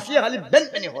যার মাসিয়া খালি বেন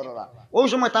পেনি হররা ওই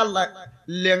সময় তার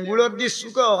লেঙ্গুড়র দি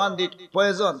শুকা ওখান দি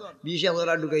প্রয়োজন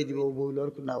 20,000 ঢুকাই দিব বউলর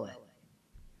কোনা হয়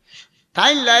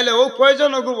তাই লাইলে ও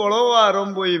কয়জন ওকে বড়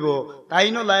আরম্ভ হইব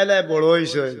তাইনো লাই লাই বড়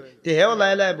হইছে তেহেও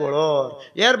লাই লাই বড়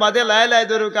এর বাদে লাই লাই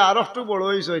ধরুকা আর একটু বড়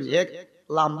হইছে এক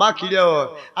লম্বা খিড়ে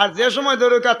আর যে সময়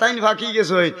ধরুকা তাইন ফাঁকি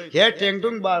গেছে হে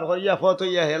টেংটুং বার হইয়া ফত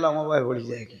হইয়া হে লামাবাই হলি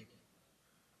যায়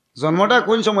জন্মটা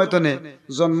কোন সময় তো নে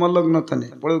জন্মলগ্ন তো নে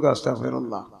পড়ুকা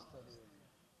আস্তাগফিরুল্লাহ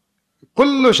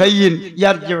কুল্লু শাইইন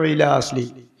ইয়ারজিউ ইলা আসলি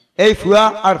এই ফুয়া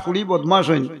আর ফুড়ি বদমাশ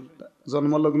হইন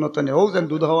জন্মলগ্ন তনে ও যেন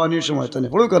দুধ হওয়ানির সময় তনে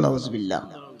পড়ুকা নাউজুবিল্লাহ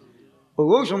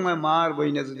ও সময় মার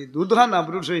বইনে যদি দুধ খান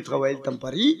আবরুর সহিত খাওয়াইতাম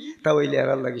পারি তাহলে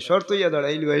এরার লাগি শর্ত ইয়া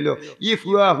দাঁড়াইল হইল ই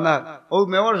ফুয়া আপনার ও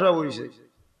মেয়র সাহেব হইছে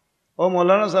ও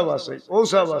মৌলানা সাহেব আসেন ও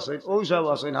সাহেব আসেন ও সাহেব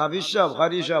আসেন হাফিজ সাহেব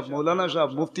হারি সাহেব মৌলানা সাহেব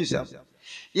মুফতি সাহেব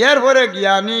এরপরে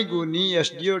জ্ঞানী গুণী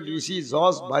এসডিও ডিসি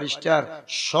জজ ব্যারিস্টার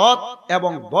সৎ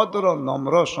এবং ভদ্র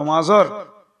নম্র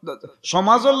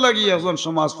সমাজের লাগি একজন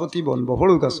সমাজপতি বনব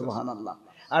পড়ুকা সুবহানাল্লাহ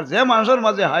আর যে মানুষের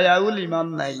মাঝে হায়াউল ইমান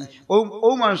নাই ও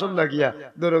মানুষের লাগিয়া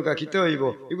দরকা খিতে হইব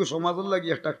এগুলো সমাজের লাগি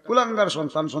একটা কুলাঙ্গার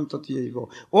সন্তান সন্ততি হইব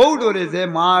ও ডরে যে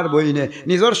মার বইনে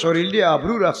নিজের শরীর দিয়ে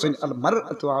আবরু রাখছেন আল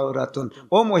মারআতু আওরাতুন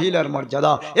ও মহিলার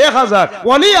মর্যাদা 1000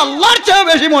 ওলি আল্লাহর চেয়ে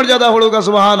বেশি মর্যাদা হলুকা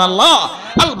সুবহানাল্লাহ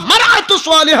আল মারআতু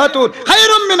সালিহাতুন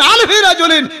খায়রুম মিন আলফি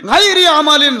রাজুলিন গায়রি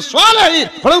আমালিন সালিহিন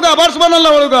হলুকা আবার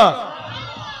সুবহানাল্লাহ হলুকা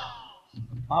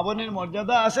আবনের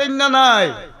মর্যাদা আছে না নাই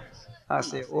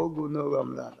আছে ও গুণ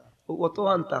আমরা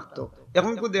অতহান থাকতো।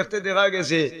 এখন দেখতে দেখা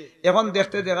গেছে, এখন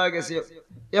দেখতে দেখা গেছে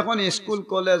এখন স্কুল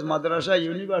কলেজ মাদ্রাসা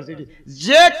ইউনিভার্সিটি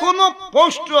যে কোনো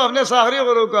পোস্ট আপনি চাকরি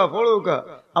করুকা পড়ুকা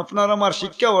আপনার আমার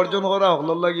শিক্ষা অর্জন করা হল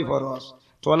লাগি ফরজ।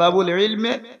 তলাবুল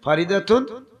ইলমে ফারিদাতুন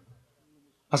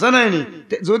আছে নাইনি?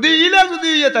 যদি ইলা যদি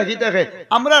ইয়ে থাকি থাকে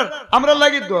আমরা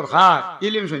লাগি দরকার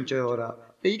ইলম সঞ্চয় করা।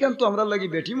 এইখান তো আমরা লাগি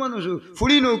বেটি মানুষ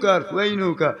ফুড়ি নৌকা ফুয়াই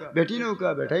নৌকা বেটি নৌকা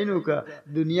বেটাই নৌকা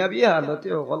দুনিয়াবি হালতে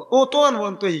হল ও তো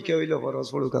আনবন্ত হিকে হইল ফরজ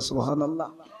পড়ুকা। সুবহানাল্লাহ।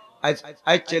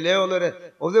 আজ ছেলে হলো রে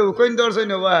ও যে উকইন ধরছে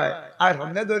নবাই আর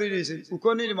হমনে ধরি রয়েছে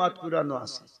উকনির মাত পুরানো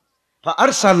আছে।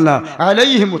 فأرسلنا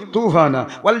عليهم الطوفان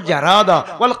والجراد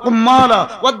والقمال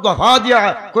والضفادع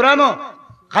قرآن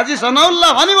হাজী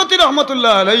সানাউল্লাহ হানিমতি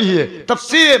রহমতুল্লাহ আলাইহি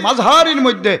তাফসীর মাজহারের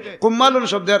মধ্যে কুম্মালুন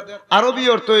শব্দের আরবি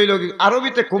অর্থ হইল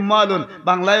আরবিতে কুম্মালুন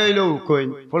বাংলায় হইল উকইন।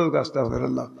 পড়ুক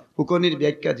আস্তাগফিরুল্লাহ। উকনির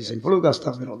ব্যাখ্যা দিছেন পড়ুক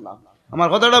আস্তাগফিরুল্লাহ। আমার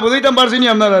কথাটা বুঝাইতাম পারছিনি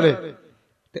আপনারা রে?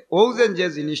 ও যে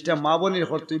জিনিসটা মা বোনের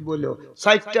কর্তব্য হলো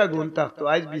 4টা গুণ থাকতো।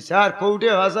 আজ বিচার কোর্টে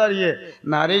হাজারিয়ে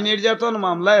নারী নির্যাতন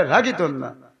মামলায় রাখিতন না।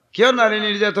 কেউ নারী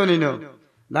নির্যাতনই ন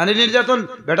নারী নির্যাতন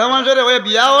বেটা মানুষের হয়ে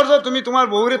বিয়া করছো তুমি তোমার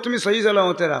বউরে তুমি সহি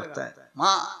সালামতে রাখতে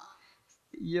মা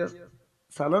ইয়ে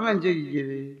সালাম আনছে কি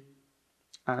রে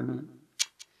আমি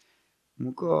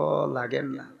মুখ লাগেন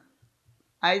না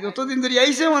আই যতদিন ধরে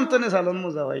আইসে মানতনে সালাম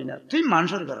মজা হয় না তুই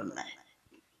মানুষের কারণ নাই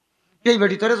এই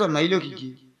বেটি তোরে জন্মাইলো কি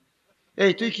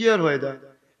এই তুই কি আর হয় দা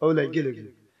ও লাগিয়ে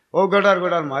ও গটার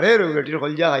মারে রে বেটির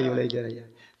কলজা খাই হলাই যায়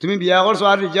তুমি বিয়া করছো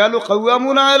আর রিজালু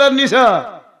কাওয়ামুনা আলান নিসা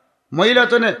মহিলা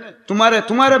তো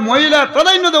তোমারে মহিলা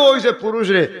প্রাধান্য দেওয়া হয়েছে পুরুষ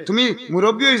রে। তুমি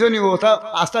মুরব্বী হয়েছ নি ওটা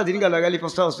আস্থা দিন গা লাগালি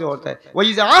পস্তা হস্তে হতে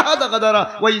ওয়াইজা আহাদা কাদারা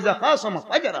ওয়াইজা খাসামা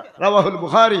ফাজারা রাওয়াহুল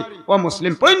বুখারী ওয়া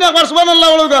মুসলিম। পয়না কর সুবহানাল্লাহ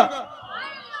বলগা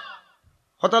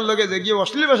হতার লগে যে গিয়ে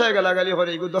অশ্লীল ভাষায় গালাগালি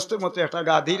করে এগো দস্তের মতো একটা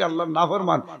গাধীর আল্লাহর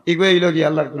নাফরমান এগো এই লগি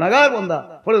আল্লাহর গুনাহগার বান্দা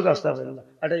পড়ুক আস্তাগফিরুল্লাহ।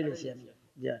 আটাই লেছি আমি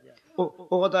যা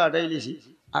ও কথা আটাই লেছি।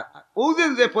 আর ও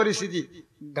যে পরিস্থিতি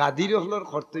গাধীর হলোর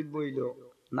কর্তব্য হইল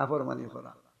নাফরমানি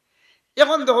করা।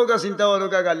 এখন দেখো গা চিন্তা করো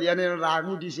গা গালিয়ানে রাগ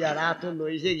উঠিছে আর হাত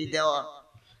লইছে কি দেওয়া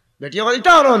বেটি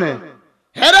এটা হলো নে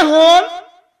হেরে হল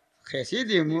খেসি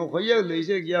দি মুখ হইয়া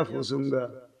লইছে গিয়া ফুসুঙ্গা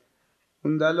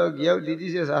উন্দালো গিয়াও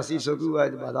দিদিছে শাশি চকু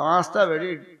আজ বাদা আস্তা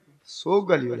বেটি চোখ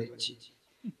গালি হলাইছি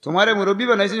তোমারে মুরব্বী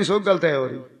বানাইছি চোখ গালতে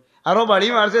হরি আরো বাড়ি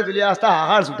মারছে তুলি আস্তা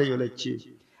হাহার ছুটে হলাইছি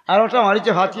আর ওটা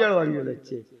মারিছে হাতিয়ার ভাঙি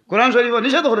হলাইছে। কোরআন শরীফ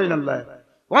নিষেধ করেন আল্লাহ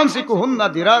ওয়ামসিকুহুন্না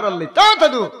দিরারাল্লি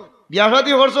তাতাদু বিয়া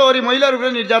শাদী করছো ওই মহিলার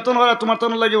উপরে নির্যাতন করা তোমার তো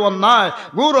লাগে অন্যায়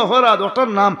গুর অপরাধ ওটার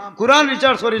নাম কোরআন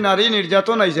রিচার্জ করি নারী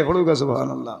নির্যাতন আইছে পড়ুক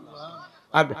সুবহানাল্লাহ।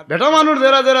 আর বেটা মানুষ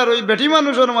যারা ওই বেটি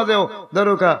মানুষের মাঝেও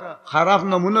ধরুকা খারাপ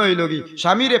নমুনা হইল কি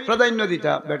স্বামীরে প্রাধান্য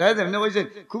দিতা বেটায় যেমনি কইছে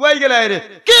খুবাই গেলে রে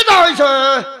কি তা হইছে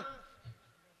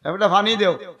একটা পানি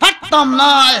দেও ফাটতাম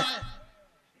নাই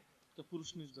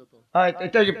পুরুষ নির্যাতন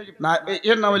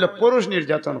এর নাম হইল পুরুষ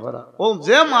নির্যাতন করা। ও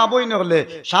যে মা বই নহলে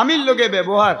স্বামীর লগে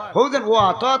ব্যবহার হৌদেন ও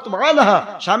আতাত বালাহা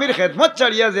স্বামীর খেদমত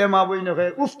ছাড়িয়া যে মা বই নহে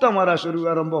উফতা মারা শুরু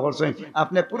আরম্ভ করছেন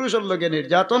আপনি পুরুষের লগে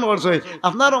নির্যাতন করছেন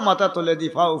আপনারও মাথা তলে দি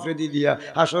ফা উফরে দি দিয়া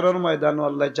হাসরের ময়দান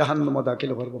আল্লাহ জাহান্নাম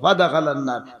দাখিল করবো ফাদা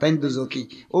খালান্নার তাইন দুজকি।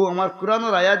 ও আমার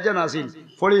কুরআনের আয়াত জান আসিল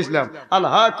পড়িছিলাম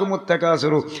আলহাকুমুত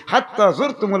তাকাসুরু হাত্তা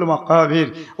যুরতুমুল মাকাবির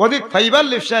অধিক ফাইবার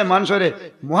লিফসায় মানুষরে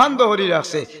মহান দহরি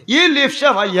রাখছে ই লিফসা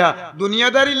ভাইয়া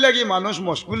দুনিয়াদারির লাগি মানুষ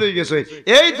মশগুল হয়ে গেছে।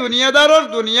 এই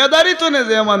দুনিয়াদারি তো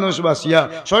যে মানুষ বাসিয়া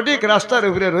সঠিক রাস্তার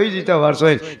উপরে রই যেতে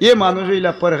পারছেন এ মানুষ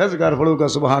হইলা পরহেজগার পড়ুক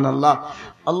সুবহানাল্লাহ।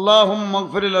 আল্লাহুম্মা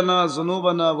গফির লানা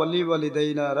যুনুবানা ওয়ালি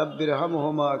ওয়ালিদাইনা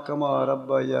রাব্বিরহামহুমা কামা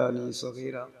রাব্বায়ানি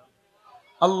সগীরা।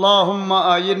 আল্লাহুম্মা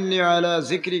আইন্নি আলা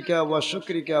যিকরিকা ওয়া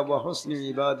শুকরিকা ওয়া হুসনি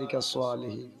ইবাদিকা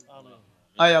সালিহিন।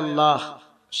 আয় আল্লাহ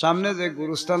সামনে যে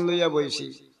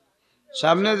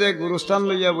গুরুস্থান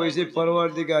লইয়া বইছি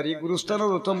পরওয়ারদিগার গুরুস্থানের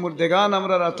যত মুর্দেগান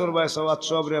আমরা রাতর বাই সওয়াত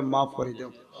সবরে মাফ করে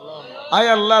দেও। আয়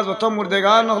আল্লাহ যত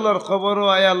মুর্দেগান হলর খবর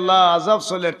আয় আল্লাহ আযাব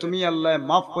চলে তুমি আল্লাহ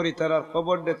মাফ করি তারার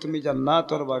খবর দে তুমি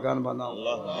জান্নাতর বাগান বানাও।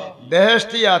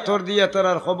 বেহেশতি আতর দিয়া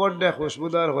তারার খবর দে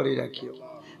খুশবুদার করি রাখিও।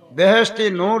 বেহেশতি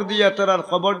নূর দিয়া তারার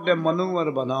খবর দে মনোয়ার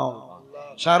বানাও।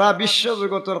 সারা বিশ্ব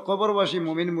জগতের কবরবাসী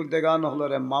মুমিন মুর্দেগান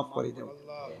হলরে মাফ করে দেও।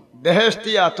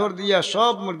 বেহেশতি আতর দিয়া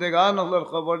সব মুর্দেগান হলর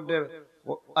খবর দে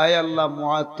আয় আল্লাহ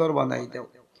মুআত্তর বানাই দেও।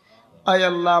 আয়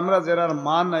আল্লাহ আমরা যারার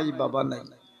মা নাই বাবা নাই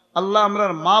আল্লাহ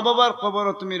আমরার মা বাবার খবর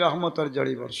তুমি রহমতের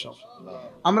জড়ি বর্ষাও।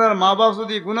 আমরার মা বাপ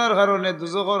যদি গুনার কারণে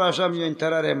দুজখর আসামি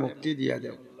তারারে মুক্তি দিয়া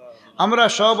দেও। আমরা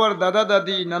সবর দাদা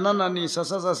দাদি নানা নানি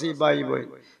চাচা চাচি বাই বই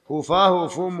হুফা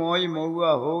হুফু মই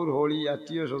মৌয়া হৌর হলি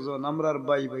আত্মীয় স্বজন আমরার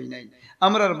বাই বই নাই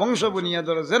আমরার বংশ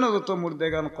বুনিয়াদর যেন যত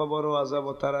মুর্দেগান খবর আজাব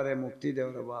তারারে মুক্তি দেও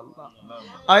রে আল্লাহ।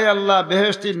 আয় আল্লাহ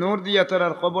বেহেশতি নূর দিয়া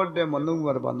তারার খবর দে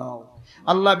মনোয়ার বানাও।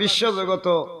 আল্লাহ বিশ্ব জগত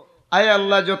আয়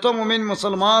আল্লাহ যত মুমিন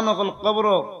মুসলমান হল কবর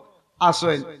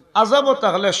আসেন আজাব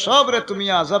তাহলে সব রে তুমি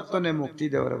আজাব তনে মুক্তি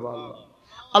দেও রে আল্লাহ।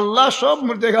 আল্লাহ সব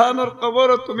মুর্দেগানোর কবর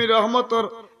তুমি রহমতর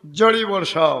জড়ি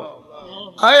বর্ষাও।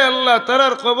 আয় আল্লাহ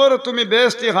তারার কবর তুমি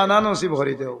বেস্তি খানা নসিব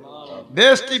ভরি দেও,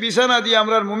 বেস্তি বিছানা দিয়ে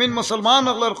আমরা মুমিন মুসলমান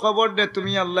হলর কবর দে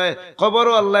তুমি আল্লাহ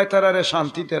কবরও আল্লাহ তারারে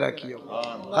শান্তিতে রাখিও।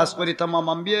 খাস করে তামাম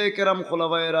আম্বিয়া কেরাম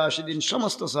খোলাফায়ে রাশিদিন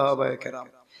সমস্ত সাহাবায়ে কেরাম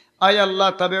আয় আল্লাহ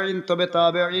তাবেঈন তবে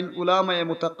তাবেঈন উলামায়ে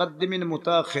মুতাকদ্দিমিন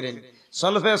মুতাখিরিন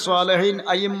সলফে সালেহিন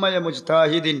আইম্মায়ে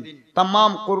মুজতাহিদিন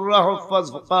तमाम कुर्रा हुफ़्फ़ज़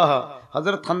फ़ुक़ाहा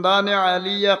हज़रत ख़ानदान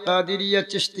आलिया क़ादिरिया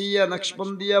चिश्तिया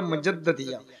नक्शबंदिया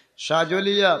मुजद्ददिया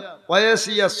शाजलिया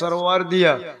वयसिया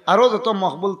सरवारदिया आरोज तो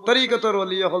मकबूल तरीक़तर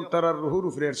वलिया हल तारार रूहुर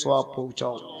उफ़रेर सवाब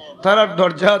पहुँचाओ, तारार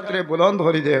दर्जात रे बुलंद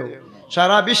हरि देव,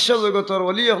 सारा विश्व जगतर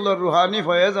वलिया हलर रूहानी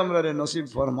फयज़ हमरे नसीब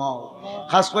फरमाओ।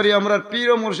 खास करी हमर पीर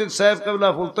व मुर्शिद साहब क़िबला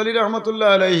फुलतली रहमतुल्लाह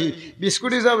अलैहि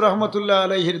बिस्कुटी साहब रहमतुल्लाह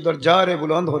अलैहिर दर्जा रे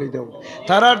बुलंद हरि देव,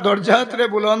 तारार दर्जात रे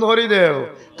बुलंद हरि देव,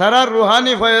 तारार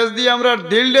रूहानी फयज़ दी हमर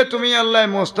दिल दे तुमी अल्लाह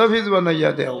मुस्तफिज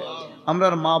बनाइया देव।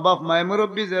 हमर माँ बाप माय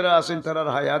मुरब्बी जरा आसिन तारार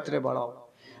हायात रे बढ़ाओ।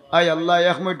 आय अल्लाह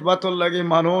एक मिनट बातों लगी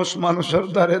मानुष मानुषर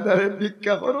दारे दारे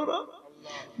भिक्षा करो ना,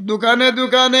 दुकाने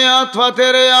दुकाने हाथ फाते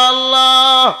रे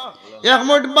अल्लाह एक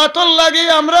मिनट बातों लगी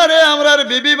हमरा रे हमरार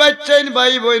बीबी बच्चन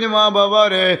भाई बहन माँ बाबा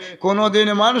रे कोनो दिन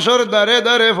मानुषर दारे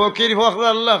दारे फकीर फखर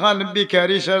अल्लाह खान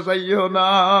भिखारी साजाइयो ना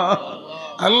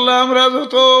अल्लाह हमरा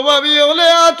तो भाभी हले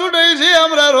हाथ उठाइছি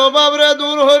हमरार अभाव रे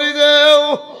दूर हरि देव,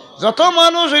 যত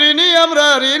মানুষ ঋণী আমরা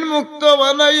ঋণ মুক্ত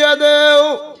বানাইয়া দেও।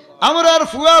 আমরার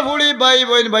ফুয়া ফুড়ি ভাই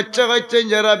বোন বাচ্চা কাচ্চেন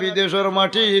যারা বিদেশের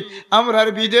মাটি আমরার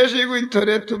বিদেশি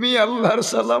গুঞ্চরে তুমি আল্লাহর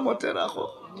সালামতে রাখো।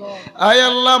 আয়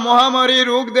আল্লাহ মহামারী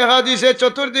রোগ দেখা দিছে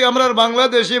চতুর্দিকে আমরার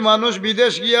বাংলাদেশি মানুষ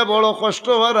বিদেশ গিয়া বড় কষ্ট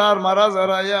আর মারা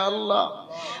যারা আল্লাহ।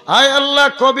 আয় আল্লাহ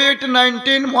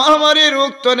কোভিড-19 মহামারী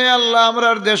রোগ তনে আল্লাহ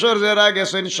আমরার দেশের যারা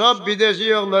গেছেন সব বিদেশি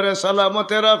ওগুলোরে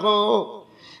সালামতে রাখো।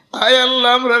 আয়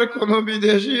আল্লাহ আমরার কোনো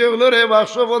বিদেশি ওগুলোরে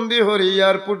বাক্সবন্দি হরি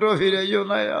এয়ারপোর্টও ফিরাইও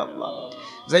না আল্লাহ।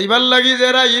 যাইবার লাগি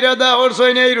যারা ইরাদা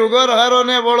করছেন এই রোগের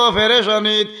কারণে বড়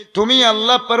পেরেশানিত তুমি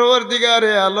আল্লাহ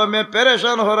পরওয়ারদিগারে আলমে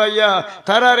পেরেশান হরাইয়া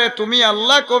তারারে তুমি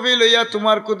আল্লাহ কবি লইয়া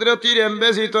তোমার কুদরতির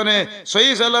এমবেসিতনে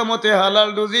সহি সালামতে হালাল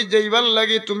রুজি যাইবার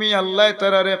লাগি তুমি আল্লাহ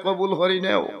তারারে কবুল করি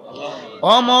নেও।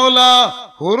 ও মওলা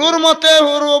হুরুর মতে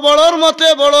হুরু বড়র মতে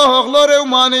বড় হকলরেও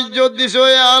মান ইজ্জত দিছো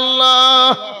আল্লাহ।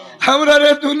 আমরা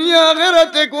রে দুনিয়া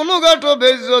আখিরাতে কোনো গাটো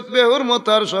বেইজ্জত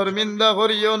বেহুরমতার শর্মিন্দা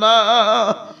করিও না।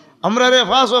 আমরা রে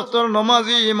পাঁচ ওয়াক্তের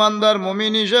নামাজি ইমানদার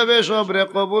মুমিন হিসেবে সব রে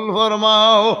কবুল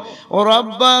ফরমাও। ও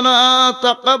রব্বানা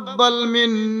তাকাব্বাল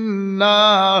মিন্না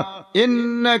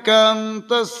ইন্নাকা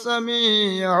আনতাস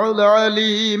সামিউল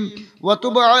আলিম ওয়া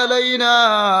তুব আলাইনা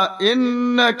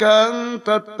ইন্নাকা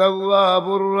আনতাত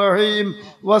তাওয়াবুর রহিম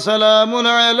ওয়া সালামুন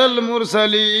আলাল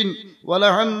মুরসালিন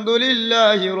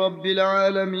ওয়ালহামদুলিল্লাহি রাব্বিল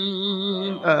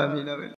আলামিন। আমিন।